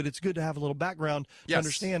thing, but it's good to have a little background to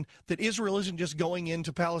understand that Israel isn't just going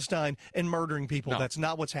into Palestine and murdering people. No. That's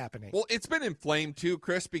not what's happening. Well, it's been inflamed too,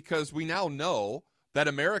 Chris, because we now know that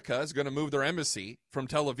America is going to move their embassy from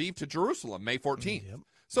Tel Aviv to Jerusalem May 14th. Yep.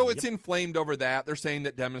 So it's inflamed over that. They're saying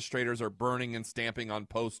that demonstrators are burning and stamping on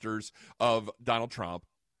posters of Donald Trump.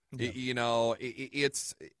 Yep.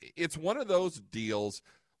 It's one of those deals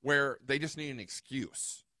where they just need an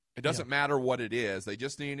excuse. It doesn't matter what it is. They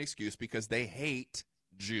just need an excuse because they hate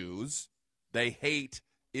Jews. They hate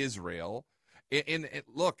Israel. And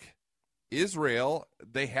look, Israel,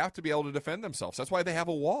 they have to be able to defend themselves. That's why they have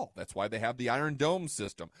a wall. That's why they have the Iron Dome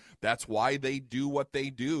system. That's why they do what they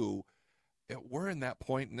do. We're in that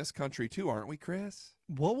point in this country, too, aren't we, Chris?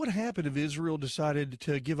 What would happen if Israel decided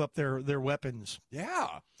to give up their weapons?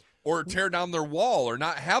 Yeah. Or tear down their wall or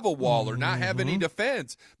not have a wall or not have any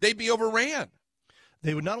defense? They'd be overran.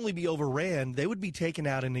 They would not only be overran, they would be taken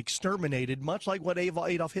out and exterminated, much like what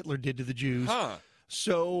Adolf Hitler did to the Jews.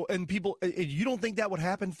 So, and people, you don't think that would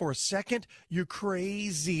happen for a second? You're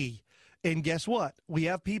crazy. And guess what? We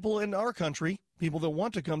have people in our country, people that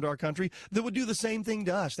want to come to our country, that would do the same thing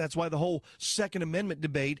to us. That's why the whole Second Amendment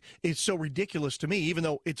debate is so ridiculous to me, even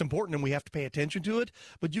though it's important and we have to pay attention to it.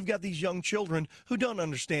 But you've got these young children who don't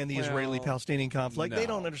understand the Israeli-Palestinian conflict. No. They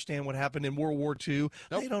don't understand what happened in World War II.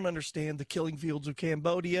 Nope. They don't understand the killing fields of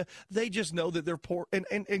Cambodia. They just know that they're poor.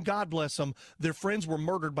 And God bless them, their friends were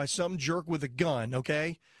murdered by some jerk with a gun,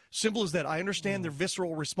 okay? Simple as that. I understand their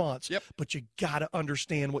visceral response, but you got to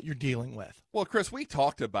understand what you're dealing with. Well, Chris, we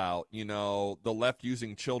talked about, the left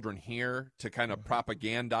using children here to kind of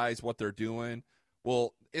propagandize what they're doing.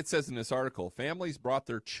 Well, it says in this article, families brought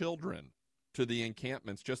their children to the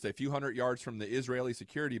encampments just a few hundred yards from the Israeli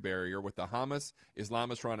security barrier with the Hamas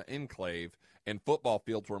Islamist-run enclave, and football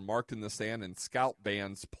fields were marked in the sand and scout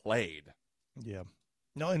bands played. Yeah.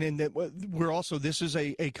 No, and that we're also, this is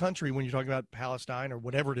a country, when you're talking about Palestine or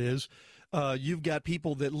whatever it is, you've got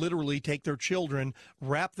people that literally take their children,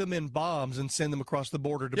 wrap them in bombs, and send them across the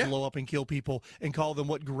border to blow up and kill people and call them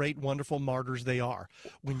what great, wonderful martyrs they are.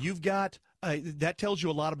 When you've got that tells you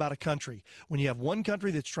a lot about a country. When you have one country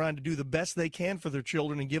that's trying to do the best they can for their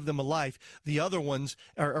children and give them a life, the other ones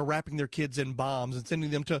are wrapping their kids in bombs and sending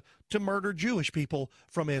them to murder Jewish people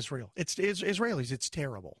from Israel. It's Israelis. It's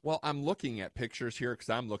terrible. Well, I'm looking at pictures here because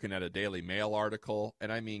I'm looking at a Daily Mail article,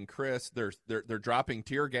 and I mean, Chris, they're dropping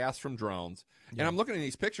tear gas from drones, and I'm looking at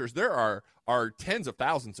these pictures. There are tens of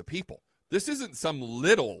thousands of people. This isn't some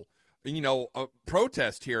little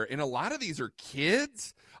protest here, and a lot of these are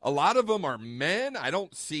kids. A lot of them are men. I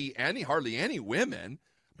don't see hardly any women,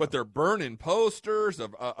 but they're burning posters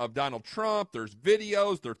of Donald Trump. There's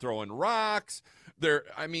videos. They're throwing rocks.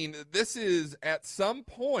 This is, at some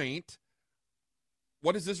point,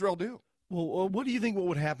 what does Israel do? Well, what do you think what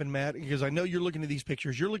would happen, Matt? Because I know you're looking at these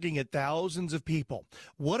pictures. You're looking at thousands of people.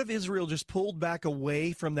 What if Israel just pulled back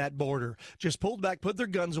away from that border? Just pulled back, put their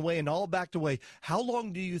guns away, and all backed away. How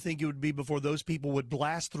long do you think it would be before those people would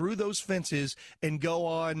blast through those fences and go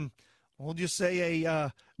on, we'll just say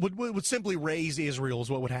would simply raise Israel is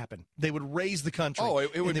what would happen. They would raise the country. Oh,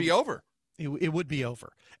 it would be over. It would be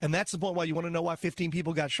over. And that's the point why you want to know why 15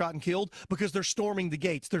 people got shot and killed? Because they're storming the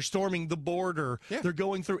gates. They're storming the border. Yeah. They're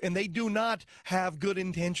going through, and they do not have good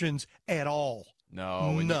intentions at all.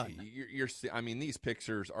 No. None. These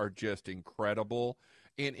pictures are just incredible.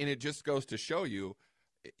 And it just goes to show you,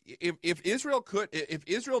 if Israel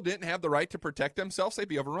didn't have the right to protect themselves, they'd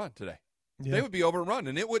be overrun today. Yeah. They would be overrun,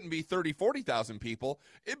 and it wouldn't be 30, 40,000 people.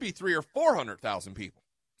 It'd be 300,000 or 400,000 people.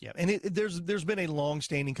 Yeah, and there's been a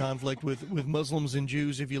long-standing conflict with Muslims and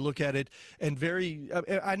Jews, if you look at it, and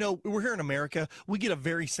I know we're here in America. We get a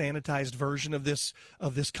very sanitized version of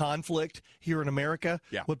this conflict here in America.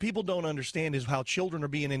 Yeah. What people don't understand is how children are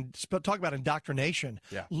being talk about indoctrination.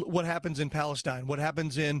 Yeah. What happens in Palestine? What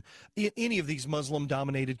happens in any of these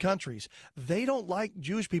Muslim-dominated countries? They don't like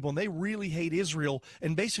Jewish people, and they really hate Israel.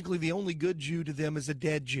 And basically, the only good Jew to them is a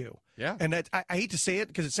dead Jew. Yeah. And I hate to say it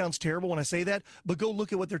because it sounds terrible when I say that, but go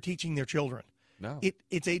look at what they're teaching their children. No.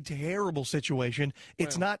 It's a terrible situation.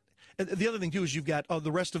 It's not. The other thing, too, is you've got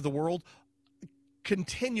the rest of the world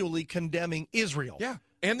continually condemning Israel. Yeah.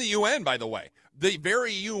 And the UN, by the way. The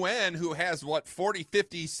very UN who has, 40,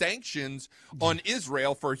 50 sanctions on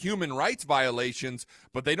Israel for human rights violations,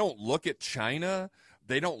 but they don't look at China.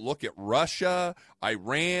 They don't look at Russia,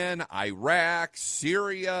 Iran, Iraq,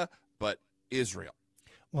 Syria, but Israel.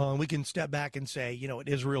 Well, and we can step back and say,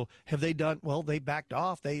 Israel, have they done well? They backed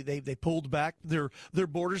off. They pulled back their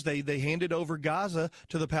borders. They handed over Gaza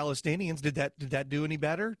to the Palestinians. Did that do any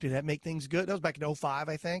better? Did that make things good? That was back in 2005,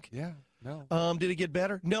 I think. Yeah. No. Did it get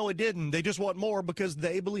better? No, it didn't. They just want more because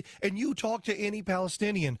they believe. And you talk to any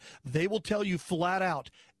Palestinian, they will tell you flat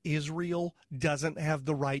out, Israel doesn't have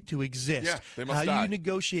the right to exist. Yeah, they must How die. do you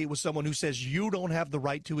negotiate with someone who says you don't have the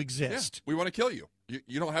right to exist? Yeah, we want to kill you.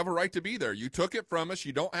 You don't have a right to be there. You took it from us.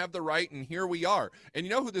 You don't have the right, and here we are. And you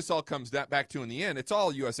know who this all comes back to in the end? It's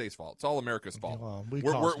all USA's fault. It's all America's fault. Well,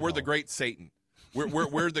 we're the great Satan.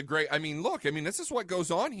 We're the great. Look. This is what goes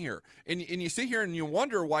on here, and you sit here and you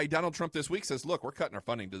wonder why Donald Trump this week says, "Look, we're cutting our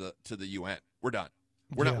funding to the UN. We're done.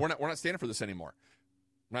 We're not standing for this anymore.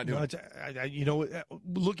 We're not doing it."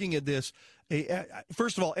 Looking at this,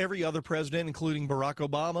 first of all, every other president, including Barack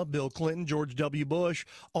Obama, Bill Clinton, George W. Bush,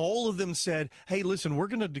 all of them said, hey, listen, we're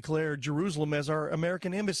going to declare Jerusalem as our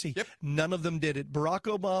American embassy. Yep. None of them did it. Barack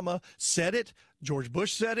Obama said it. George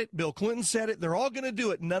Bush said it. Bill Clinton said it. They're all going to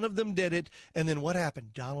do it. None of them did it. And then what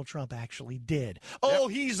happened? Donald Trump actually did. Oh,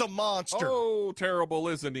 he's a monster. Oh, terrible,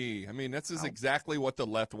 isn't he? This is exactly what the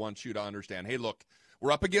left wants you to understand. Hey, look,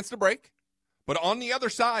 we're up against a break. But on the other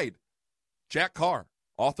side, Jack Carr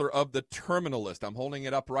author of The Terminalist. I'm holding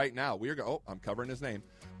it up right now. I'm covering his name.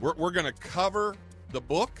 We're going to cover the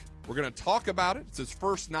book. We're going to talk about it. It's his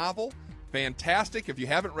first novel. Fantastic. If you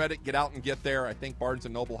haven't read it, get out and get there. I think Barnes &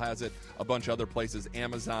 Noble has it, a bunch of other places,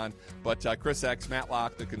 Amazon. But Chris X, Matt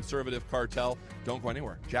Locke, The Conservative Cartel, don't go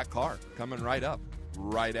anywhere. Jack Carr coming right up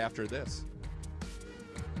right after this.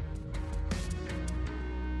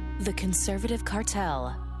 The Conservative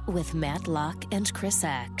Cartel with Matt Locke and Chris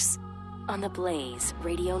X on the Blaze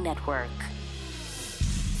Radio Network.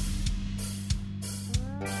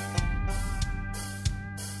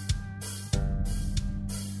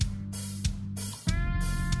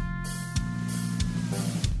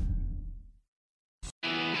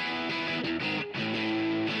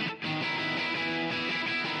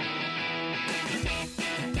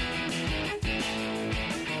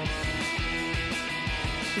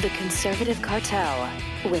 The Conservative Cartel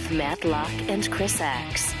with Matt Locke and Chris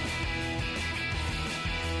X.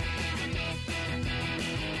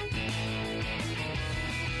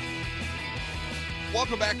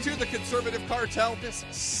 Welcome back to the Conservative Cartel this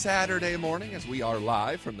Saturday morning as we are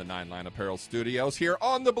live from the Nine Line Apparel Studios here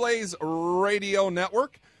on the Blaze Radio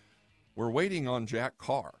Network. We're waiting on Jack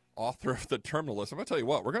Carr, author of The Terminalist. I'm going to tell you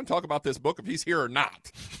what, we're going to talk about this book if he's here or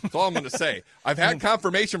not. That's all I'm going to say. I've had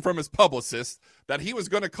confirmation from his publicist that he was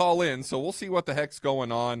going to call in, so we'll see what the heck's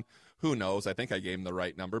going on. Who knows? I think I gave him the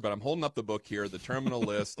right number, but I'm holding up the book here, The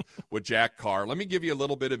Terminalist with Jack Carr. Let me give you a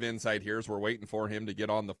little bit of insight here as we're waiting for him to get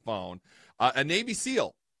on the phone. A Navy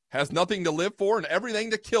SEAL has nothing to live for and everything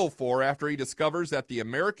to kill for after he discovers that the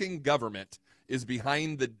American government is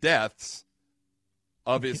behind the deaths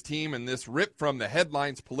of his team in this rip from the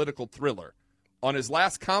headlines political thriller. On his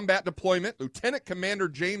last combat deployment, Lieutenant Commander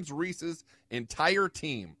James Reese's entire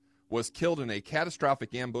team was killed in a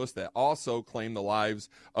catastrophic ambush that also claimed the lives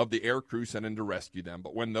of the air crew sent in to rescue them.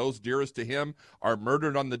 But when those dearest to him are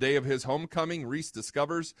murdered on the day of his homecoming, Reese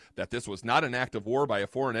discovers that this was not an act of war by a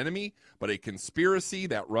foreign enemy, but a conspiracy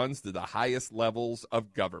that runs to the highest levels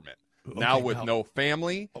of government. No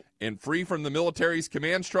family and free from the military's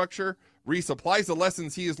command structure, Reese applies the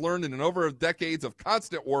lessons he has learned in over decades of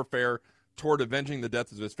constant warfare toward avenging the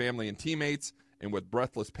deaths of his family and teammates, and with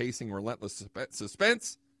breathless pacing, relentless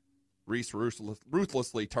suspense, Reese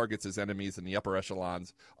ruthlessly targets his enemies in the upper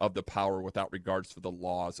echelons of the power without regards to the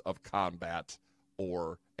laws of combat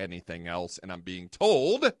or anything else. And I'm being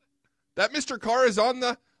told that Mr. Carr is on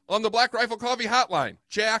the Black Rifle Coffee hotline.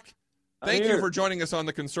 Jack, thank you for joining us on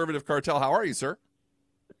the Conservative Cartel. How are you, sir?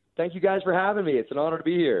 Thank you guys for having me. It's an honor to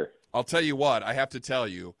be here. I'll tell you what, I have to tell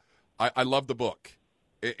you, I love the book.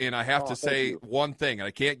 And I have to say one thing, and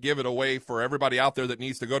I can't give it away for everybody out there that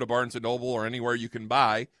needs to go to Barnes & Noble or anywhere you can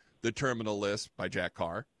buy The Terminalist by Jack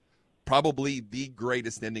Carr. Probably the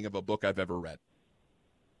greatest ending of a book I've ever read.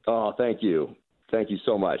 Oh, thank you. Thank you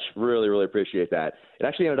so much. Really, really appreciate that. It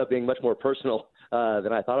actually ended up being much more personal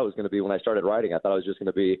than I thought it was going to be when I started writing. I thought it was just going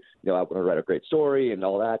to be, I want to write a great story and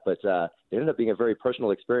all that, but it ended up being a very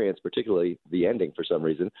personal experience, particularly the ending for some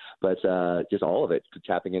reason, but just all of it,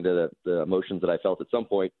 tapping into the emotions that I felt at some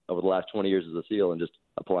point over the last 20 years as a SEAL and just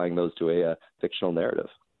applying those to a fictional narrative.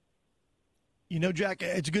 Jack,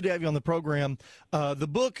 it's good to have you on the program. The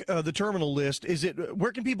book, The Terminalist,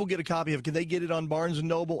 where can people get a copy of it? Can they get it on Barnes &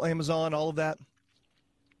 Noble, Amazon, all of that?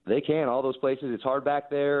 They can, all those places. It's hardback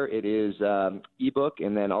there. It is ebook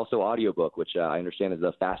and then also audiobook, which I understand is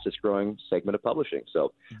the fastest growing segment of publishing.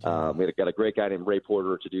 So we've got a great guy named Ray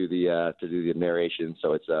Porter to do the narration.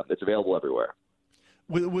 So it's available everywhere.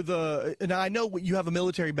 And I know you have a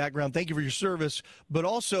military background. Thank you for your service. But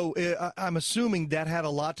also, I'm assuming that had a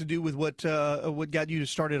lot to do with what got you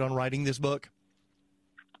started on writing this book.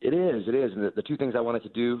 It is. And the two things I wanted to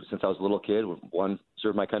do since I was a little kid, one,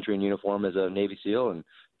 serve my country in uniform as a Navy SEAL, and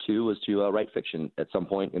two was to write fiction at some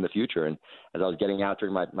point in the future. And as I was getting out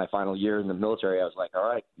during my final year in the military, I was like, all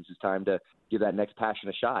right, this is time to give that next passion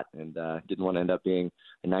a shot. And didn't want to end up being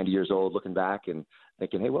 90 years old looking back and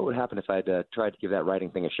thinking, hey, what would happen if I had tried to give that writing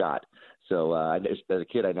thing a shot? So as a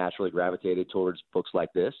kid, I naturally gravitated towards books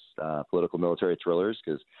like this, political military thrillers,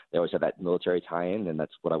 because they always have that military tie-in, and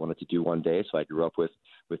that's what I wanted to do one day. So I grew up with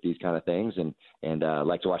these kind of things and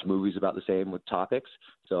like to watch movies about the same with topics.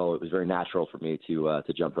 So it was very natural for me to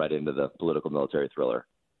jump right into the political military thriller.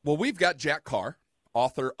 Well, we've got Jack Carr,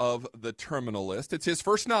 author of The Terminalist. It's his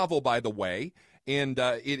first novel, by the way, and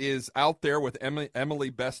it is out there with Emily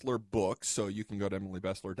Bessler Books, so you can go to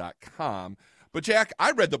emilybessler.com. But, Jack,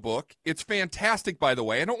 I read the book. It's fantastic, by the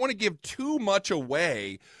way. I don't want to give too much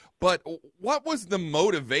away, but what was the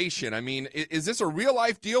motivation? I mean, is this a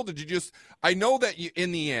real-life deal? Did you just – I know that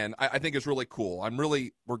in the end, I think it's really cool.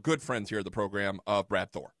 We're good friends here at the program of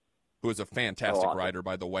Brad Thor. who is a fantastic writer,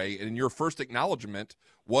 by the way. And your first acknowledgement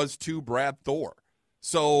was to Brad Thor.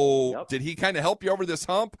 So did he kind of help you over this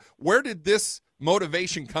hump? Where did this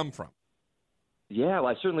motivation come from? Yeah, well,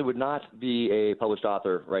 I certainly would not be a published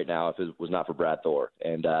author right now if it was not for Brad Thor.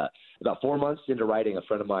 And about 4 months into writing, a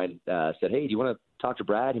friend of mine said, hey, do you want to talk to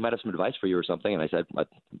Brad? He might have some advice for you or something. And I said, I'd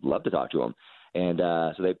love to talk to him. And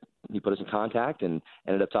so he put us in contact and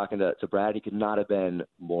ended up talking to Brad. He could not have been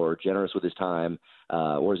more generous with his time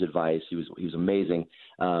or his advice. He was amazing.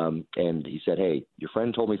 And he said, hey, your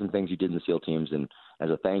friend told me some things you did in the SEAL teams, and as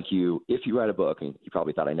a thank you, if you write a book, and he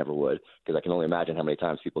probably thought I never would, because I can only imagine how many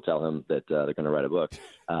times people tell him that they're going to write a book.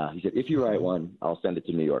 He said, if you write one, I'll send it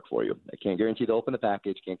to New York for you. I can't guarantee they'll open the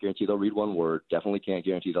package, can't guarantee they'll read one word, definitely can't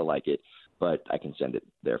guarantee they'll like it, but I can send it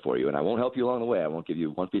there for you. And I won't help you along the way. I won't give you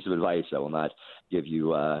one piece of advice. I will not give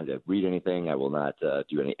you read anything. I will not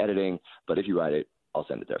do any editing. But if you write it, I'll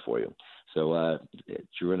send it there for you. So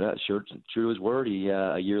true to his word, he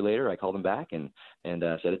a year later I called him back and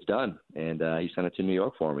said it's done, and he sent it to New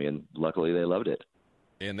York for me, and luckily they loved it.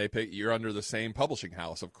 And you're under the same publishing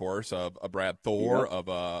house, of course, of Brad Thor, of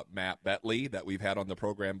Matt Betley that we've had on the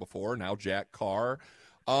program before. Now Jack Carr.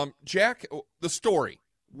 Jack, the story.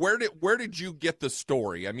 Where did you get the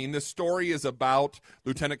story? I mean, the story is about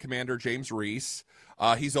Lieutenant Commander James Reese.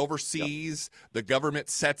 He's overseas. The government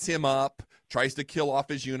sets him up, tries to kill off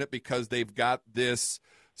his unit because they've got this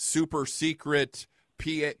super secret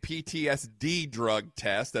PTSD drug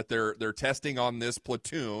test that they're testing on this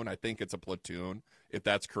platoon. I think it's a platoon, if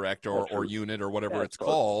that's correct, or unit or whatever it's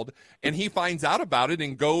called. And he finds out about it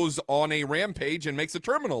and goes on a rampage and makes a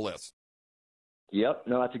terminal list. Yep,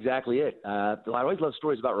 no, that's exactly it. I always love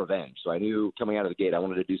stories about revenge, so I knew coming out of the gate I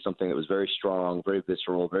wanted to do something that was very strong, very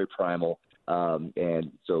visceral, very primal,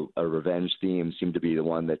 and so a revenge theme seemed to be the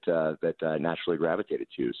one that I naturally gravitated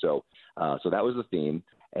to. So that was the theme,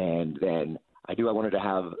 and then I knew I wanted to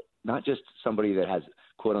have not just somebody that has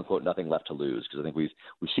quote unquote nothing left to lose, because I think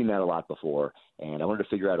we've seen that a lot before, and I wanted to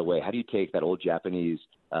figure out a way. How do you take that old Japanese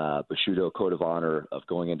Bushido code of honor of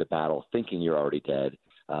going into battle thinking you're already dead?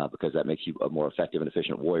 Because that makes you a more effective and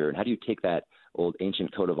efficient warrior. And how do you take that old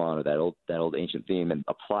ancient code of honor, that old ancient theme, and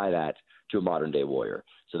apply that to a modern day warrior?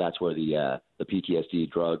 So that's where the PTSD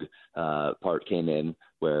drug part came in,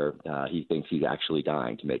 where he thinks he's actually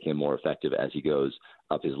dying, to make him more effective as he goes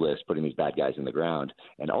up his list, putting these bad guys in the ground,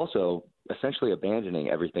 and also essentially abandoning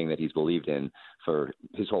everything that he's believed in for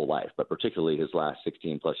his whole life, but particularly his last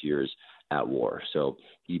 16 plus years at war. So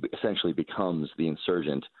he essentially becomes the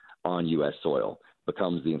insurgent on U.S. soil,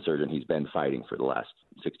 becomes the insurgent he's been fighting for the last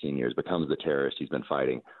 16 years, becomes the terrorist he's been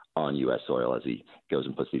fighting on U.S. soil as he goes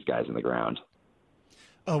and puts these guys in the ground.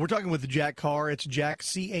 We're talking with Jack Carr. It's Jack,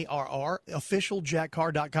 C-A-R-R.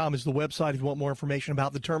 OfficialJackCarr.com is the website if you want more information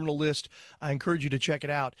about the terminal list. I encourage you to check it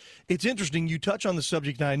out. It's interesting. You touch on the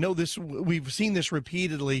subject, and I know this. We've seen this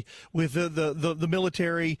repeatedly with the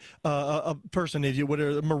military person,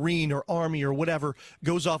 whether a Marine or Army or whatever,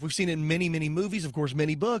 goes off. We've seen it in many, many movies, of course,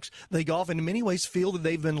 many books. They go off and in many ways feel that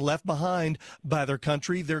they've been left behind by their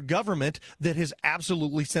country, their government that has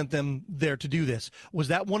absolutely sent them there to do this. Was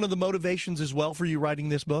that one of the motivations as well for you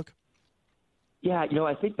writing this book? Yeah,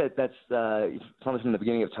 I think that's something from the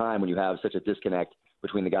beginning of time, when you have such a disconnect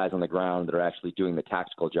between the guys on the ground that are actually doing the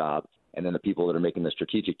tactical job and then the people that are making the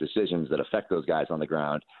strategic decisions that affect those guys on the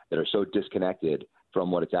ground, that are so disconnected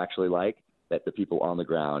from what it's actually like, that the people on the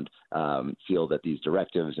ground feel that these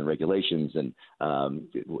directives and regulations and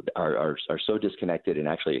are so disconnected and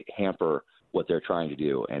actually hamper what they're trying to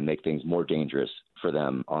do and make things more dangerous for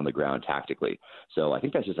them on the ground tactically. So I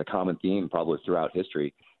think that's just a common theme probably throughout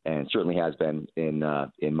history, and certainly has been in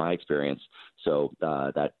my experience. So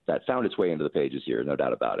that found its way into the pages here, no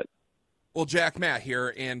doubt about it. Well, Jack, Matt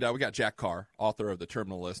here, and we got Jack Carr, author of The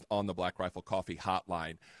Terminal List, on the Black Rifle Coffee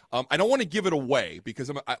Hotline. I don't want to give it away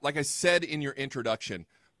because, like I said in your introduction,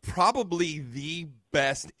 probably the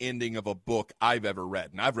best ending of a book I've ever read.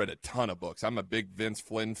 And I've read a ton of books. I'm a big Vince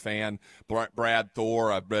Flynn fan, Brad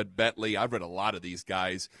Thor, I've read Betley. I've read a lot of these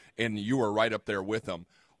guys, and you were right up there with them.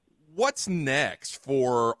 What's next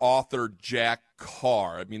for author Jack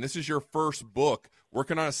Carr? I mean, this is your first book.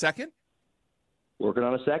 Working on a second? Working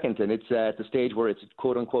on a second, and it's at the stage where it's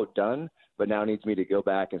quote-unquote done, but now needs me to go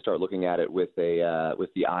back and start looking at it with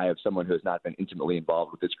the eye of someone who has not been intimately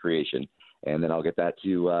involved with its creation. And then I'll get that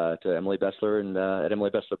to Emily Bessler and at Emily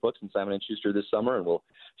Bessler Books and Simon & Schuster this summer, and we'll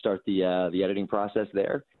start the editing process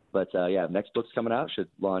there. But, next book's coming out, should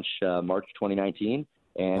launch March 2019,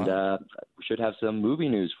 And we should have some movie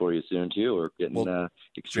news for you soon, too. We're getting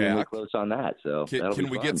extremely Jack, close on that. So can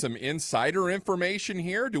we get some insider information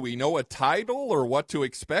here? Do we know a title or what to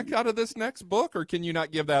expect out of this next book, or can you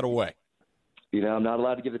not give that away? I'm not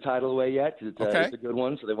allowed to give the title away yet because it's a good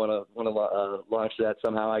one, so they want to launch that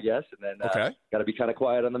somehow, I guess. And then got to be kind of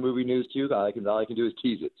quiet on the movie news too. All I can do is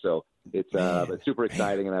tease it. So it's super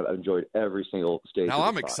exciting, and I've enjoyed every single stage. Now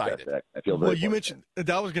I'm excited. I feel well. You mentioned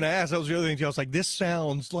I was going to ask. That was the other thing. I was like, this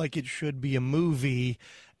sounds like it should be a movie,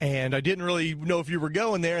 and I didn't really know if you were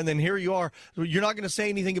going there. And then here you are. You're not going to say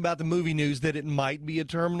anything about the movie news that it might be a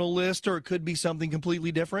terminal list or it could be something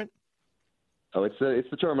completely different. Oh, it's the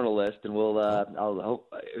terminal list, and we'll I'll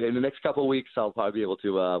hope in the next couple of weeks I'll probably be able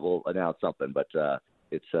to we'll announce something. But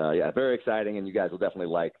it's very exciting, and you guys will definitely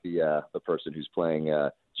like the person who's playing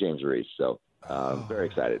James Reese. So very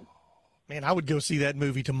excited. Man, I would go see that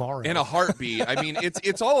movie tomorrow in a heartbeat. I mean,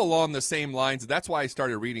 it's all along the same lines. That's why I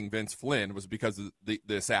started reading Vince Flynn, was because of the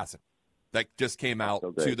Assassin that just came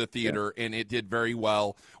out to the theater, and it did very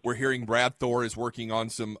well. We're hearing Brad Thor is working on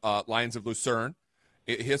some Lions of Lucerne.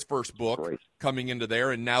 His first book coming into there,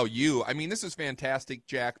 and now you. I mean, this is fantastic,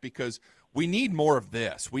 Jack, because we need more of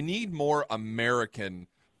this. We need more Americana.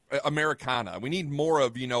 We need more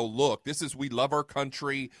of, look, we love our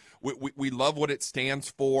country. We love what it stands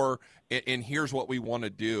for, and here's what we want to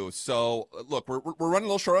do. So, look, we're running a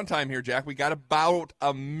little short on time here, Jack. We got about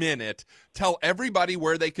a minute. Tell everybody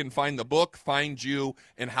where they can find the book, find you,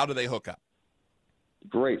 and how do they hook up.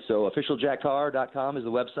 Great. So officialjackcarr.com is the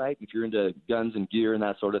website. If you're into guns and gear and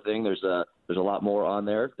that sort of thing, there's a lot more on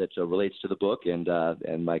there that relates to the book and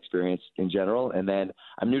my experience in general. And then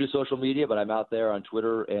I'm new to social media, but I'm out there on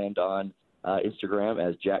Twitter and on Instagram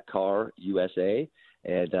as Jack Carr USA.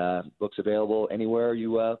 And books available anywhere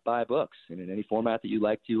you buy books and in any format that you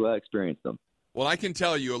like to experience them. Well, I can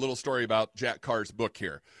tell you a little story about Jack Carr's book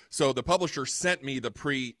here. So the publisher sent me the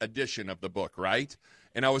pre-edition of the book, right?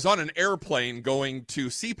 And I was on an airplane going to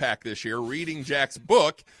CPAC this year reading Jack's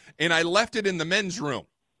book, and I left it in the men's room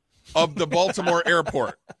of the Baltimore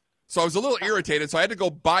airport. So I was a little irritated, so I had to go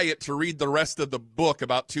buy it to read the rest of the book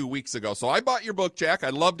about 2 weeks ago. So I bought your book, Jack. I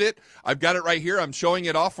loved it. I've got it right here. I'm showing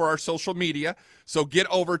it off for our social media. So get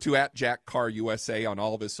over to @JackCarrUSA on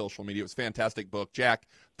all of his social media. It was a fantastic book. Jack,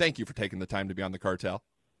 thank you for taking the time to be on the Cartel.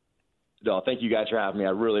 No, thank you guys for having me.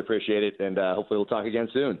 I really appreciate it, and hopefully we'll talk again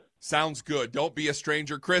soon. Sounds good. Don't be a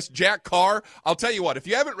stranger, Chris. Jack Carr, I'll tell you what, if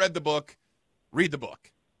you haven't read the book, read the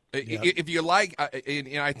book. Yep. If you like,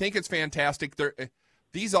 and I think it's fantastic.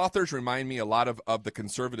 These authors remind me a lot of the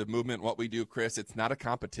conservative movement, what we do, Chris. It's not a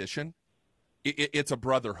competition. It's a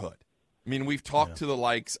brotherhood. I mean, we've talked to the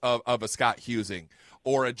likes of a Scott Husing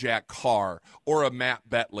or a Jack Carr or a Matt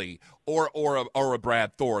Betley or a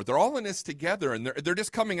Brad Thor. They're all in this together, and they're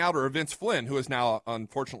just coming out, or Vince Flynn, who is now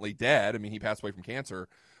unfortunately dead. I mean, he passed away from cancer.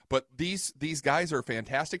 But these guys are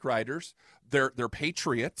fantastic writers. They're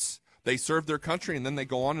patriots. They serve their country, and then they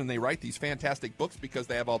go on and they write these fantastic books because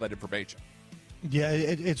they have all that information. Yeah,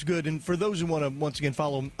 it's good. And for those who want to, once again,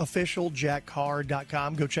 follow them,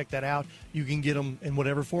 officialjackcarr.com. Go check that out. You can get them in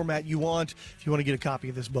whatever format you want. If you want to get a copy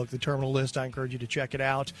of this book, The Terminal List, I encourage you to check it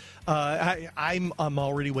out. I'm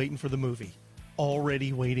already waiting for the movie.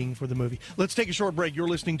 Let's take a short break. You're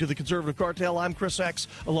listening to The Conservative Cartel. I'm Chris X,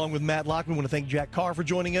 along with Matt Lockman. I want to thank Jack Carr for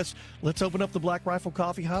joining us. Let's open up the Black Rifle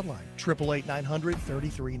Coffee Hotline,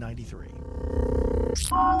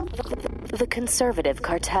 888-900-3393. The Conservative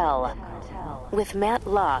Cartel with Matt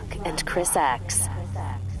Locke and Chris X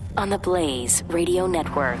on the Blaze Radio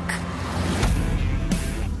Network.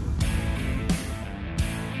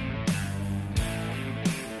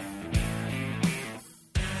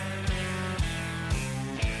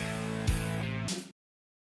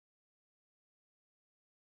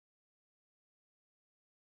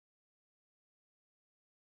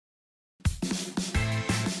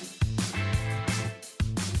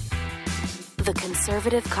 The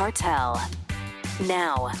Conservative Cartel.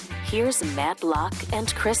 Now, here's Matt Locke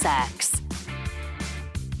and Chris X.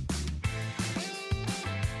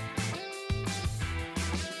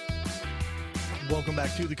 Welcome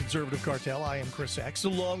back to the Conservative Cartel. I am Chris X,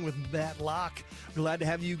 along with Matt Locke. Glad to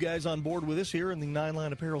have you guys on board with us here in the Nine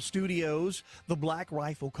Line Apparel Studios. The Black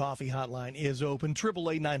Rifle Coffee Hotline is open,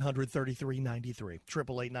 888-900-3393.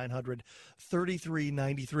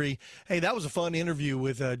 888-900-3393. Hey, that was a fun interview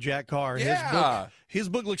with Jack Carr. Yeah. His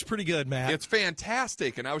book looks pretty good, Matt. It's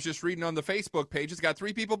fantastic, and I was just reading on the Facebook page. It's got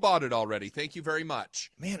 3 people bought it already. Thank you very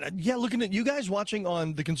much. Man, yeah, looking at you guys watching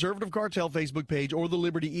on the Conservative Cartel Facebook page or the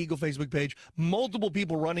Liberty Eagle Facebook page, multiple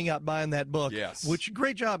people running out buying that book. Yes. Which,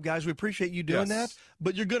 great job, guys. We appreciate you doing Yes. that,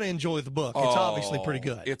 but you're going to enjoy the book. It's obviously pretty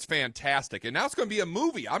good. It's fantastic, and now it's going to be a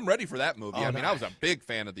movie. I'm ready for that movie. I mean, I was a big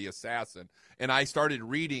fan of The Assassin, and I started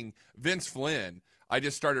reading Vince Flynn. I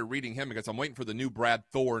just started reading him because I'm waiting for the new Brad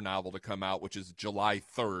Thor novel to come out, which is July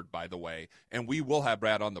 3rd, by the way. And we will have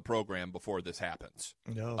Brad on the program before this happens.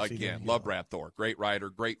 Again, love Brad Thor. Great writer,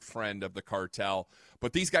 great friend of the cartel.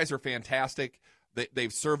 But these guys are fantastic.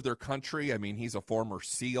 They've served their country. I mean, he's a former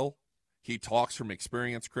SEAL. He talks from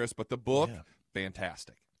experience, Chris. But the book,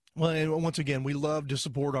 fantastic. Well, and once again, we love to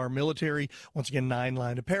support our military. Once again, 9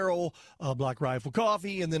 Line Apparel, Black Rifle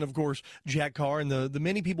Coffee, and then, of course, Jack Carr and the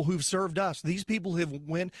many people who've served us. These people have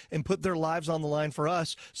went and put their lives on the line for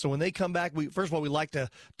us. So when they come back, first of all, we like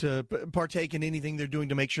to partake in anything they're doing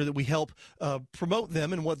to make sure that we help promote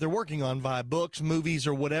them and what they're working on via books, movies,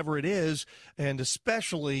 or whatever it is, and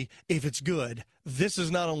especially if it's good. This is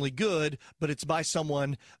not only good, but it's by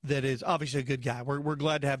someone that is obviously a good guy. We're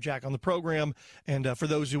glad to have Jack on the program, and for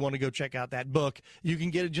those who want to go check out that book, you can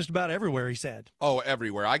get it just about everywhere, he said. Oh,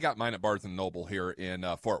 everywhere. I got mine at Barnes & Noble here in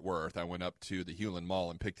Fort Worth. I went up to the Hewlin Mall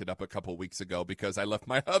and picked it up a couple weeks ago because I left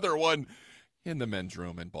my other one in the men's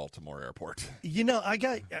room in Baltimore Airport. You know, I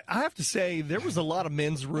have to say, there was a lot of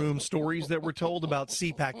men's room stories that were told about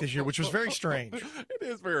CPAC this year, which was very strange. It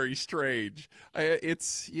is very strange.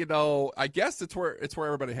 It's, I guess it's where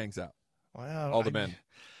everybody hangs out. Wow. All the men.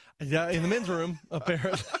 Yeah, in the men's room,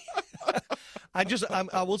 apparently.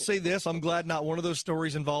 I will say this: I'm glad not one of those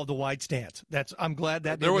stories involved a wide stance. I'm glad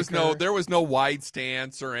that there was no wide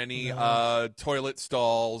stance or any toilet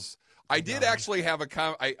stalls. I did actually have a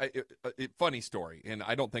funny story, and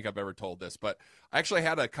I don't think I've ever told this, but I actually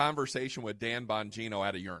had a conversation with Dan Bongino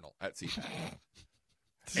at a urinal at CPAC.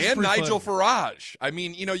 And Nigel Farage. I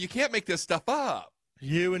mean, you can't make this stuff up.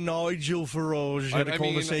 You and Nigel Farage had a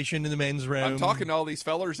conversation in the men's room. I'm talking to all these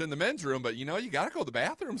fellers in the men's room, but you got to go to the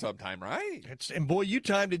bathroom sometime, right? And boy, you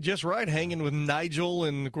timed it just right, hanging with Nigel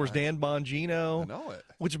and, of course, Dan Bongino. I know it.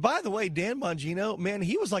 Which, by the way, Dan Bongino, man,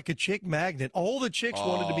 he was like a chick magnet. All the chicks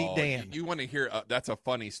wanted to meet Dan. You want to hear? That's a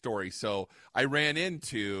funny story. So I ran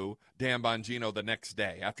into Dan Bongino the next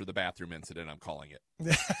day after the bathroom incident, I'm calling it.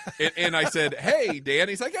 and I said, "Hey, Dan."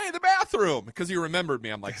 He's like, "Hey, the bathroom," because he remembered me.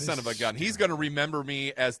 I'm like, son of a gun. He's going to remember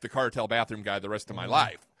me as the cartel bathroom guy the rest of my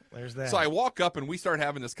life. There's that. So I walk up and we start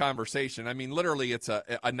having this conversation. I mean, literally, it's a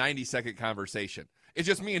 90-second conversation. It's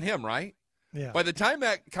just me and him, right? Yeah. By the time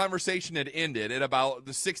that conversation had ended, at about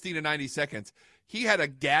the 60 to 90 seconds, he had a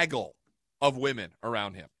gaggle of women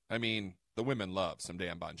around him. I mean, the women love some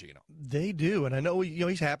Dan Bongino. They do, and I know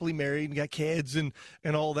he's happily married and got kids and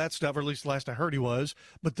all that stuff, or at least last I heard he was.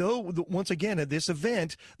 But once again, at this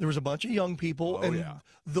event, there was a bunch of young people,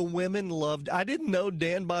 the women loved. I didn't know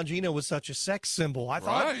Dan Bongino was such a sex symbol. I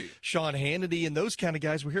thought Sean Hannity and those kind of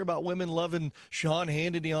guys. We hear about women loving Sean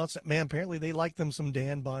Hannity. Man, apparently they like them some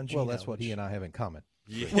Dan Bongino. Well, that's what he and I have in common.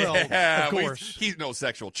 Yeah, well, of course. He's no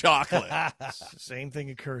sexual chocolate. Same thing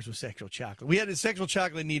occurs with sexual chocolate. Sexual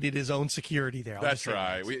chocolate needed his own security there. That's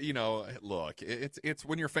right. Look, it's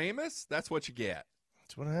when you're famous, that's what you get.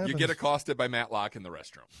 That's what happens. You get accosted by Matlock in the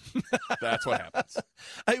restroom. That's what happens.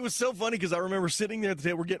 It was so funny because I remember sitting there at the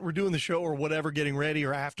table, we're doing the show or whatever, getting ready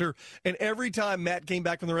or after, and every time Matt came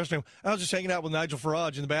back from the restroom, I was just hanging out with Nigel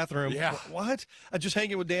Farage in the bathroom. Yeah. What? I just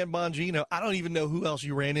hanging with Dan Bongino. I don't even know who else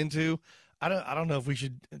you ran into. I don't know if we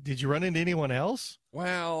should. Did you run into anyone else?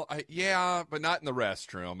 Well, but not in the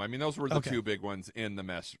restroom. I mean, those were the two big ones in the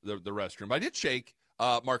restroom. I did shake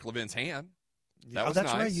Mark Levin's hand. That was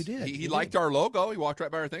that's nice. right, you did. He liked our logo. He walked right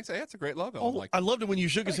by our thing and said, "Hey, it's a great logo." Oh, I loved it when you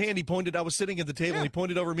shook his hand. He pointed. I was sitting at the table, and he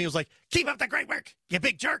pointed over at me. He was like, "Keep up the great work, you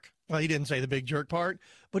big jerk." Well, he didn't say the big jerk part,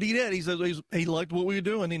 but he did. He said he liked what we were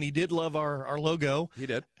doing, and he did love our logo. He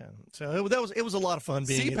did. So it was a lot of fun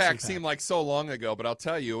being CPAC seemed like so long ago, but I'll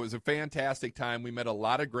tell you, it was a fantastic time. We met a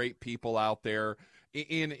lot of great people out there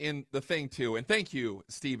in the thing too. And thank you,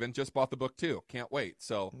 Steven. Just bought the book too. Can't wait.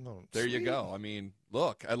 So there you go. I mean,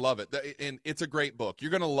 look, I love it. And it's a great book.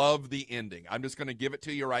 You're going to love the ending. I'm just going to give it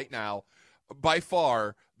to you right now. By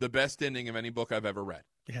far the best ending of any book I've ever read.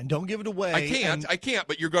 Yeah, and don't give it away. I can't,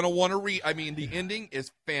 but you're going to want to read. I mean, the ending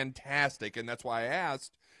is fantastic, and that's why I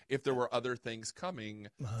asked if there were other things coming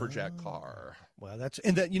for Jack Carr. Well,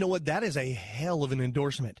 you know what? That is a hell of an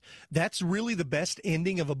endorsement. That's really the best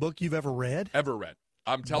ending of a book you've ever read? Ever read.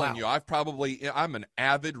 I'm telling you, I'm an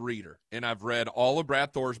avid reader, and I've read all of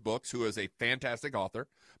Brad Thor's books, who is a fantastic author.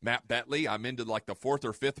 Matt Bentley. I'm into like the 4th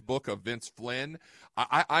or 5th book of Vince Flynn.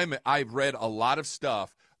 I've read a lot of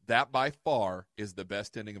stuff. That by far is the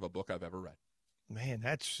best ending of a book I've ever read. Man,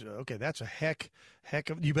 that's okay. That's a heck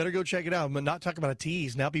of. You better go check it out. I'm not talking about a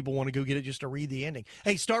tease. Now people want to go get it just to read the ending.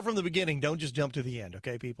 Hey, start from the beginning. Don't just jump to the end,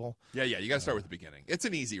 okay, people? Yeah. You got to start with the beginning. It's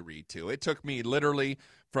an easy read too. It took me literally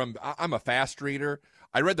I'm a fast reader.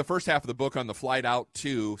 I read the first half of the book on the flight out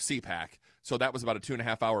to CPAC, so that was about a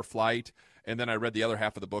 2.5-hour flight, and then I read the other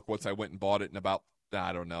half of the book once I went and bought it in about,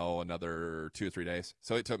 I don't know, another 2 or 3 days.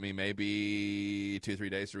 So it took me maybe 2-3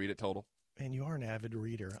 days to read it total. Man, you are an avid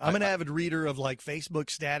reader. I'm an avid reader of like Facebook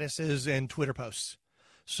statuses and Twitter posts.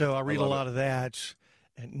 So I read a lot of that.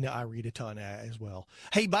 And I read a ton as well.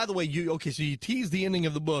 Hey, by the way, so you teased the ending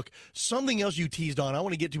of the book. Something else you teased on, I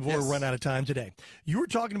want to get to before we run out of time today. You were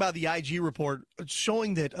talking about the IG report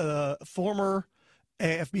showing that former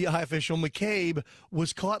FBI official McCabe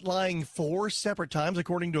was caught lying 4 separate times,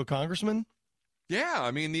 according to a congressman. Yeah,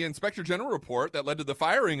 I mean, the Inspector General report that led to the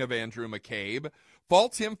firing of Andrew McCabe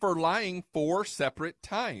faults him for lying 4 separate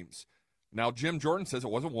times. Now, Jim Jordan says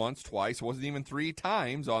it wasn't once, twice, it wasn't even 3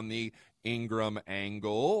 times on the Ingram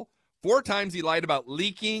angle. 4 times he lied about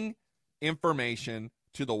leaking information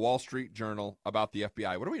to the Wall Street Journal about the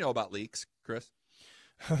FBI. What do we know about leaks, Chris?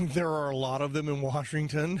 There are a lot of them in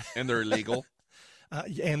Washington. And they're illegal.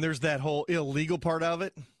 And there's that whole illegal part of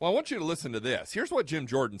it. Well, I want you to listen to this. Here's what Jim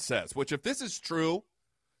Jordan says, which if this is true,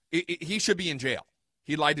 he should be in jail.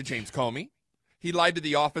 He lied to James Comey. He lied to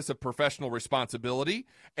the Office of Professional Responsibility.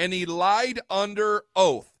 And he lied under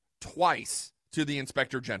oath twice to the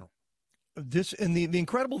Inspector General. The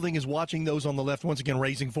incredible thing is watching those on the left, once again,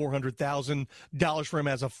 raising $400,000 for him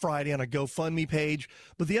as of Friday on a GoFundMe page.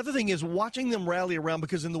 But the other thing is watching them rally around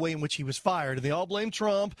because in the way in which he was fired, and they all blame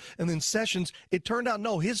Trump and then Sessions. It turned out,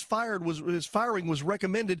 no, his firing was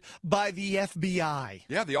recommended by the FBI.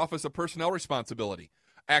 Yeah, the Office of Personnel Responsibility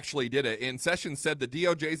actually did it. And Sessions said the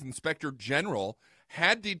DOJ's Inspector General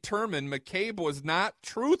had determined McCabe was not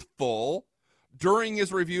truthful during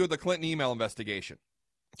his review of the Clinton email investigation.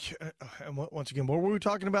 And once again, what were we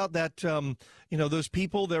talking about? That, those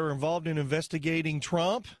people that are involved in investigating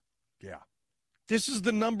Trump? Yeah. This is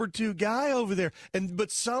the number 2 guy over there. But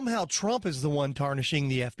somehow Trump is the one tarnishing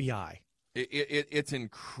the FBI. It's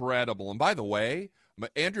incredible. And by the way,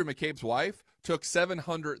 Andrew McCabe's wife took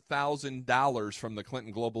 $700,000 from the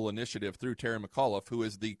Clinton Global Initiative through Terry McAuliffe, who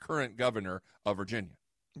is the current governor of Virginia.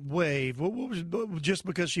 Wait, just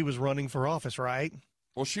because she was running for office, right?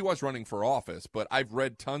 Well, she was running for office, but I've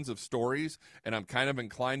read tons of stories, and I'm kind of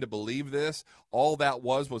inclined to believe this. All that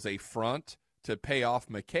was a front to pay off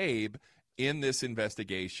McCabe in this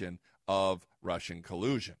investigation of Russian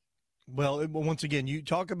collusion. Well, once again, you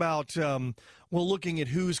talk about, looking at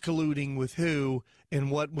who's colluding with who and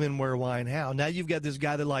what, when, where, why, and how. Now you've got this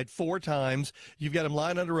guy that lied 4 times. You've got him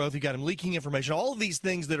lying under oath. You've got him leaking information. All of these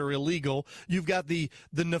things that are illegal. You've got the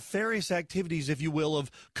nefarious activities, if you will,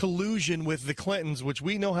 of collusion with the Clintons, which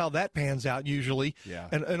we know how that pans out usually. Yeah.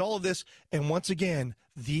 And all of this. And once again,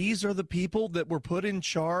 these are the people that were put in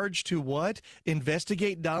charge to what?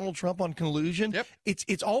 Investigate Donald Trump on collusion? Yep.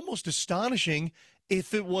 It's almost astonishing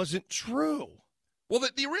if it wasn't true. Well,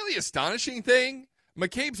 the really astonishing thing,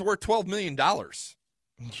 McCabe's worth $12 million.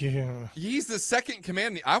 Yeah. He's the second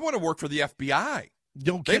commanding. I want to work for the FBI.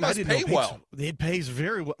 They must pay well. It pays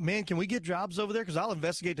very well. Man, can we get jobs over there? Because I'll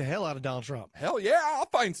investigate the hell out of Donald Trump. Hell yeah, I'll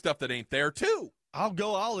find stuff that ain't there, too.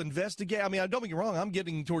 I'll investigate. I mean, don't get me wrong, I'm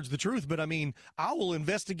getting towards the truth, but I mean, I will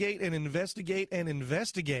investigate and investigate and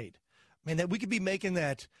investigate. Man, that we could be making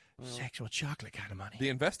that sexual chocolate kind of money. The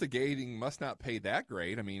investigating must not pay that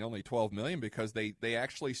great. I mean, only $12 million because they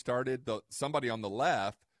actually started, somebody on the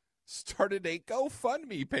left started a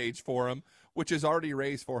GoFundMe page for him, which has already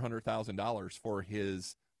raised $400,000 for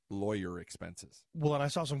his lawyer expenses. Well, and I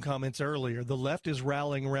saw some comments earlier. The left is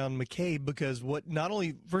rallying around McCabe because not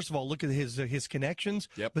only, first of all, look at his connections,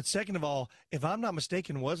 yep. But second of all, if I'm not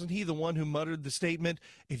mistaken, wasn't he the one who muttered the statement,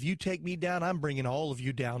 if you take me down, I'm bringing all of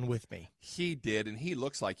you down with me? He did, and he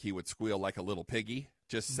looks like he would squeal like a little piggy,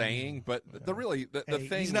 just saying. But the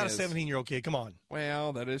thing he's not is, a 17-year-old kid. Come on.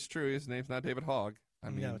 Well, that is true. His name's not David Hogg. I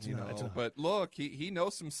mean, no, it's not. But look, he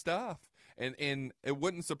knows some stuff. And it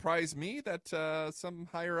wouldn't surprise me that some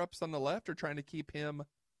higher-ups on the left are trying to keep him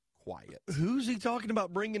quiet. Who's he talking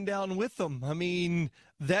about bringing down with them? I mean,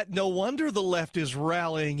 no wonder the left is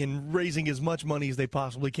rallying and raising as much money as they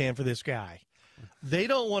possibly can for this guy. They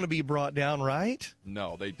don't want to be brought down, right?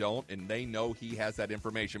 No, they don't, and they know he has that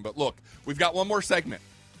information. But look, we've got one more segment.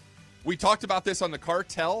 We talked about this on the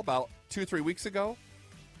cartel about 2-3 weeks ago.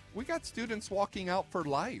 We got students walking out for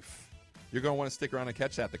life. You're going to want to stick around and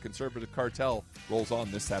catch that. The Conservative Cartel rolls on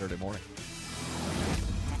this Saturday morning.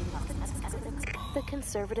 The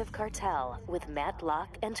Conservative Cartel with Matt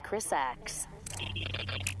Locke and Chris Axe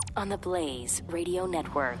on the Blaze Radio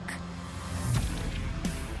Network.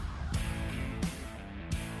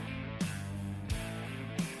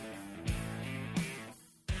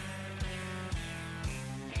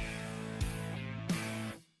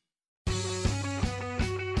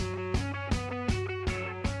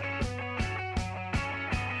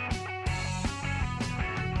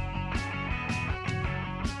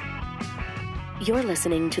 You're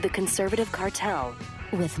listening to The Conservative Cartel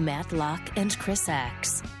with Matt Locke and Chris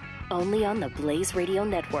Axe, only on the Blaze Radio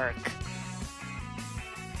Network.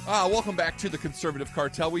 Welcome back to The Conservative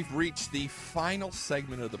Cartel. We've reached the final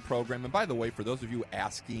segment of the program. And by the way, for those of you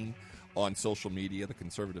asking on social media, the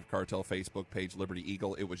Conservative Cartel Facebook page, Liberty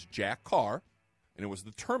Eagle, it was Jack Carr, and it was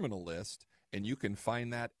the Terminal List, and you can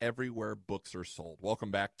find that everywhere books are sold. Welcome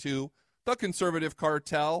back to The Conservative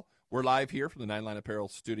Cartel. We're live here from the Nine Line Apparel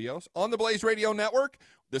Studios on the Blaze Radio Network.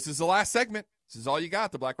 This is the last segment. This is all you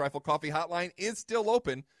got. The Black Rifle Coffee Hotline is still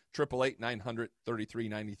open.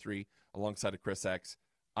 888-900-3393 alongside of Chris X.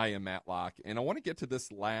 I am Matt Locke, and I want to get to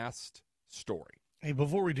this last story. Hey,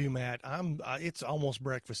 before we do, Matt, it's almost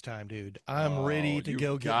breakfast time, dude. I'm ready to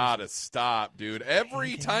go. You gotta stop, dude.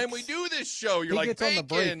 Every time we do this show, you're like,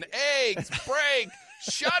 bacon, eggs, break.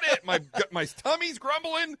 Shut it. My tummy's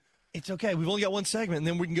grumbling. It's okay. We've only got one segment, and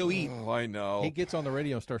then we can go eat. Oh, I know. He gets on the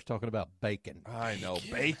radio and starts talking about bacon. I know.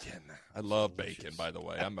 Bacon. I love bacon, by the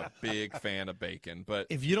way. I'm a big fan of bacon. But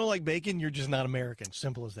if you don't like bacon, you're just not American.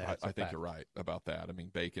 Simple as that. I think you're right about that. I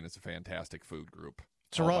mean, bacon is a fantastic food group.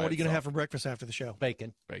 So, Ron, what are you going to have for breakfast after the show?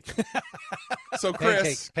 Bacon. So,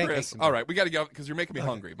 Chris, Pancakes. All right, we got to go because you're making me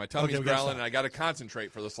hungry. My tummy's growling, and I got to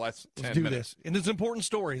concentrate for this last 10 minutes. Let's do this. And it's an important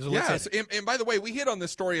story. So yes, and by the way, we hit on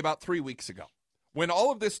this story about 3 weeks ago. When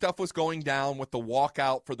all of this stuff was going down with the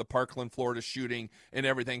walkout for the Parkland, Florida shooting and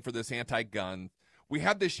everything for this anti-gun, we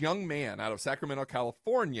had this young man out of Sacramento,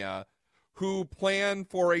 California, who planned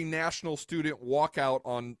for a national student walkout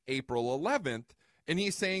on April 11th, and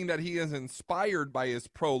he's saying that he is inspired by his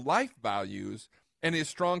pro-life values and his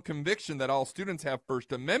strong conviction that all students have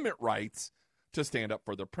First Amendment rights to stand up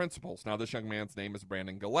for their principles. Now, this young man's name is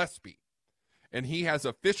Brandon Gillespie, and he has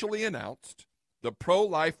officially announced the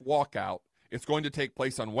pro-life walkout. It's going to take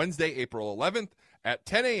place on Wednesday, April 11th at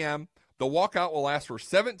 10 a.m. The walkout will last for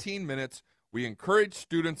 17 minutes. We encourage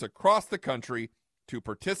students across the country to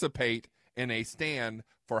participate in a stand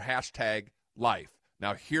for #life.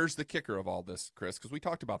 Now, here's the kicker of all this, Chris, because we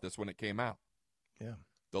talked about this when it came out. Yeah.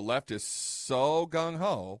 The left is so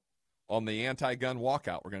gung-ho on the anti-gun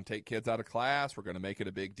walkout. We're going to take kids out of class. We're going to make it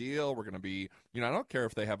a big deal. We're going to be, I don't care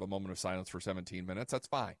if they have a moment of silence for 17 minutes. That's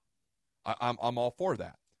fine. I'm all for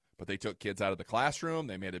that. But they took kids out of the classroom.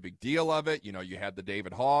 They made a big deal of it. You had the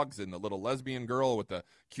David Hoggs and the little lesbian girl with the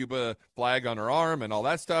Cuba flag on her arm and all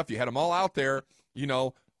that stuff. You had them all out there.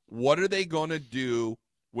 What are they going to do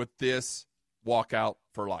with this walkout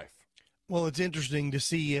for life? Well, it's interesting to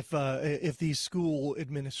see if these school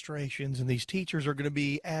administrations and these teachers are going to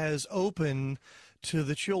be as open to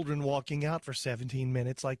the children walking out for 17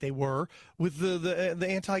 minutes like they were with the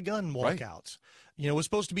anti-gun walkouts. Right. It was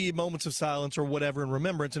supposed to be moments of silence or whatever in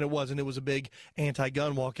remembrance, and it wasn't. It was a big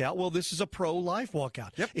anti-gun walkout. Well, this is a pro-life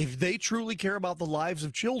walkout. Yep. If they truly care about the lives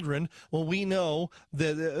of children, well, we know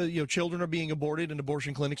that children are being aborted in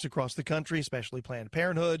abortion clinics across the country, especially Planned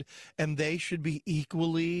Parenthood, and they should be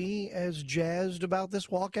equally as jazzed about this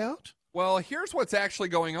walkout. Well, here's what's actually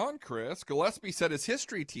going on, Chris. Gillespie said his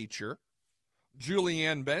history teacher,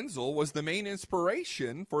 Julianne Benzel, was the main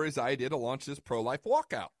inspiration for his idea to launch this pro-life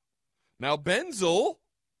walkout. Now, Benzel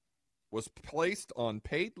was placed on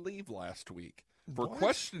paid leave last week for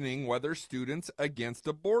questioning whether students against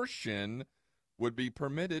abortion would be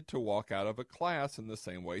permitted to walk out of a class in the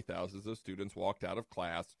same way thousands of students walked out of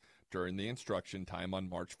class during the instruction time on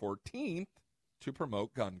March 14th to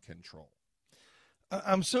promote gun control.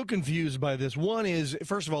 I'm so confused by this. One is,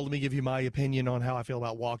 first of all, let me give you my opinion on how I feel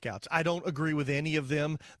about walkouts. I don't agree with any of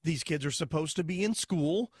them. These kids are supposed to be in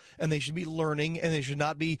school, and they should be learning, and they should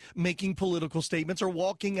not be making political statements or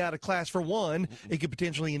walking out of class. For one, it could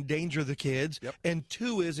potentially endanger the kids. Yep. And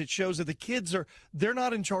two is it shows that the kids they're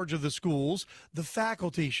not in charge of the schools. The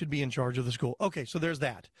faculty should be in charge of the school. Okay, so there's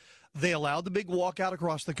that. They allowed the big walkout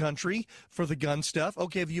across the country for the gun stuff.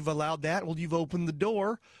 Okay, if you've allowed that, well, you've opened the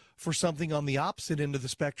door for something on the opposite end of the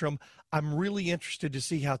spectrum. I'm really interested to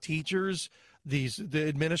see how teachers, the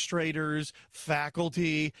administrators,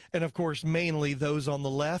 faculty, and of course, mainly those on the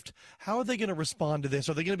left, how are they going to respond to this?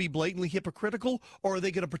 Are they going to be blatantly hypocritical, or are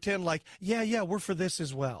they going to pretend like, yeah, we're for this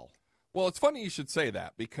as well? Well, it's funny you should say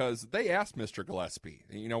that because they asked Mr. Gillespie,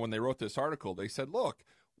 when they wrote this article, they said, look,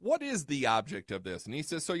 what is the object of this? And he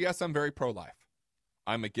says, so yes, I'm very pro-life.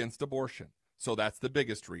 I'm against abortion. So that's the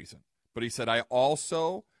biggest reason. But he said, I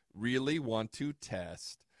also really want to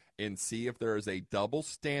test and see if there is a double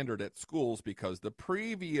standard at schools because the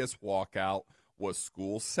previous walkout was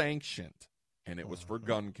school sanctioned and it was for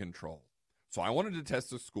gun control. So I wanted to test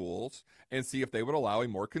the schools and see if they would allow a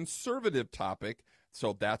more conservative topic.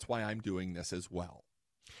 So that's why I'm doing this as well.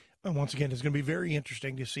 And once again, it's going to be very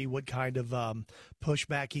interesting to see what kind of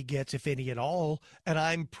pushback he gets, if any at all. And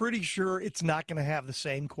I'm pretty sure it's not going to have the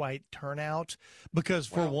same quite turnout because,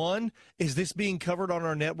 for one, is this being covered on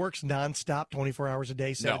our networks nonstop, 24 hours a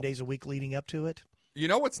day, 7 days a week leading up to it? You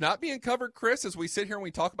know what's not being covered, Chris, as we sit here and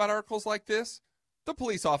we talk about articles like this? The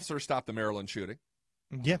police officer stopped the Maryland shooting.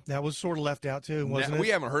 Yeah, that was sort of left out too, wasn't it? We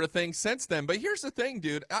haven't heard a thing since then. But here's the thing,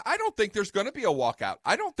 dude. I don't think there's going to be a walkout.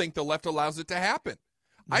 I don't think the left allows it to happen.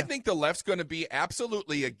 Yeah. I think the left's going to be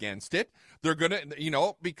absolutely against it. They're going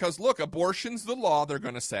to, because, look, abortion's the law, they're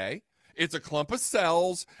going to say. It's a clump of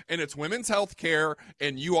cells, and it's women's health care,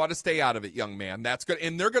 and you ought to stay out of it, young man. That's good.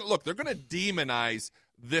 And they're going to demonize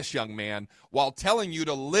this young man while telling you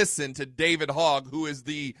to listen to David Hogg, who is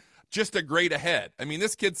just a grade ahead. I mean,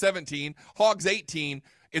 this kid's 17, Hogg's 18.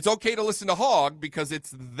 It's okay to listen to Hogg because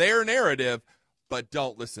it's their narrative, but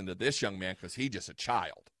don't listen to this young man because he's just a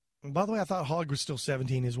child. By the way, I thought Hogg was still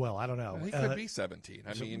 17 as well. I don't know. Well, he could be 17.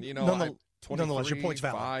 I mean, nonetheless, your point's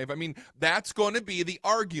valid. I mean, that's going to be the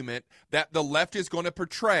argument that the left is going to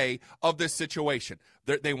portray of this situation.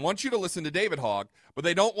 They want you to listen to David Hogg, but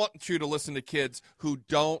they don't want you to listen to kids who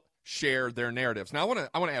don't share their narratives. Now,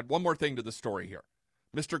 I want to add one more thing to the story here.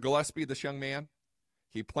 Mr. Gillespie, this young man,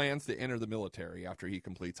 he plans to enter the military after he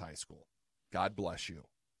completes high school. God bless you.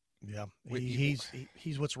 Yeah,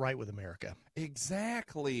 he's what's right with America.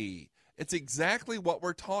 Exactly. It's exactly what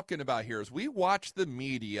we're talking about here. As we watch the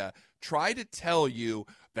media try to tell you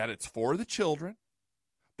that it's for the children,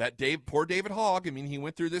 that poor David Hogg, I mean, he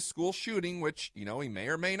went through this school shooting, which, he may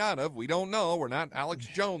or may not have. We don't know. We're not Alex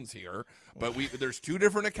Jones here. But there's two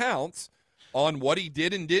different accounts on what he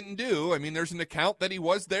did and didn't do. I mean, there's an account that he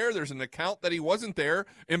was there. There's an account that he wasn't there.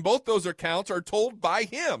 And both those accounts are told by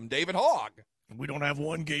him, David Hogg. We don't have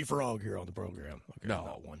one gay frog here on the program. Okay, no.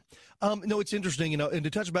 Not one. No, it's interesting, and to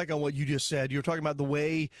touch back on what you just said, you're talking about the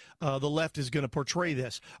way the left is going to portray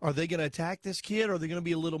this. Are they going to attack this kid, or are they going to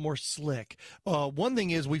be a little more slick? One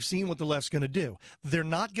thing is we've seen what the left's going to do. They're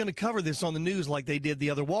not going to cover this on the news like they did the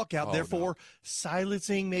other walkout, therefore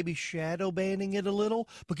silencing, maybe shadow banning it a little,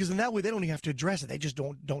 because in that way they don't even have to address it. They just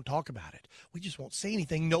don't talk about it. We just won't say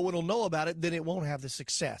anything. No one will know about it. Then it won't have the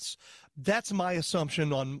success. That's my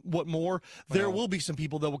assumption on what more. There will be some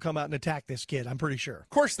people that will come out and attack this kid, I'm pretty sure. Of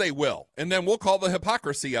course they will. And then we'll call the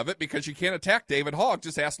hypocrisy of it because you can't attack David Hogg.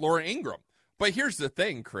 Just ask Laura Ingraham. But here's the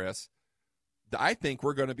thing, Chris. I think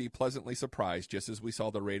we're going to be pleasantly surprised, just as we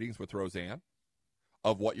saw the ratings with Roseanne,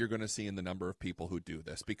 of what you're going to see in the number of people who do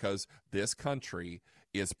this because this country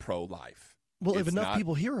is pro-life. Well, if enough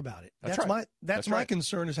people hear about it, that's my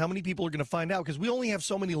concern is how many people are going to find out because we only have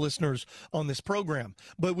so many listeners on this program.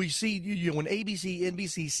 But we see, when ABC,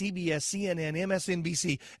 NBC, CBS, CNN,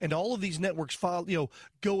 MSNBC, and all of these networks go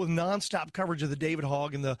with nonstop coverage of the David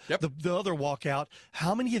Hogg and the other walkout.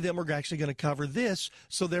 How many of them are actually going to cover this?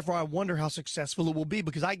 So therefore, I wonder how successful it will be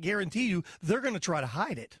because I guarantee you they're going to try to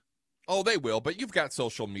hide it. Oh, they will. But you've got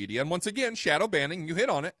social media, and once again, shadow banning. You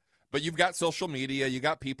hit on it. But you've got social media. You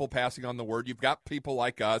got people passing on the word. You've got people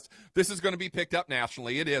like us. This is going to be picked up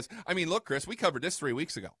nationally. It is. I mean, look, Chris, we covered this 3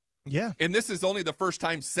 weeks ago. Yeah. And this is only the first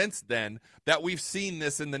time since then that we've seen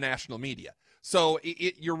this in the national media. So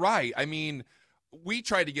you're right. I mean, we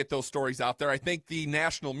try to get those stories out there. I think the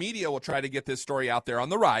national media will try to get this story out there on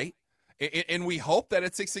the right. And we hope that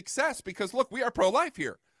it's a success because, look, we are pro-life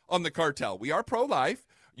here on the cartel. We are pro-life.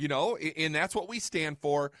 And that's what we stand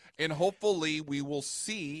for. And hopefully we will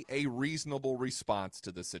see a reasonable response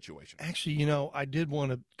to this situation. Actually, I did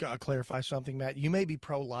want to clarify something, Matt. You may be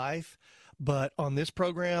pro-life, but on this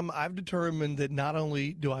program, I've determined that not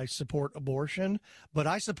only do I support abortion, but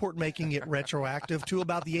I support making it retroactive to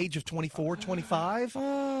about the age of 24, 25.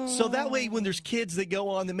 So that way, when there's kids that go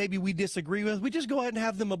on that maybe we disagree with, we just go ahead and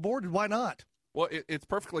have them aborted. Why not? Well, it's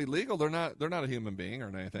perfectly legal. They're not a human being or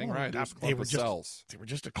anything, right? They're just a clump of cells. They were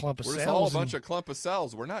just a clump of cells. We're just all a bunch of clump of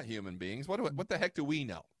cells. We're not human beings. What the heck do we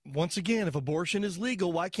know? Once again, if abortion is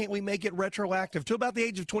legal, why can't we make it retroactive to about the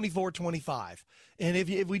age of 24, 25? And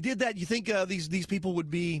if we did that, you think these people would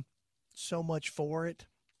be so much for it?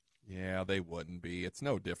 Yeah, they wouldn't be. It's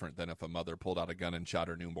no different than if a mother pulled out a gun and shot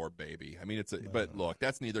her newborn baby. I mean, but look,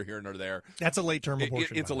 that's neither here nor there. That's a late-term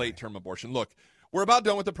abortion. It's a late-term abortion. Look, we're about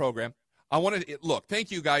done with the program. Look, thank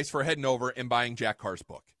you guys for heading over and buying Jack Carr's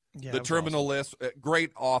book. Yeah, The Terminal List,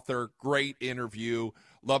 great author, great interview.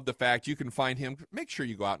 Love the fact you can find him. Make sure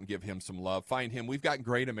you go out and give him some love. Find him. We've got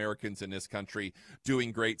great Americans in this country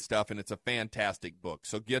doing great stuff, and it's a fantastic book.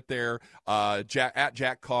 So get there, at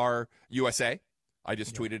Jack Carr USA. I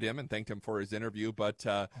just tweeted him and thanked him for his interview. But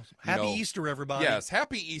awesome. Happy Easter, everybody. Yes,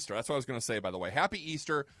 happy Easter. That's what I was going to say, by the way. Happy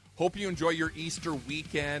Easter. Hope you enjoy your Easter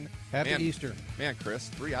weekend. Happy Easter. Man, Chris,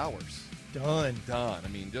 3 hours. Done. I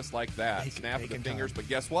mean, just like that. Snap of the fingers. But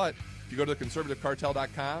guess what? If you go to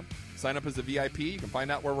theconservativecartel.com, sign up as a VIP, you can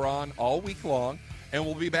find out where we're on all week long. And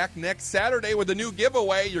we'll be back next Saturday with a new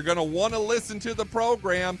giveaway. You're going to want to listen to the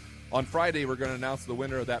program. On Friday, we're going to announce the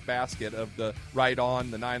winner of that basket of the Right On,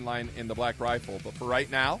 the 9-line, and the Black Rifle. But for right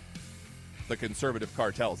now, the Conservative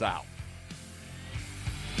Cartel's out.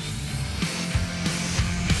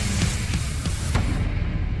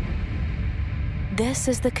 This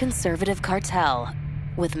is the Conservative Cartel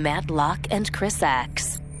with Matt Locke and Chris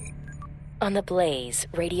Axe on the Blaze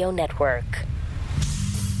Radio Network.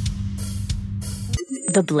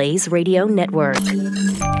 The Blaze Radio Network.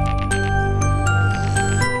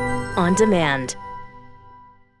 On demand